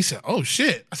 He came. He said, oh,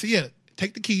 shit. I said, yeah,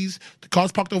 take the keys. The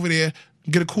car's parked over there.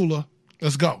 Get a cooler.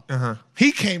 Let's go.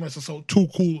 He came and sold 2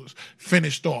 coolers,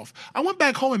 finished off. I went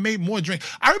back home and made more drinks.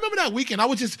 I remember that weekend. I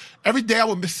would just, every day I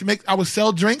would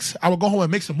sell drinks. I would go home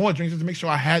and make some more drinks just to make sure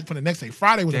I had for the next day.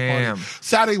 Friday was a Damn. party.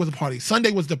 Saturday was a party.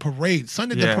 Sunday was the parade.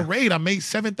 Sunday, Yeah. the parade, I made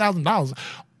 $7,000.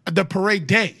 The parade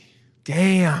day.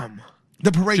 Damn.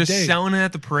 The parade Just day. selling it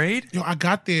at the parade? Yo, I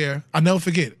got there. I'll never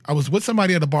forget. I was with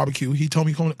somebody at a barbecue. He told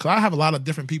me, because I have a lot of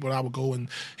different people that I would go and,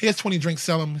 here's 20 drinks,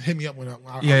 sell them, hit me up when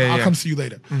I'll Yeah. come see you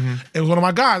later. It was one of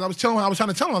my guys. I was trying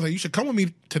to tell him, I was like, you should come with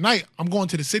me tonight. I'm going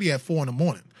to the city at 4 a.m.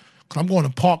 Because I'm going to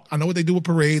park. I know what they do with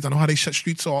parades. I know how they shut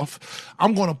streets off.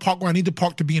 I'm going to park where I need to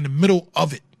park to be in the middle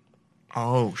of it.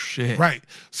 Oh, shit. Right.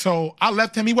 So I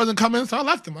left him. He wasn't coming, so I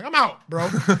left him. Like, I'm out, bro.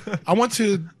 I went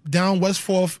to down West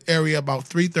 4th area about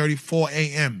 3:30, 4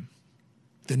 a.m.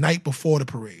 the night before the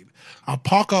parade. I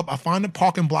park up. I find the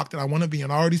parking block that I want to be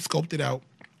in. I already scoped it out.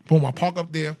 Boom, I park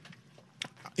up there.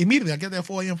 Immediately, I get there at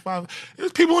 4 a.m., 5.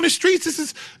 There's people in the streets.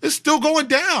 It's still going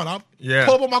down. I Yeah.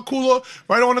 pull up on my cooler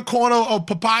right on the corner of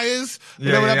Papayas.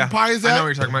 Whatever that yeah. Papayas I at. know what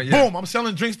you're talking about, yeah. Boom, I'm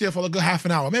selling drinks there for a good half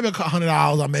an hour. Maybe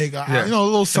 $100 I make. Yeah. A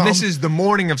little something. And this is the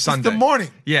morning of Sunday. It's the morning.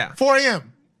 Yeah. 4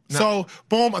 a.m. So,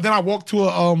 boom. Then I walk to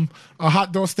a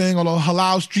hot dog stand or a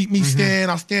halal street meat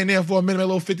stand. I'll stand there for a minute, a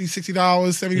little $50, $60,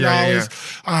 $70. Yeah.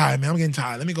 All right, man, I'm getting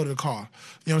tired. Let me go to the car.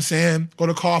 You know what I'm saying? Go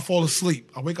to the car, fall asleep.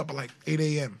 I wake up at like 8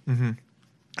 a.m.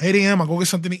 8 a.m., I go get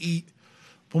something to eat.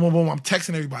 Boom, boom, boom. I'm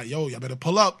texting everybody. Yo, y'all better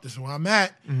pull up. This is where I'm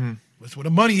at. This is where the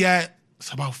money at.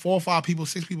 It's about 4 or 5 people,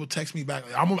 6 people text me back.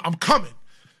 I'm coming.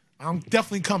 I'm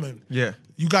definitely coming. Yeah.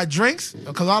 You got drinks?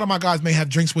 Because a lot of my guys may have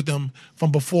drinks with them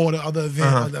from before the other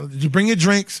event. You bring your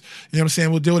drinks. You know what I'm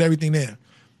saying? We'll deal with everything there.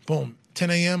 Boom.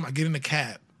 10 a.m., I get in the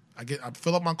cab. I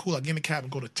fill up my cooler. I get in the cab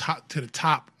and go to the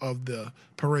top of the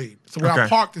parade. So where I Okay.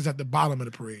 parked is at the bottom of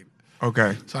the parade.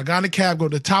 Okay. So I got in the cab, go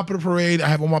to the top of the parade. I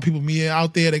have all my people meet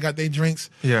out there. They got their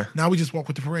drinks. Yeah. Now we just walk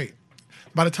with the parade.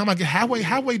 By the time I get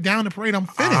halfway down the parade, I'm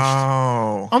finished.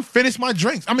 Oh. I'm finished my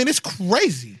drinks. I mean, it's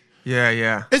crazy.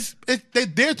 Yeah. They're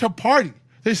there to party.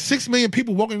 There's 6 million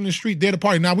people walking in the street there to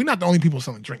party. Now, we're not the only people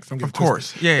selling drinks. Don't get Of it twisted.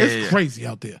 course. Yeah, It's yeah. crazy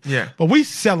out there. Yeah. But we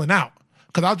selling out.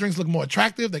 Because our drinks look more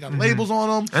attractive. They got labels on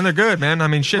them. And they're good, man. I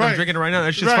mean, shit, I'm Right. drinking it right now.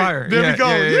 That shit's Right. fire. There yeah, we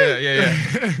go.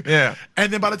 Yeah. Yeah.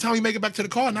 And then by the time we make it back to the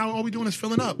car, now all we doing is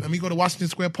filling up. And we go to Washington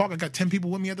Square Park. I got 10 people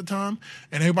with me at the time.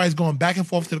 And everybody's going back and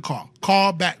forth to the car.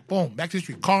 Car back, boom, back to the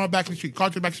street. Car back to the street. Car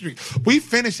to the back to the street. We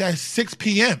finished at 6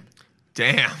 p.m.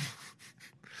 Damn.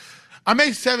 I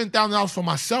made $7,000 for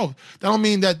myself. That don't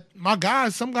mean that my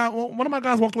guys. One of my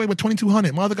guys walked away with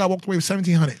 $2,200. My other guy walked away with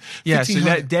 $1,700. Yeah, so $1,500.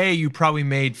 that day you probably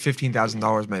made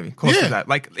 $15,000 maybe, close to that.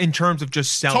 Like in terms of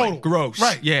just selling, Total. gross.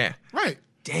 Right. Yeah. Right.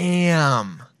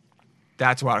 Damn.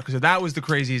 That's wild. Because that was the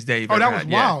craziest day you've Oh, ever that was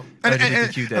had. wild. Yeah. And,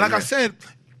 LGBTQ day, like I yeah. said,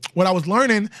 what I was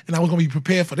learning, and I was going to be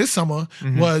prepared for this summer,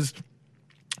 was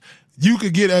you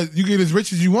could get as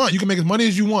rich as you want. You can make as money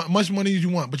as you want, much money as you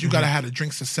want, but you got to have the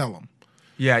drinks to sell them.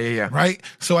 Yeah. Right?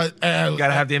 So You got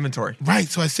to have the inventory. Right.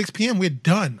 So at 6 p.m., we're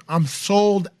done. I'm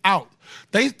sold out.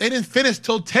 They didn't finish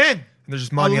till 10. And there's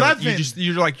just money. 11.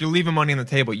 You're leaving money on the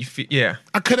table. Yeah.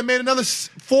 I could have made another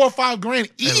 $4 or $5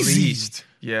 easy. At least.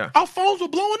 Yeah. Our phones were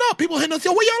blowing up. People hitting us,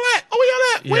 yo, where y'all at? Oh, where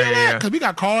y'all at? Where y'all Yeah. at? Because we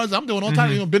got cars. I'm doing all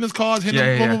types of business cars, hitting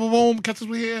them, boom, boom, boom, catch us,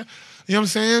 we here. You know what I'm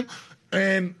saying?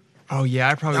 And Oh yeah,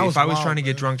 I probably That if was I was wild, trying to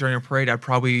get man. drunk during a parade, I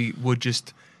probably would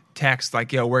just text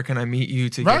like, "Yo, where can I meet you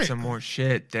to Right. get some more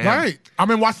shit?" Damn. right, I'm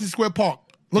in Washington Square Park.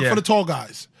 Look Yeah. for the tall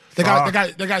guys. They got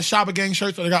Shabba Gang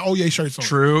shirts or they got Oye shirts on.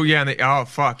 True. Yeah. And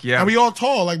fuck yeah. And we all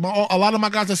tall. Like a lot of my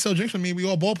guys that sell drinks with me, we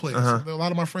all ball players. A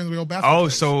lot of my friends, we all basketball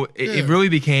players. So it Yeah. really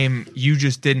became you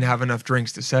just didn't have enough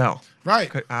drinks to sell.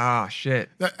 Right. Shit.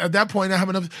 At that point, I have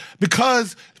enough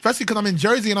especially because I'm in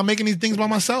Jersey and I'm making these things by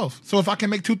myself. So if I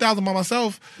can make $2,000 by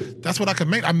myself, that's what I can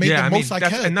make. I made the most I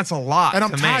can, and that's a lot. And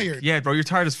I'm to tired. Make. Yeah, bro, you're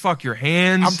tired as fuck. Your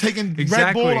hands. I'm taking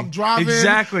exactly. Red Bull. I'm driving.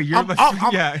 Exactly. You're I'm like,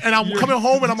 up. yeah. I'm coming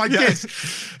home and I'm like Yes.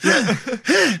 this.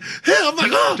 I'm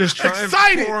like, oh, Just trying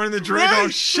excited. pouring the drink. Right, Oh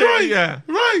shit. right, Yeah.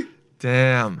 Right.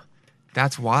 Damn.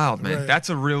 That's wild, man. Right. That's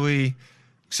a really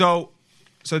so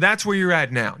that's where you're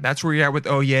at now. That's where you're at with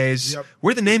Oye's. Yep.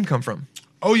 Where'd the name come from?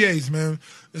 Oh, yes, man.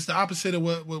 It's the opposite of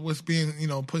what's being,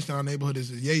 pushed in our neighborhood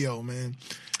is yayo, man.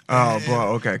 Oh, bro.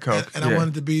 Okay, Coke. And I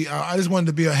wanted to be, I just wanted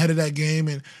to be ahead of that game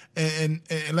and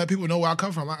let people know where I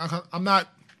come from. I'm not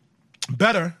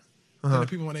better than the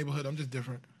people in my neighborhood. I'm just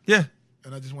different. Yeah.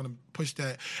 And I just want to push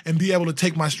that and be able to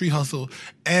take my street hustle.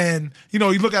 And, you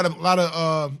look at a lot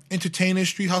of entertainers'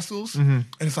 street hustles, and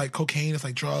it's like cocaine, it's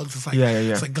like drugs, it's like Yeah.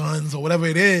 it's like guns or whatever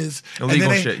it is. Illegal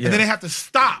and then shit, And then they have to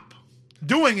stop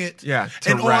doing it. Yeah,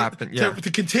 to in order rap and- yeah.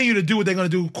 to continue to do what they're going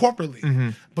to do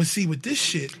corporately. But see, with this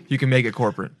shit, You can make it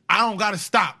corporate. I don't got to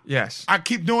stop. Yes. I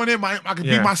keep doing it. I can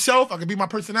Yeah. be myself. I can be my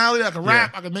personality. I can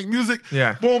rap. I can make music.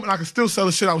 Yeah. Boom. And I can still sell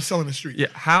the shit I was selling in the street. Yeah.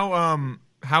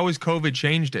 How has COVID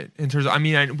changed it in terms of? I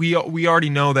mean, we already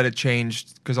know that it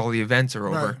changed because all the events are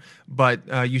over. Right.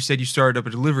 But you said you started up a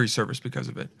delivery service because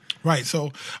of it. Right.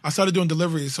 So I started doing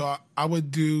deliveries. So I would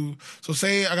do, so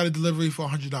say I got a delivery for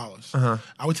 $100.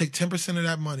 I would take 10% of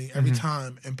that money every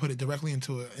time and put it directly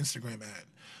into an Instagram ad.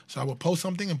 So I would post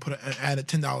something and add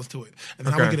 $10 to it. And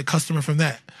then I would Okay. get a customer from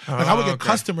that. Like I would get okay.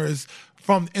 customers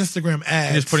from Instagram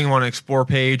ads. Just putting them on an explore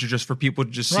page or just for people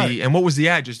to just see. Right. And what was the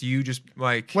ad? Just you just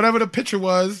like. Whatever the picture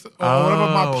was, or whatever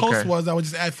my post okay. was, I would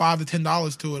just add $5 to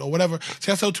 $10 to it, or whatever.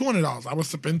 Say I sold $200, I would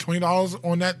spend $20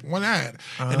 on that one ad,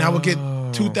 and I would get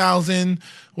 2,000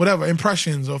 whatever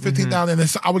impressions or 15,000.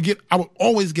 And I would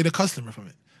always get a customer from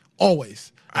it,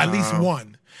 always at least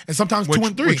one, and sometimes two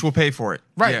and three, Which will pay for it.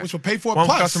 Right, Yeah. which will pay for it One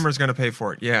plus. customer is going to pay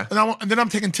for it. Yeah. and then I'm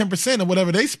taking 10% of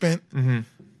whatever they spent,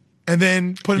 and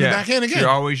then putting it back in again. So you're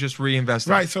always just reinvesting.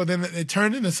 Right, so then it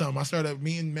turned into something. I started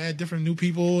meeting mad different new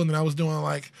people, and then I was doing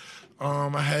like,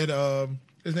 I had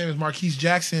his name is Marquise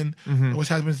Jackson, which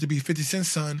happens to be 50 Cent's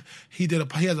son. He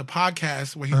has a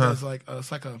podcast where he does like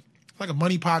it's like a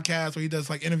money podcast where he does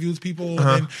like interviews people and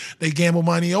then they gamble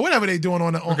money or whatever they doing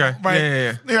on the Okay. right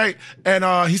Yeah. right.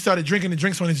 And he started drinking the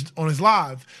drinks on his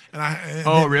live. And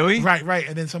Oh, then- really? Right.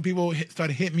 And then some people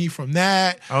started hitting me from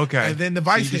that. Okay. And then the So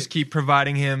Vice you hit. just keep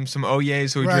providing him some Oye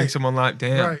so he Right. drinks them a lot.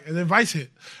 Damn. Right, and then Vice hit,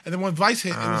 and then when Vice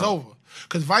hit, it was over.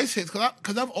 Because Vice hits,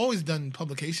 because I've always done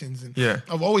publications, and Yeah.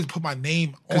 I've always put my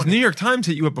name Because on New it. York Times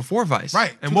hit you up before Vice.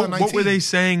 Right, And what were 2019. they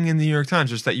saying in the New York Times?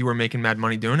 Just that you were making mad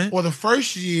money doing it? Well, the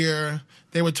first year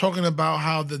they were talking about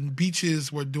how the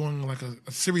beaches were doing like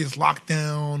a serious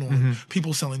lockdown on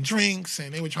people selling drinks,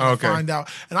 and they were trying Okay. to find out.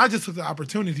 And I just took the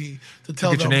opportunity to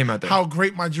tell get your them name out there. how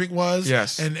great my drink was,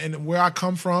 Yes. and where I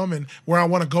come from, and where I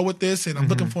want to go with this, and I'm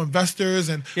looking for investors,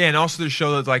 and Yeah, and also to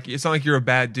show that like it's not like you're a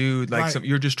bad dude. Like Right.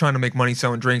 you're just trying to make money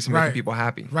selling drinks and making Right. people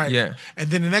happy. Right. Yeah. And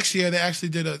then the next year they actually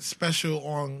did a special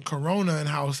on Corona and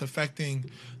how it's affecting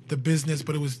the business,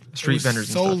 but it was Street vendors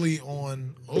and stuff. solely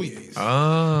on Oye's.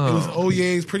 Oh. It was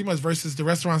Oye's pretty much versus the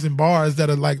restaurants and bars that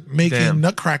are like making Damn.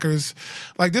 nutcrackers.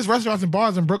 Like there's restaurants and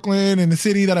bars in Brooklyn and the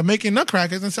city that are making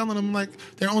nutcrackers and selling them like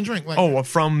their own drink. Like, Oh, well,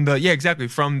 from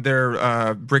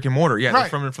their brick and mortar. Yeah, Right.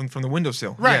 from the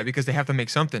windowsill. Right. Yeah, because they have to make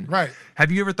something. Right.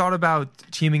 Have you ever thought about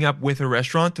teaming up with a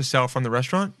restaurant to sell from the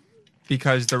restaurant?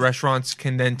 Because the restaurants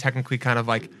can then technically kind of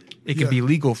like it could be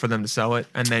legal for them to sell it,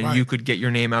 and then Right. you could get your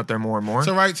name out there more and more.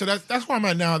 So that's where I'm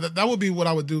at now. That would be what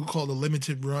I would do called a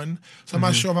limited run. So I'm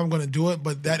not sure if I'm going to do it,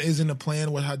 but that is in the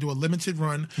plan where I do a limited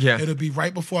run. Yeah. It'll be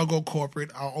right before I go corporate.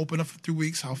 I'll open up for 3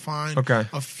 weeks. I'll find Okay.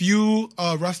 a few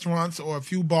restaurants or a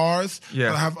few bars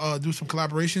Yeah. that I have do some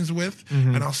collaborations with,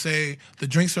 and I'll say the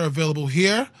drinks are available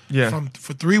here Yeah.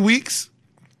 for 3 weeks.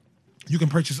 You can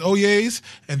purchase Oye's,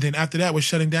 and then after that, we're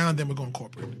shutting down. Then we're going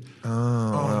corporate.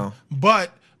 wow.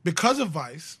 But because of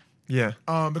Vice, Yeah.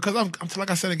 because I'm like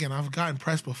I said again, I've gotten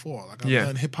press before. Like I've Yeah.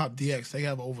 done Hip Hop DX. They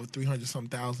have over 300-some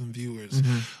thousand viewers.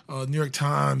 Mm-hmm. New York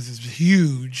Times is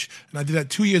huge, and I did that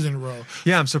 2 years in a row.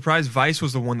 Yeah, I'm surprised Vice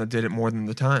was the one that did it more than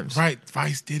the Times. Right,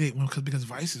 Vice did it because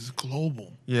Vice is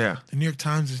global. Yeah. The New York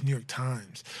Times is New York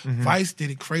Times. Mm-hmm. Vice did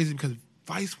it crazy because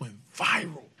Vice went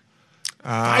viral.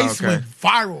 Ah, Vice okay. went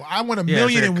viral. I went a Yeah, it's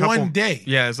million like in a couple- one day.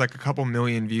 Yeah, it's like a couple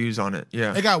million views on it.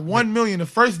 Yeah. They got 1 million the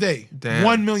first day. Damn.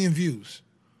 1 million views.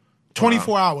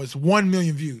 24 hours, 1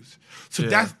 million views. So Yeah.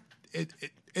 that's it.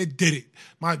 It did it.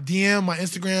 My DM, my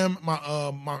Instagram,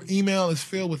 my email is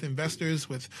filled with investors,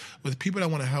 with people that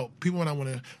want to help, people that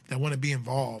want to be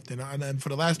involved. And for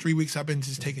the last 3 weeks, I've been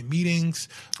just taking meetings.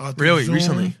 Through Really? Zoom.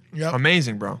 Recently? Yep.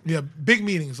 Amazing, bro. Yeah, big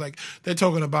meetings. Like they're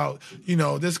talking about,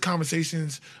 there's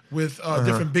conversations with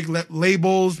different big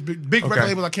labels, big record Okay.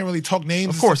 labels. I can't really talk names.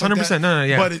 Of and course, stuff like 100%. that. No,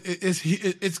 yeah. But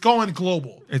it's going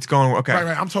global. It's going okay.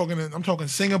 Right. I'm talking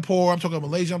Singapore. I'm talking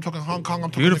Malaysia. I'm talking Hong Kong. I'm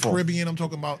talking Beautiful. the Caribbean. I'm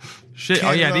talking about Shit.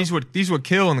 Canada. Oh yeah, these would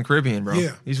kill in the Caribbean, bro.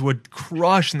 Yeah. These would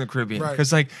crush in the Caribbean. Right.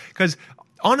 Because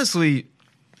honestly,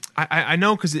 I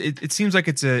know because it seems like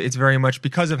it's very much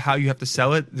because of how you have to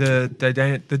sell it.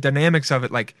 The dynamics of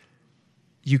it, like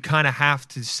you kind of have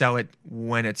to sell it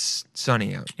when it's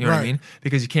sunny out. You know what I Right. mean?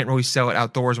 Because you can't really sell it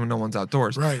outdoors when no one's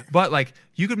outdoors. Right. But like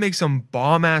you could make some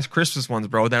bomb ass Christmas ones,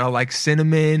 bro, that are like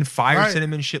cinnamon, fire Right.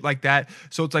 cinnamon, shit like that.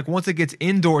 So it's like once it gets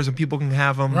indoors and people can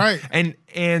have them. Right.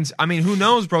 And I mean, who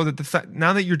knows, bro? That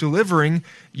now that you're delivering,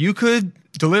 you could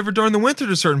deliver during the winter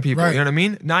to certain people. Right. You know what I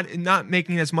mean? Not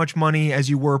making as much money as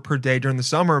you were per day during the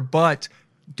summer, but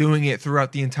doing it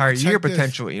throughout the entire year this.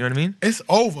 potentially. You know what I mean? It's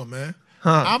over, man.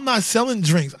 Huh. I'm not selling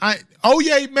drinks.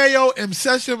 Oye Mayo and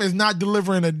Session is not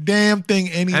delivering a damn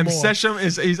thing anymore. And Session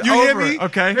he's You over. hear me?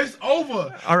 Okay. It's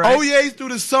over. All right. Oye's through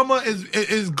the summer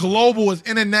is global. It's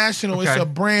international. Okay. It's a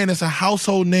brand. It's a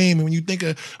household name. And when you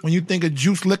think of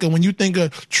juice liquor, when you think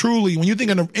of Truly, when you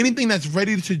think of anything that's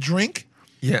ready to drink,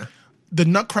 Yeah. the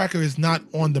Nutcracker is not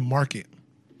on the market.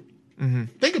 Mm-hmm.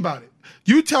 Think about it.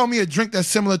 You tell me a drink that's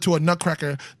similar to a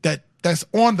Nutcracker that's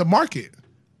on the market.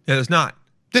 Yeah, there's not.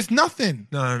 There's nothing.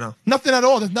 No. Nothing at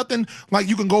all. There's nothing like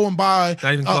you can go and buy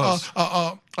Not even close.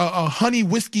 a honey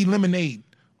whiskey lemonade.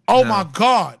 Oh No. my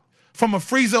God. From a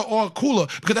freezer or a cooler,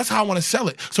 because that's how I want to sell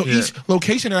it. So Yeah. each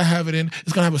location that I have it in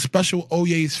is going to have a special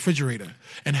Oye's refrigerator.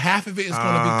 And half of it is going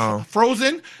to Oh. be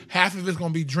frozen, half of it is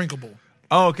going to be drinkable.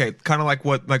 Oh, okay. Kind of like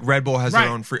what Red Bull has their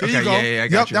own free. There Okay, you go. yeah, I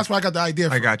got Yep, you. that's where I got the idea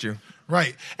from. I got you.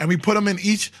 Right. And we put them in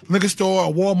each liquor store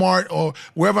or Walmart or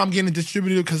wherever I'm getting it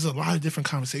distributed, because there's a lot of different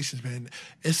conversations, man.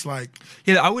 It's like,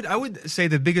 Yeah, I would say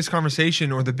the biggest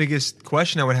conversation or the biggest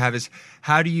question I would have is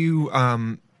how do you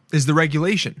is the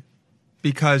regulation,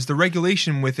 because the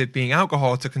regulation with it being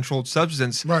alcohol, it's a controlled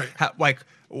substance. Right. Like,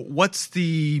 what's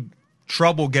the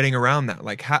trouble getting around that?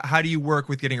 Like, how do you work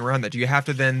with getting around that? Do you have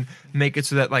to then make it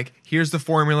so that like here's the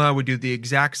formula, we do the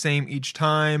exact same each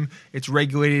time, it's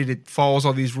regulated, it follows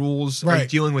all these rules? Are you Right.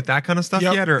 dealing with that kind of stuff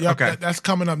yet? Or okay, that's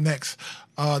coming up next.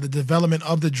 The development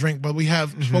of the drink, but we have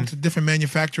Mm-hmm. spoke to different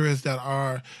manufacturers that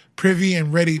are privy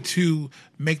and ready to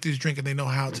make this drink, and they know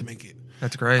how to make it.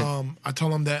 that's great. I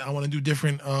told them that I want to do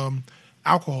different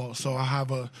alcohol. So I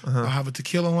have a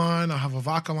tequila line, I have a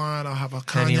vodka line, I have a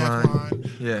Henny cognac line.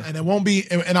 line. Yeah. And it won't be,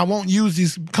 and I won't use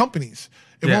these companies.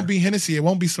 It Yeah. won't be Hennessy. It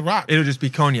won't be Ciroc. It'll just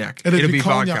be cognac. It'll be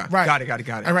cognac, vodka. Right.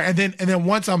 Got it. All right. And then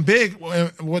once I'm big,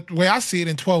 what the way I see it,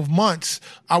 in 12 months,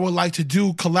 I would like to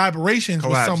do collaborations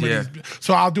with Collabs, some yeah. of these.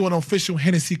 So I'll do an official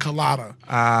Hennessy colada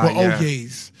with yeah.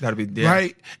 Oye's. That'd be- yeah.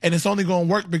 Right. And it's only going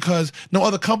to work because no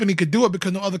other company could do it,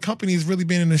 because no other company has really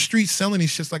been in the streets selling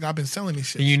these shits like I've been selling these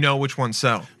shits. And you know which ones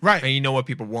sell. Right. And you know what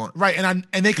people want. Right. And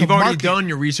they can You've already market. done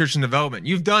your research and development.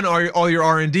 You've done all your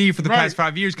R&D for the Right. past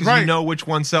 5 years because Right. you know which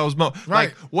one sells most. Right.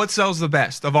 Like, what sells the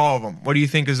best of all of them? What do you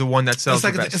think is the one that sells It's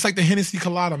like the best? it's like the Hennessy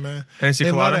colada, man. Hennessy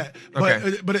They love colada?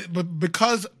 that. Okay. But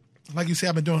because like you say,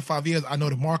 I've been doing it 5 years. I know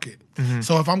the market.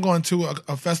 So if I'm going to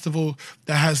a festival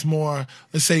that has more,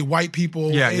 let's say, white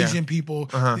people, Asian people,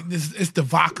 it's the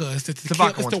vodka. It's the tequila.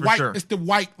 vodka It's the ones, for white. sure. It's the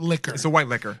white liquor. It's a white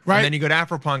liquor. Right. And then you go to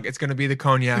Afropunk, it's going to be the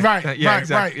cognac. Right, Yeah, right,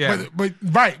 exactly. right. Yeah. But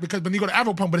right, because when you go to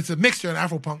Afropunk, but it's a mixture in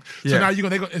Afropunk. So Yeah. now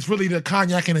it's really the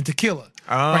cognac and the tequila.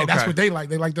 Oh, right. That's okay. what they like.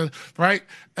 They like the right,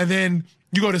 and then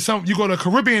you go to a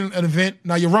Caribbean event.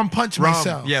 Now your rum punch may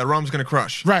sell. Yeah, rum's going to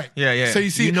crush. Right. Yeah. So you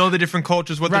see- you know the different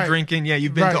cultures, what they're Right. drinking. Yeah,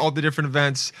 you've been Right. to all the different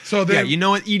events. So then- you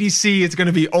know at EDC, it's going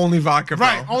to be only vodka, bro.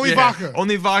 Right, only vodka.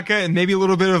 Only vodka and maybe a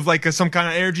little bit of like some kind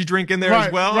of energy drink in there as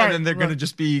Right, well. right, And then they're going to right.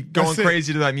 just be going That's it.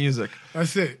 crazy to that music.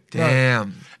 That's it. Right.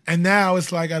 Damn. And now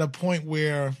it's like at a point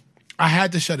where I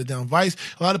had to shut it down. Vice,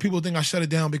 a lot of people think I shut it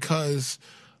down because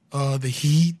the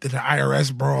heat that the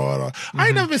IRS brought. Or, I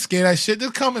ain't never been scared of that shit.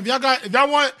 Just come if y'all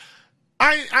want.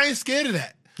 I ain't scared of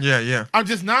that. Yeah. I'm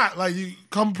just not. Like, you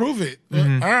come prove it. All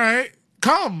right.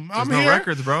 Come. I'm no here.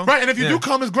 records, bro. Right. And if you Yeah. do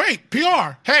come, it's great.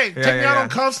 PR. Hey, take me yeah, out yeah. on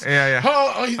cuffs. Yeah.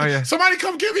 Oh, yeah. Somebody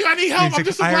come get me. I need help. I'm It's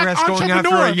just a like black IRS going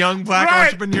entrepreneur. after a young black Right,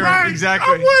 entrepreneur. right.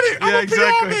 Exactly. I'm with it. I'm yeah, a PR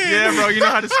exactly. man. Yeah, bro. You know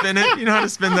how to spin it. You know how to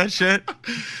spin that shit.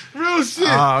 Real shit.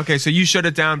 Okay, so you shut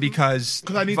it down because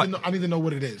Because I need to know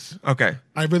what it is. Okay.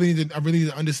 I really need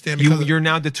to understand. Because You're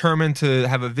now determined to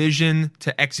have a vision,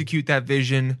 to execute that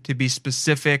vision, to be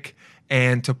specific,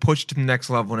 and to push to the next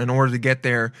level. And in order to get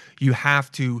there, you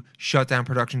have to shut down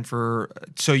production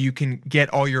so you can get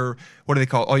all your, what do they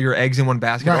call it? All your eggs in one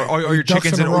basket, Right. or all your Ducks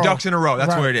chickens in a row. ducks in a row. That's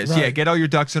Right, what it is. right. Yeah, get all your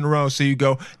ducks in a row. So you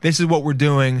go, this is what we're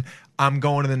doing. I'm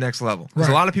going to the next level. Because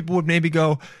a Right. lot of people would maybe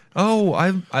go, oh,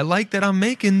 I like that I'm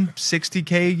making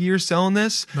 $60K a year selling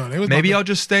this. No, they was Maybe about to- I'll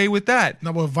just stay with that.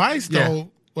 now with Vice Yeah.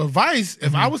 though,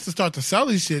 if I was to start to sell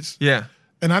these shits Yeah.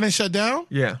 and I didn't shut down,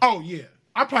 Yeah. oh yeah,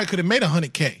 I probably could have made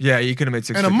 $100K. Yeah, you could have made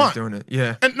 6 In a figures month. doing it.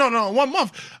 Yeah. And no, 1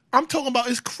 month. I'm talking about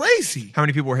it's crazy. How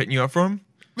many people were hitting you up for them?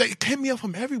 They came me up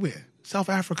from everywhere. South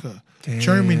Africa,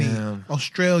 Germany,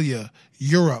 Australia,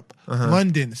 Europe,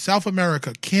 London, South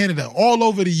America, Canada, all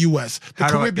over the U.S., the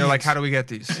Caribbean. They're like, how do we get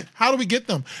these? How do we get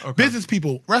them? Business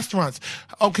people, restaurants.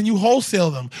 Oh, can you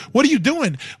wholesale them? What are you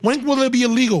doing? When will they be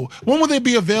illegal? When will they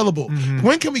be available?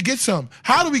 When can we get some?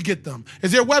 How do we get them?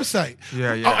 Is there a website?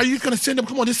 Yeah, yeah. Are you gonna send them?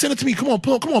 Come on, just send it to me. Come on,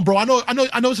 bro. I know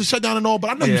it's a shutdown and all, but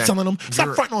I know Yeah. you're selling them. Stop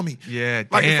You're- fronting on me. Yeah,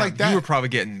 like damn. it's like that. You were probably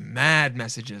getting mad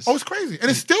messages. Oh, it's crazy,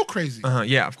 and it's still crazy.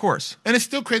 Yeah, of course. And it's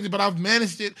still crazy, but I've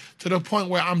managed it to the point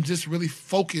where I'm just really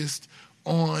focused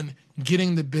on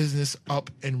getting the business up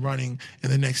and running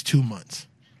in the next 2 months.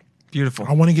 Beautiful.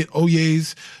 I want to get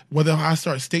OYAs, whether I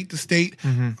start state to state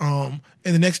in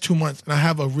the next 2 months. And I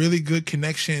have a really good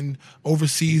connection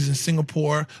overseas in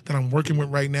Singapore that I'm working with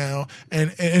right now.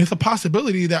 And it's a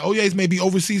possibility that OYAs may be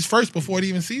overseas first before it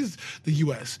even sees the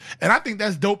U.S. And I think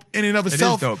that's dope in and of It is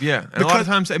itself. dope, yeah. And a lot of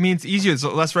times, I mean, it's easier. It's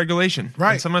less regulation.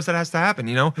 Right. And sometimes that has to happen,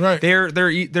 you know? Right.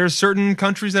 There's certain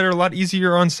countries that are a lot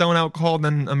easier on selling alcohol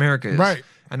than America is. Right.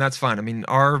 And that's fine. I mean,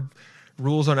 our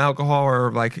rules on alcohol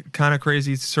are like kind of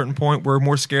crazy at a certain point. We're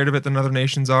more scared of it than other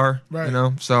nations are. Right. You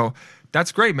know? So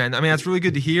that's great, man. I mean, that's really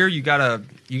good to hear. You got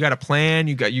a plan.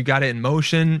 You got it in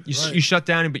motion. Right. You shut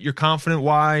down, but you're confident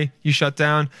why you shut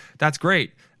down. That's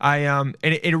great. And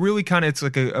it really kind of, it's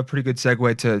like a pretty good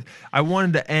segue to, I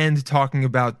wanted to end talking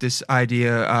about this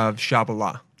idea of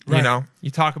Shabala. You Right. know, you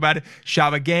talk about it,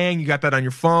 Shaba Gang, you got that on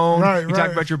your phone. Right, you right.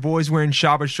 talk about your boys wearing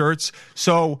Shaba shirts.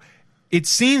 So it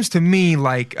seems to me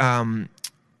like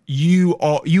you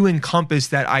encompass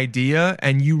that idea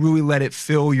and you really let it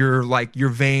fill your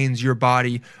veins, your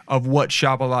body of what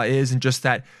Shabala is and just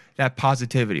that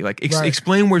positivity. Like Right.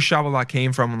 explain where Shabala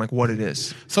came from and like what it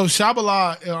is. So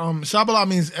Shabala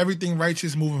means everything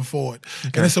righteous moving forward.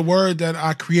 And it's a word that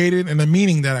I created and a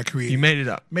meaning that I created. You made it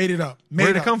up. Made it up. Where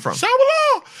did it come from?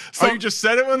 Shabala! So, You just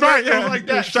said it one right, day? it was like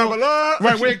that. Shabala.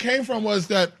 Right, where it came from was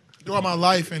that throughout my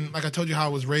life, and like I told you how I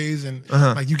was raised, and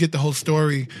like you get the whole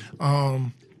story.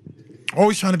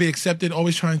 Always trying to be accepted,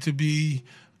 always trying to be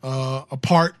a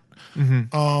part. And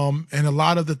a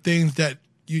lot of the things that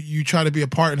you try to be a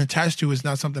part and attached to is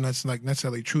not something that's like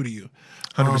necessarily true to you.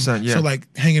 100%, yeah. So like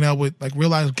hanging out with like real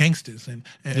life gangsters and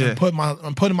Yeah.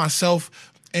 I'm putting myself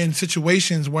in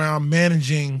situations where I'm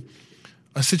managing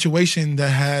a situation that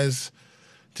has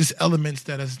just elements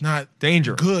that is not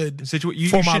Danger. good You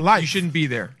for my should- life. You shouldn't be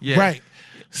there. Yeah. Right.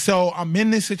 So I'm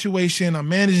in this situation, I'm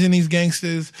managing these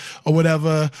gangsters or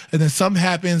whatever, and then something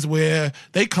happens where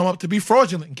they come up to be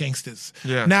fraudulent gangsters.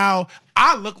 Yeah. Now,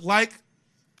 I look like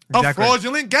a Exactly.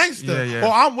 fraudulent gangster. Yeah, yeah.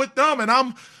 Or I'm with them and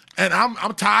I'm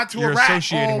tied to You're a rat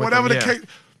associating or with whatever them, the yeah. case.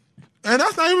 And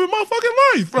that's not even my fucking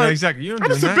life. Like, exactly. You don't I'm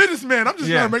do just a that. businessman. I'm just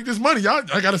Yeah. trying to make this money. Y'all,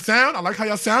 I got a sound. I like how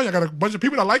y'all sound. Y'all got a bunch of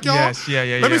people that like y'all. Yes,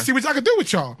 yeah. Let me see what I can do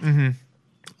with y'all.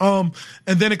 And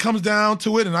then it comes down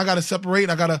to it, and I gotta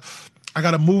separate. I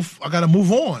gotta move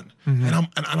on. And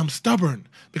I'm stubborn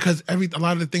because a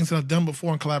lot of the things that I've done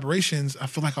before in collaborations, I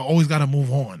feel like I always gotta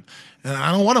move on, and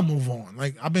I don't want to move on.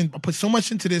 Like I put so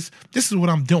much into this. This is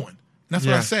what I'm doing. And that's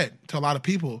what I said to a lot of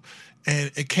people, and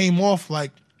it came off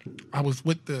like I was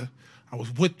with them.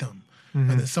 And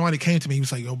then somebody came to me. He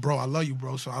was like, "Yo, bro, I love you,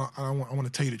 bro. So I want to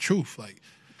tell you the truth. Like,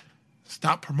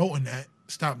 stop promoting that.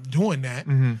 Stop doing that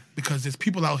because there's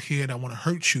people out here that want to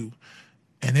hurt you,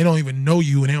 and they don't even know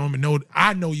you, and they don't even know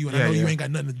I know you, and I know you ain't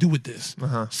got nothing to do with this.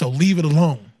 So leave it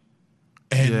alone."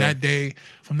 And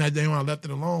from that day on, I left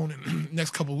it alone. And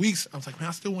next couple of weeks, I was like, man,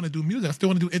 I still want to do music. I still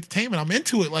want to do entertainment. I'm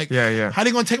into it. Like, how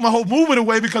they gonna take my whole movement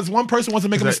away because one person wants to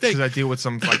make a mistake? Because I deal with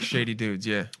some like shady dudes.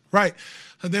 Yeah. Right.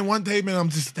 And then one day, man, I'm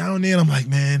just down there and I'm like,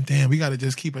 man, damn, we got to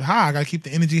just keep it high. I got to keep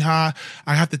the energy high.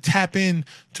 I have to tap in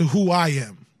to who I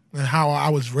am and how I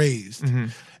was raised.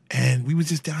 And we was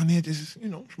just down there just,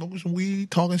 smoking some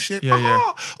weed, talking shit.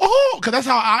 Because that's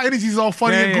how our energy is all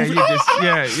funny and goofy.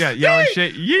 Yelling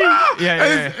shit.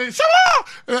 And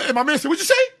Shabala! And my man said, what'd you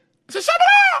say? I said,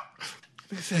 Shabala!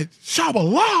 He said,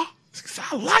 Shabala?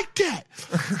 I like that.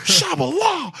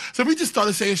 Shabala. So we just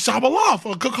started saying Shabala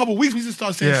for a good couple of weeks. We just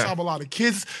started saying Shabala. The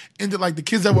kids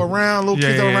that were around, little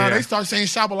kids that were around, they started saying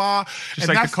Shabala. Just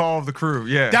like the call of the crew.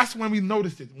 Yeah. That's when we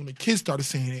noticed it. When the kids started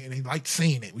saying it and they liked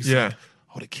saying it. We said,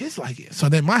 oh, the kids like it. So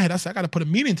then in my head, I said, I got to put a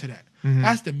meaning to that. It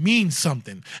has to mean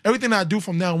something. Everything I do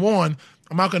from now on,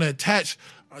 I'm not going to attach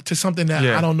to something that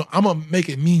I don't know. I'm going to make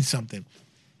it mean something.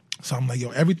 So I'm like, yo,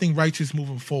 everything righteous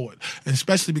moving forward. And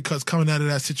especially because coming out of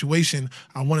that situation,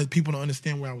 I wanted people to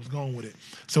understand where I was going with it.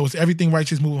 So it's everything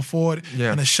righteous moving forward.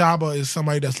 And a Shaba is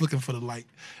somebody that's looking for the light.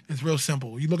 It's real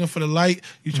simple. You're looking for the light,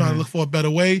 you're trying to look for a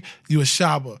better way, you're a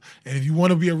Shaba. And if you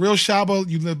want to be a real Shaba,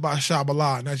 you live by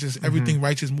Shabala. And that's just everything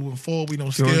righteous moving forward. We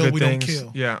don't steal, we don't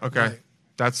kill. Yeah, okay. Right.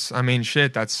 That's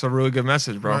a really good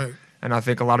message, bro. Right. And I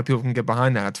think a lot of people can get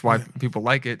behind that. That's why people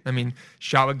like it. I mean,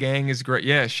 Shaba Gang is great.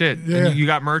 Yeah, shit. Yeah. And you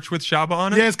got merch with Shaba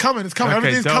on it? Yeah, it's coming. It's coming. Okay,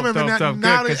 Everything's dope, coming. dope.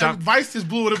 Now Good, Vice just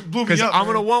blew me up. Because I'm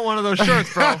going to want one of those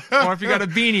shirts, bro. Or if you got a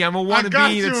beanie, I'm going to want a got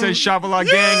beanie that you. says Shabala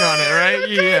Gang on it, right?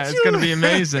 Yeah, it's going to be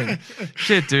amazing.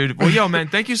 Shit, dude. Well, yo, man,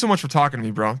 thank you so much for talking to me,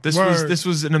 bro. This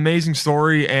was an amazing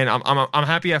story, and I'm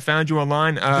happy I found you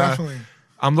online. Definitely.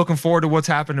 I'm looking forward to what's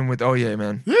happening with Oye,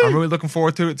 man. Yeah. I'm really looking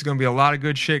forward to it. It's going to be a lot of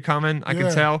good shit coming. I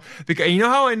can tell. Because you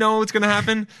know how I know it's going to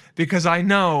happen? Because I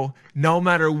know no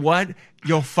matter what,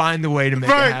 you'll find a way to make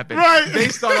it happen. Right.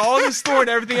 Based on all this story and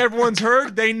everything everyone's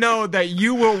heard, they know that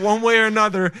you will, one way or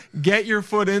another, get your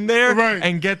foot in there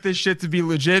and get this shit to be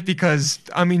legit because,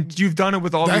 I mean, you've done it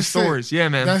with all these stories. Yeah,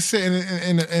 man. That's it.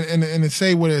 And to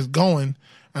say where it's going,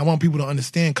 I want people to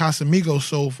understand Casamigos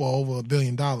sold for over $1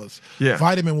 billion. Yeah.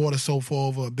 Vitamin water sold for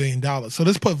over $1 billion. So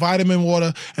let's put vitamin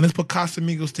water and let's put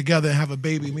Casamigos together and have a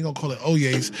baby. We're going to call it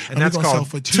Oyes. And that's called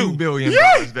for $2 billion,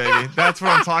 baby. That's what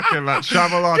I'm talking about.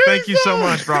 Shabala, thank you so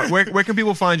much, bro. Where can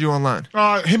people find you online?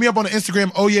 Hit me up on the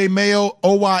Instagram, Oye Mayo,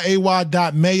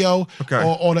 OYAY.mayo.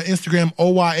 Okay. Or the Instagram,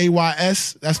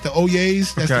 OYAYS. That's the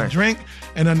Oyes. That's the drink.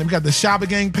 And then we got the Shaba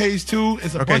Gang page too.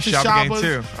 It's a bunch of Shaba Gang Shabas,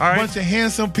 too. All right. a bunch of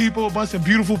handsome people, a bunch of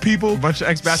beautiful people. A bunch of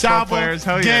ex-basketball Shaba players.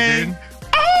 Hell yeah, Gang. dude.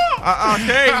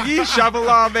 Okay,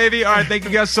 Shabala, baby. All right, thank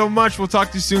you guys so much. We'll talk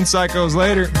to you soon, psychos.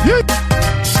 Later.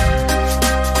 Yeah.